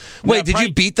Pokemon. No. Wait, No, did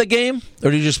you beat the game?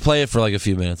 Or did you just play it for like a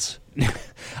few minutes?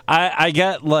 I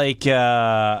got like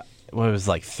what was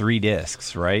like 3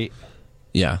 discs, right?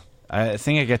 Yeah. I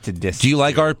think I got to disc. Do you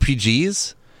like 2.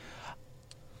 RPGs?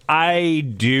 I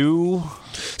do.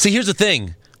 See, here's the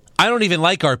thing. I don't even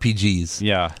like RPGs.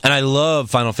 Yeah. And I love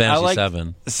Final Fantasy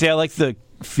VII. See, I like the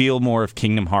feel more of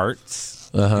Kingdom Hearts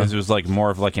because it was like more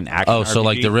of like an action. Oh, so RPG.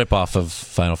 like the ripoff of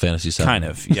Final Fantasy VII. Kind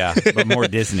of, yeah, but more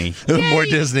Disney. More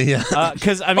Disney, yeah.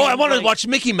 Because I mean, I wanted to like, watch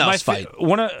Mickey Mouse fight.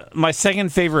 One of my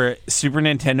second favorite Super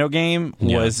Nintendo game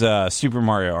was Super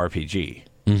Mario RPG.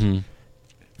 Mm-hmm.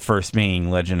 First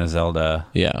being Legend of Zelda.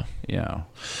 Yeah. You know.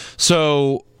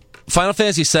 So Final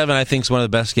Fantasy VII, I think, is one of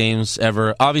the best games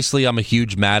ever. Obviously, I'm a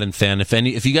huge Madden fan.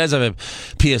 If you guys have a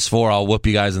PS4, I'll whoop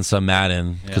you guys in some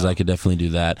Madden because I could definitely do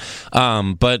that.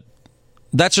 But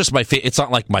that's just my favorite. It's not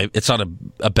like it's not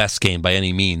a best game by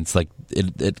any means. Like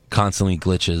it constantly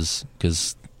glitches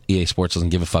because EA Sports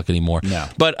doesn't give a fuck anymore. No.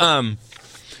 But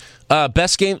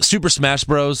best game, Super Smash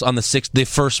Bros. On the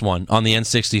first one on the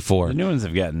N64. The new ones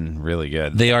have gotten really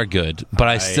good. They are good, but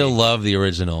I still love the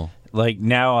original. Like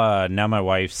now my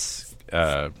wife's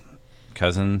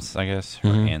cousins, I guess, her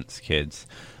aunt's kids.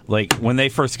 Like when they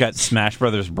first got Smash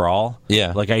Brothers Brawl,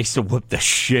 like I used to whip the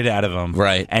shit out of them,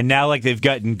 right? And now like they've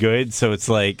gotten good, so it's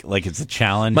like it's a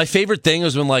challenge. My favorite thing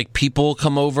was when like people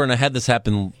come over, and I had this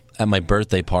happen at my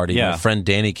birthday party. Yeah. My friend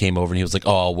Danny came over, and he was like,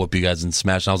 "Oh, I'll whoop you guys in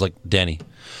Smash." And I was like, "Danny,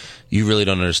 you really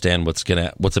don't understand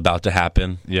what's about to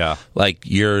happen. Yeah. Like,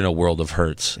 you're in a world of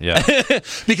hurts." Yeah.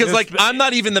 Because, like, I'm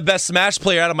not even the best Smash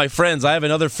player out of my friends. I have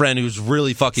another friend who's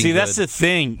really fucking good. that's the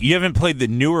thing. You haven't played the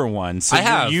newer ones, so I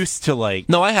have. you're used to, like...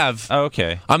 No, I have. Oh,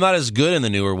 okay. I'm not as good in the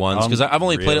newer ones because I've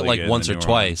only played it, like, really good once in or the newer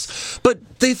twice.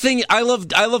 But the thing, I love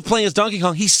playing as Donkey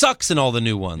Kong. He sucks in all the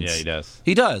new ones. Yeah, he does.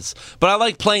 He does. But I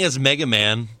like playing as Mega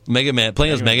Man.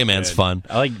 Playing as Mega Man's good. fun.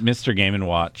 I like Mr. Game &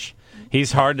 Watch.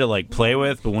 He's hard to like play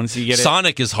with, but once you get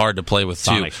Sonic is hard to play with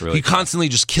too. Sonic's really you constantly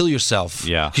just kill yourself.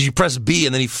 Yeah. Because you press B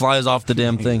and then he flies off the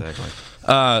damn thing.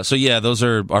 Exactly. So yeah, those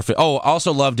are our. I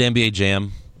also loved NBA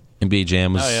Jam. NBA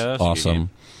Jam was that's a good awesome. game.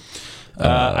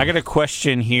 I got a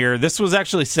question here. This was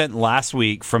actually sent last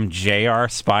week from J.R.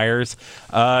 Spires.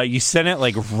 You sent it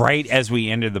like right as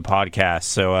we ended the podcast,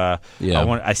 so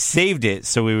I saved it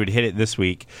so we would hit it this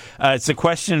week. It's a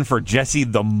question for Jesse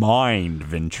the Mind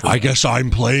Ventura. I guess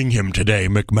I'm playing him today,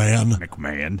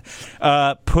 McMahon.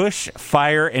 Push,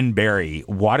 fire, and bury.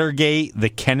 Watergate, the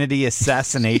Kennedy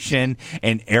assassination,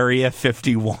 and Area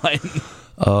 51.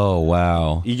 Oh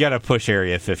wow! You got to push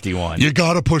Area 51. You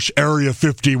gotta push Area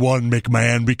 51,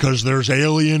 McMahon, because there's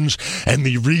aliens, and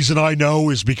the reason I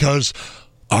know is because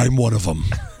I'm one of them.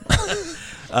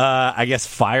 I guess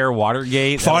fire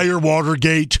Watergate. Fire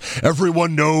Watergate.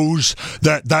 Everyone knows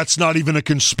that that's not even a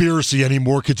conspiracy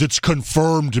anymore because it's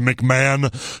confirmed,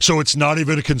 McMahon. So it's not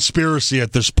even a conspiracy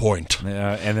at this point.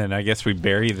 And then I guess we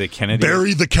bury the Kennedy.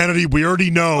 Bury the Kennedy. We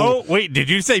already know. Oh, wait. Did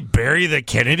you say bury the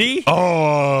Kennedy?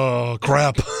 Oh,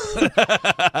 crap.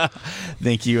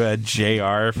 Thank you,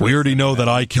 JR. We already know that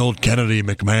I killed Kennedy,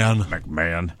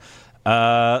 McMahon.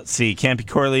 Let's see. Campy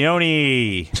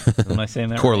Corleone. Am I saying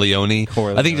that Corleone.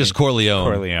 Corleone. I think just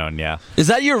Corleone. Corleone, yeah. Is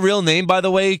that your real name, by the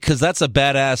way? Because that's a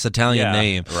badass Italian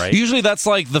name. Right. Usually that's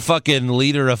like the fucking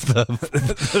leader of the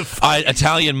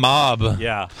Italian mob.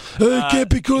 Yeah.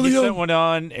 Campy Corleone. You sent one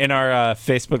on in our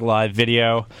Facebook Live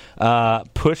video.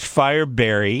 Push Fire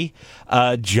Barry,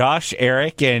 Josh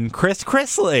Eric, and Chris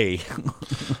Chrisley.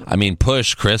 I mean,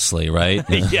 push Chrisley, right?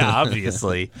 Yeah,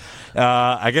 obviously.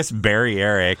 I guess Barry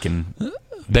Eric and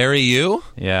Bury you?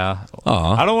 yeah.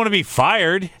 Aw. I don't want to be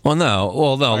fired. Well,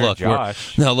 no. Fire Look,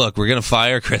 Josh. we're gonna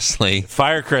fire Chrisley.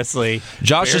 Fire Chrisley.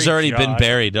 Josh has Bury already been Josh.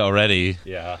 buried already.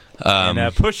 Yeah.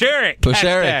 And push Eric. Push Hashtag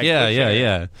Eric. Yeah, push yeah, Eric.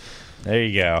 yeah. There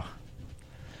you go.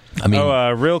 I mean,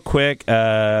 real quick,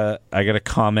 I got a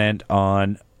comment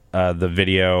on the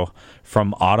video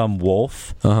from Autumn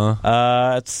Wolf.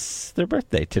 It's their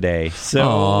birthday today. So,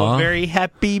 Aw. very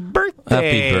happy birthday.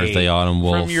 Happy birthday, Autumn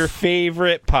Wolf. From your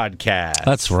favorite podcast.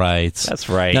 that's right. That's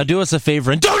right. Now do us a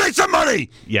favor and donate some money.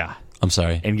 Yeah. I'm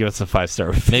sorry. And give us a 5-star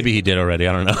review. Maybe he did already.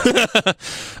 I don't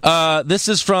know. This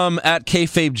is from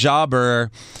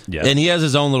 @KayfabeJobber, Yes. and he has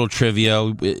his own little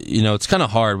trivia. You know, it's kind of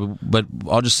hard, but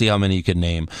I'll just see how many you can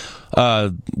name.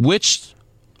 Which?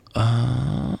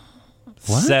 What?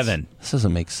 7. This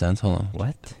doesn't make sense. Hold on.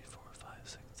 What? 4, 5,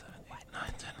 6, 7, 8, 9,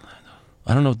 10, 11.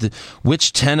 I don't know.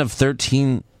 Which 10 of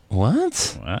 13?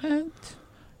 What? What?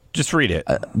 Just read it.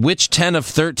 Which 10 of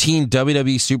 13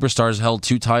 WWE superstars held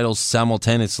 2 titles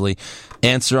simultaneously?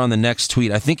 Answer on the next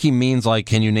tweet. I think he means, like,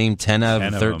 can you name 10 out 10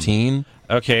 of of 13?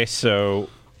 Okay, so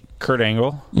Kurt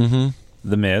Angle. The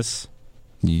Miz.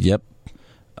 Yep.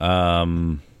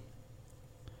 D'Lo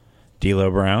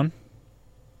Brown.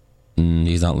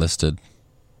 He's not listed.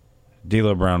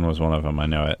 D'Lo Brown was one of them. I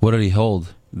know it. What did he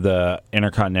hold? The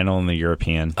Intercontinental and the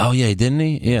European. Oh, yeah, didn't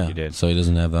he? Yeah. He did. So he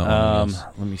doesn't have that one. I guess.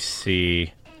 Let me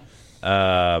see.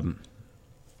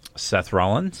 Seth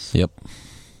Rollins. Yep.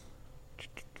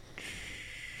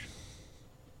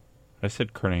 I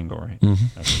said Kurt Angle, right?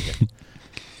 Mm-hmm. Okay, good.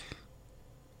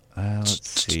 Let's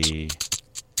see.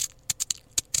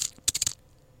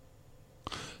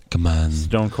 Come on.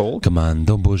 Stone Cold. Come on.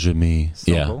 Don't bullshit me.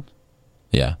 Stone yeah. Cold.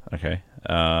 Yeah. Okay.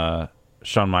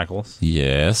 Shawn Michaels.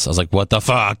 Yes. I was like, what the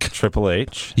fuck? Triple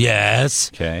H. Yes.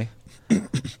 Okay.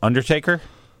 Undertaker.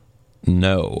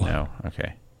 No. No.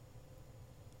 Okay.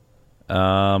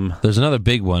 There's another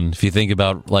big one if you think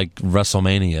about, like,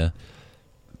 WrestleMania.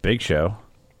 Big Show.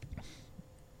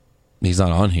 He's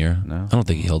not on here. No. I don't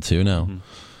think he held 2, no.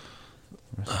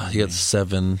 He got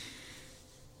 7.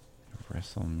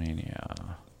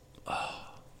 WrestleMania.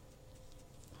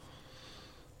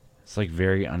 It's like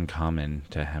very uncommon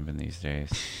to happen these days.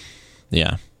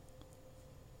 Yeah.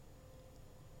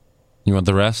 You want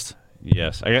the rest?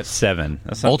 Yes, I got 7.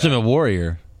 That's not Ultimate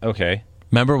Warrior. bad. Okay.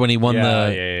 Remember when he won Yeah,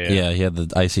 the... yeah. he had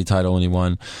the IC title when he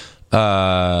won.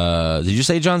 Did you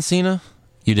say John Cena?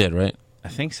 You did, right? I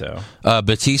think so.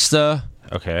 Batista,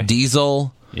 Okay.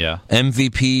 Diesel, Yeah.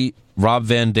 MVP, Rob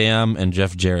Van Dam, and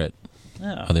Jeff Jarrett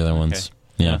are the other ones.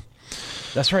 Yeah.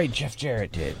 That's right, Jeff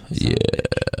Jarrett did.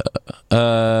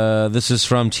 This is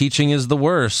from Teaching is the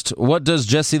Worst. What does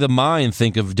Jesse the Mind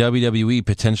think of WWE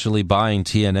potentially buying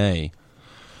TNA?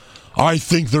 I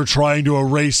think they're trying to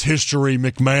erase history,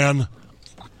 McMahon.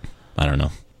 I don't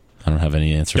know. I don't have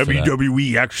any answer for that.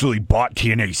 WWE actually bought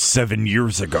TNA 7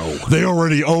 years ago. They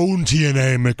already own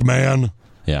TNA, McMahon.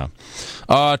 Yeah.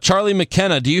 Charlie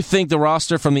McKenna, do you think the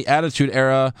roster from the Attitude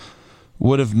Era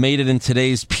would have made it in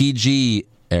today's PG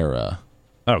era?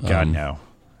 Oh, God, no.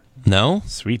 No?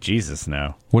 Sweet Jesus,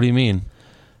 no. What do you mean?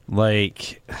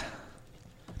 Like,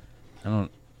 I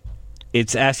don't...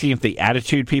 It's asking if the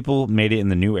Attitude people made it in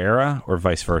the new era or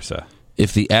vice versa.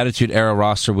 If the Attitude Era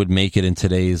roster would make it in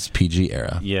today's PG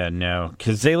era. Yeah, no.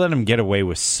 Because they let them get away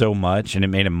with so much, and it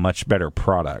made a much better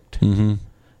product. Mm-hmm.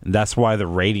 And that's why the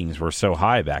ratings were so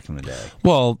high back in the day.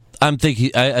 Well, I think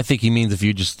he means if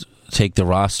you just take the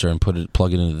roster and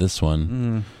plug it into this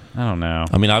one. I don't know.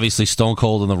 I mean, obviously Stone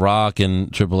Cold and The Rock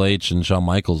and Triple H and Shawn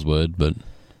Michaels would, but...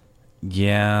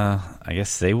 Yeah, I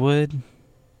guess they would.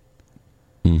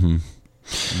 Mm-hmm.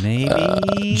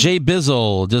 Maybe. Jay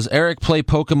Bizzle, does Eric play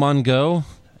Pokemon Go?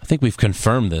 I think we've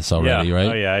confirmed this already, right?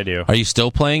 Oh, yeah, I do. Are you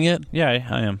still playing it? Yeah,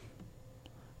 I am.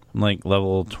 I'm like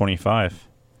level 25.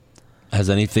 Has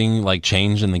anything like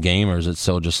changed in the game, or is it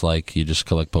still just like you just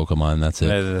collect Pokemon and that's it?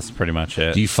 That's pretty much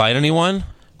it. Do you fight anyone?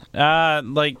 I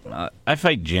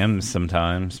fight gyms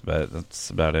sometimes, but that's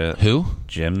about it. Who?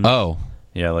 Gyms. Oh.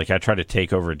 Yeah, like I try to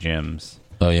take over gyms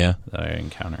Oh, yeah? that I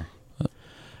encounter.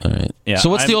 All right. Yeah, So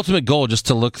what's the ultimate goal? Just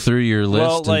to look through your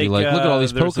list and be like, look at all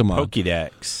these there's Pokemon. A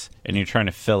Pokédex, and you're trying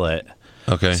to fill it.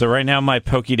 Okay. So right now my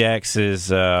Pokédex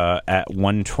is at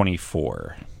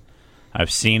 124. I've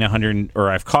seen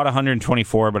I've caught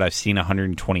 124, but I've seen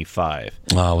 125.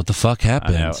 Oh, what the fuck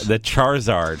happened? I know. The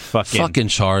Charizard Fucking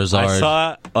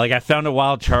Charizard. I found a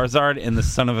wild Charizard, and the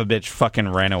son of a bitch fucking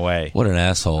ran away. What an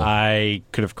asshole. I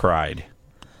could have cried.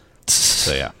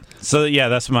 So yeah,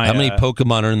 that's my... How many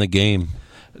Pokemon are in the game?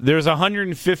 There's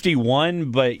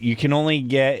 151, but you can only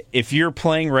get... If you're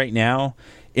playing right now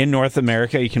in North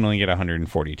America, you can only get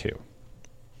 142.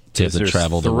 To have to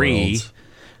travel the world.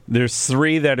 There's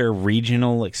 3 that are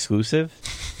regional exclusive,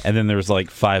 and then there's like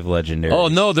 5 legendaries. Oh,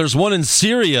 no, there's one in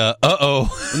Syria.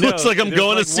 Uh-oh. No, Looks like I'm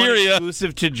going to One Syria.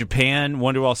 exclusive to Japan,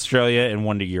 one to Australia, and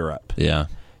one to Europe. Yeah.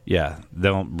 Yeah,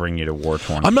 they'll bring you to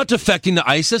war-torn. I'm not defecting to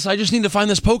ISIS. I just need to find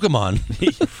this Pokemon.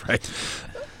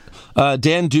 Right.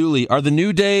 Dan Dooley, are the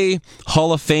New Day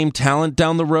Hall of Fame talent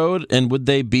down the road, and would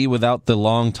they be without the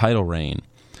long title reign?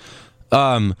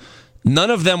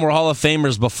 None of them were Hall of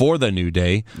Famers before the New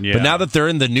Day, but now that they're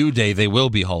in the New Day, they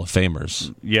will be Hall of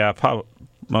Famers. Yeah,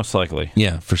 most likely.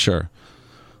 Yeah, for sure.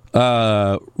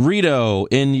 Rito,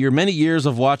 in your many years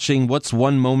of watching, what's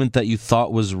one moment that you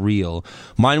thought was real?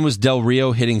 Mine was Del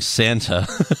Rio hitting Santa.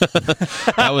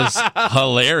 That was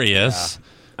hilarious.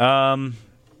 Yeah.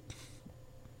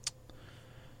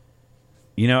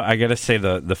 I gotta say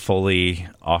the Foley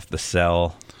off the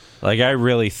cell. Like, I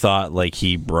really thought like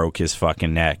he broke his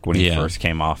fucking neck when he first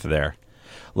came off of there.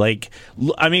 Like,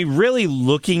 I mean, really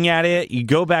looking at it, you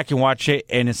go back and watch it,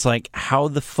 and it's like, how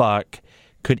the fuck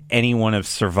could anyone have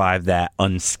survived that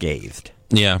unscathed?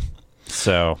 Yeah.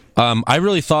 So, I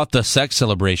really thought the sex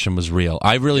celebration was real.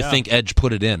 I really think Edge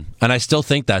put it in, and I still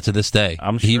think that to this day.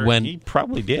 I'm sure he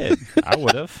probably did. I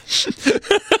would have.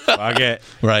 Fuck it.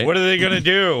 Right. What are they gonna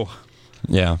do?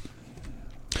 Yeah.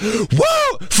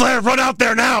 Whoa! Flair, run out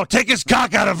there now! Take his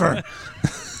cock out of her!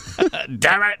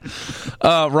 Damn it!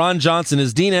 Ron Johnson,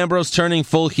 is Dean Ambrose turning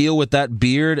full heel with that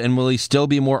beard, and will he still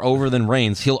be more over than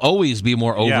Reigns? He'll always be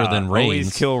more over than Reigns.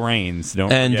 Always kill Reigns.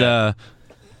 Don't and forget.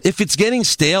 If it's getting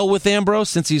stale with Ambrose,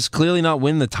 since he's clearly not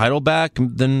winning the title back,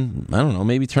 then, I don't know,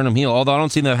 maybe turn him heel. Although I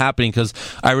don't see that happening, because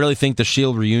I really think the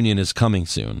Shield reunion is coming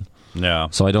soon. Yeah.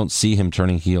 So I don't see him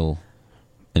turning heel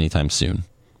anytime soon.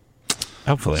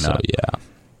 Hopefully not. So, yeah.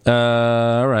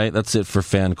 All right, that's it for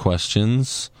fan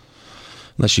questions.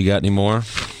 Unless you got any more.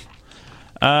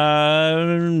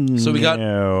 So we got.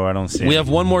 No, I don't see. We have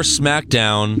one more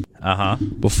SmackDown.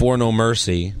 Before No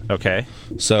Mercy. Okay.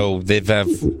 So they have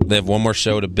one more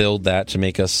show to build that to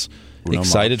make us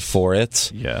excited for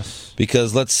it. Yes.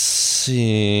 Because let's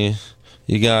see,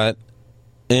 you got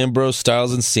Ambrose,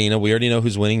 Styles, and Cena. We already know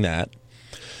who's winning that.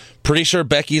 Pretty sure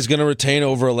Becky's going to retain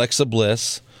over Alexa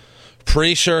Bliss.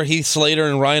 Pretty sure Heath Slater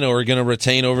and Rhino are going to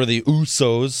retain over the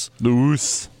Usos.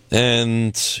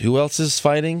 And who else is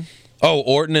fighting? Oh,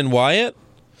 Orton and Wyatt?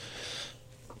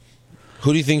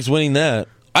 Who do you think's winning that?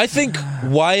 I think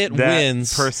Wyatt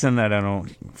wins. Person that I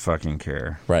don't fucking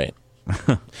care. Right.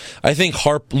 I think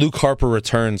Luke Harper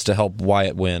returns to help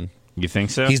Wyatt win. You think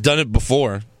so? He's done it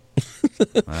before.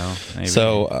 Well, maybe.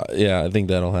 So, yeah, I think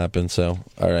that'll happen. So,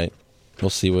 all right. We'll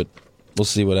see what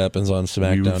happens on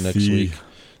SmackDown next week.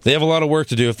 They have a lot of work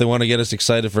to do if they want to get us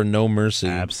excited for No Mercy.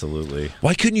 Absolutely.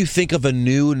 Why couldn't you think of a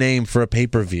new name for a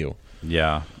pay-per-view?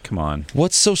 Yeah, come on.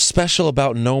 What's so special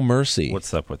about No Mercy?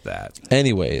 What's up with that?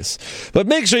 Anyways, but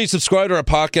make sure you subscribe to our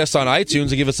podcast on iTunes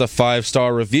and give us a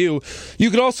 5-star review. You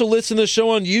can also listen to the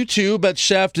show on YouTube at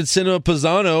Shafted Cinema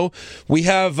Pisano. We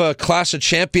have a Clash of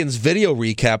Champions video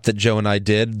recap that Joe and I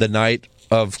did the night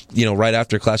of, right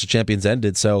after Clash of Champions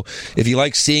ended. So if you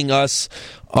like seeing us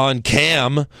on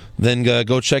cam, then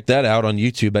go check that out on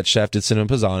YouTube at Shafted Cinema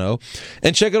Pisano.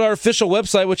 And check out our official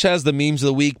website, which has the memes of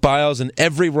the week, bios, and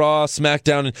every Raw,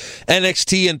 SmackDown,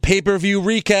 NXT, and pay-per-view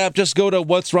recap. Just go to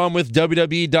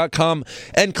what'swrongwithwwe.com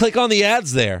and click on the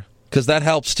ads there, because that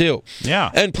helps too.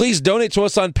 Yeah. And please donate to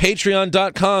us on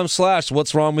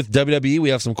patreon.com/what'swrongwithwwe. We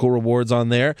have some cool rewards on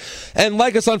there. And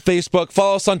like us on Facebook,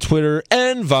 follow us on Twitter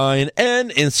and Vine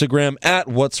and Instagram at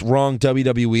What's Wrong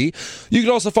WWE. You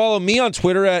can also follow me on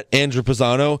Twitter at Andrew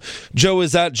Pisano. Joe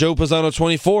is at Joe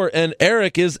Pisano24, and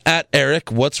Eric is at Eric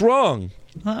What's Wrong.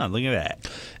 Look at that.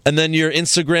 And then your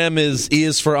Instagram is E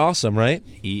is for awesome, right?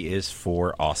 E is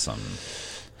for awesome.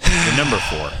 The number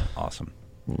 4, awesome.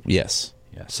 Yes.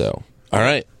 Yes. So, all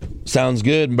right. Sounds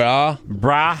good, brah.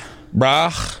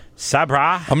 Brah.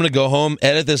 Sabra. I'm going to go home,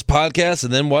 edit this podcast,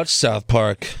 and then watch South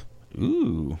Park.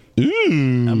 Ooh.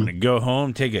 I'm going to go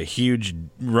home, take a huge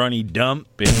runny dump,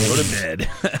 and go to bed.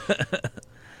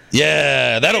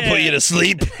 Yeah, that'll put you to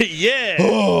sleep. Yeah.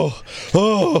 Oh,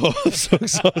 I'm so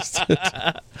exhausted.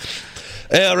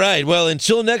 All right. Well,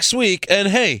 until next week. And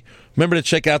hey, remember to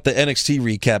check out the NXT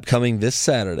recap coming this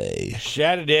Saturday.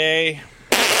 Saturday.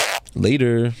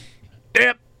 Later.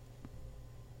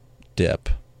 Dip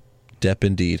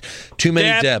indeed. Too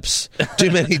many deps.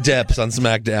 Too many deps on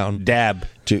SmackDown. Dab.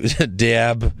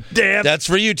 Dab. Dab. That's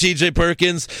for you, TJ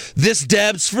Perkins. This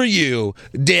dab's for you.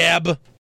 Dab.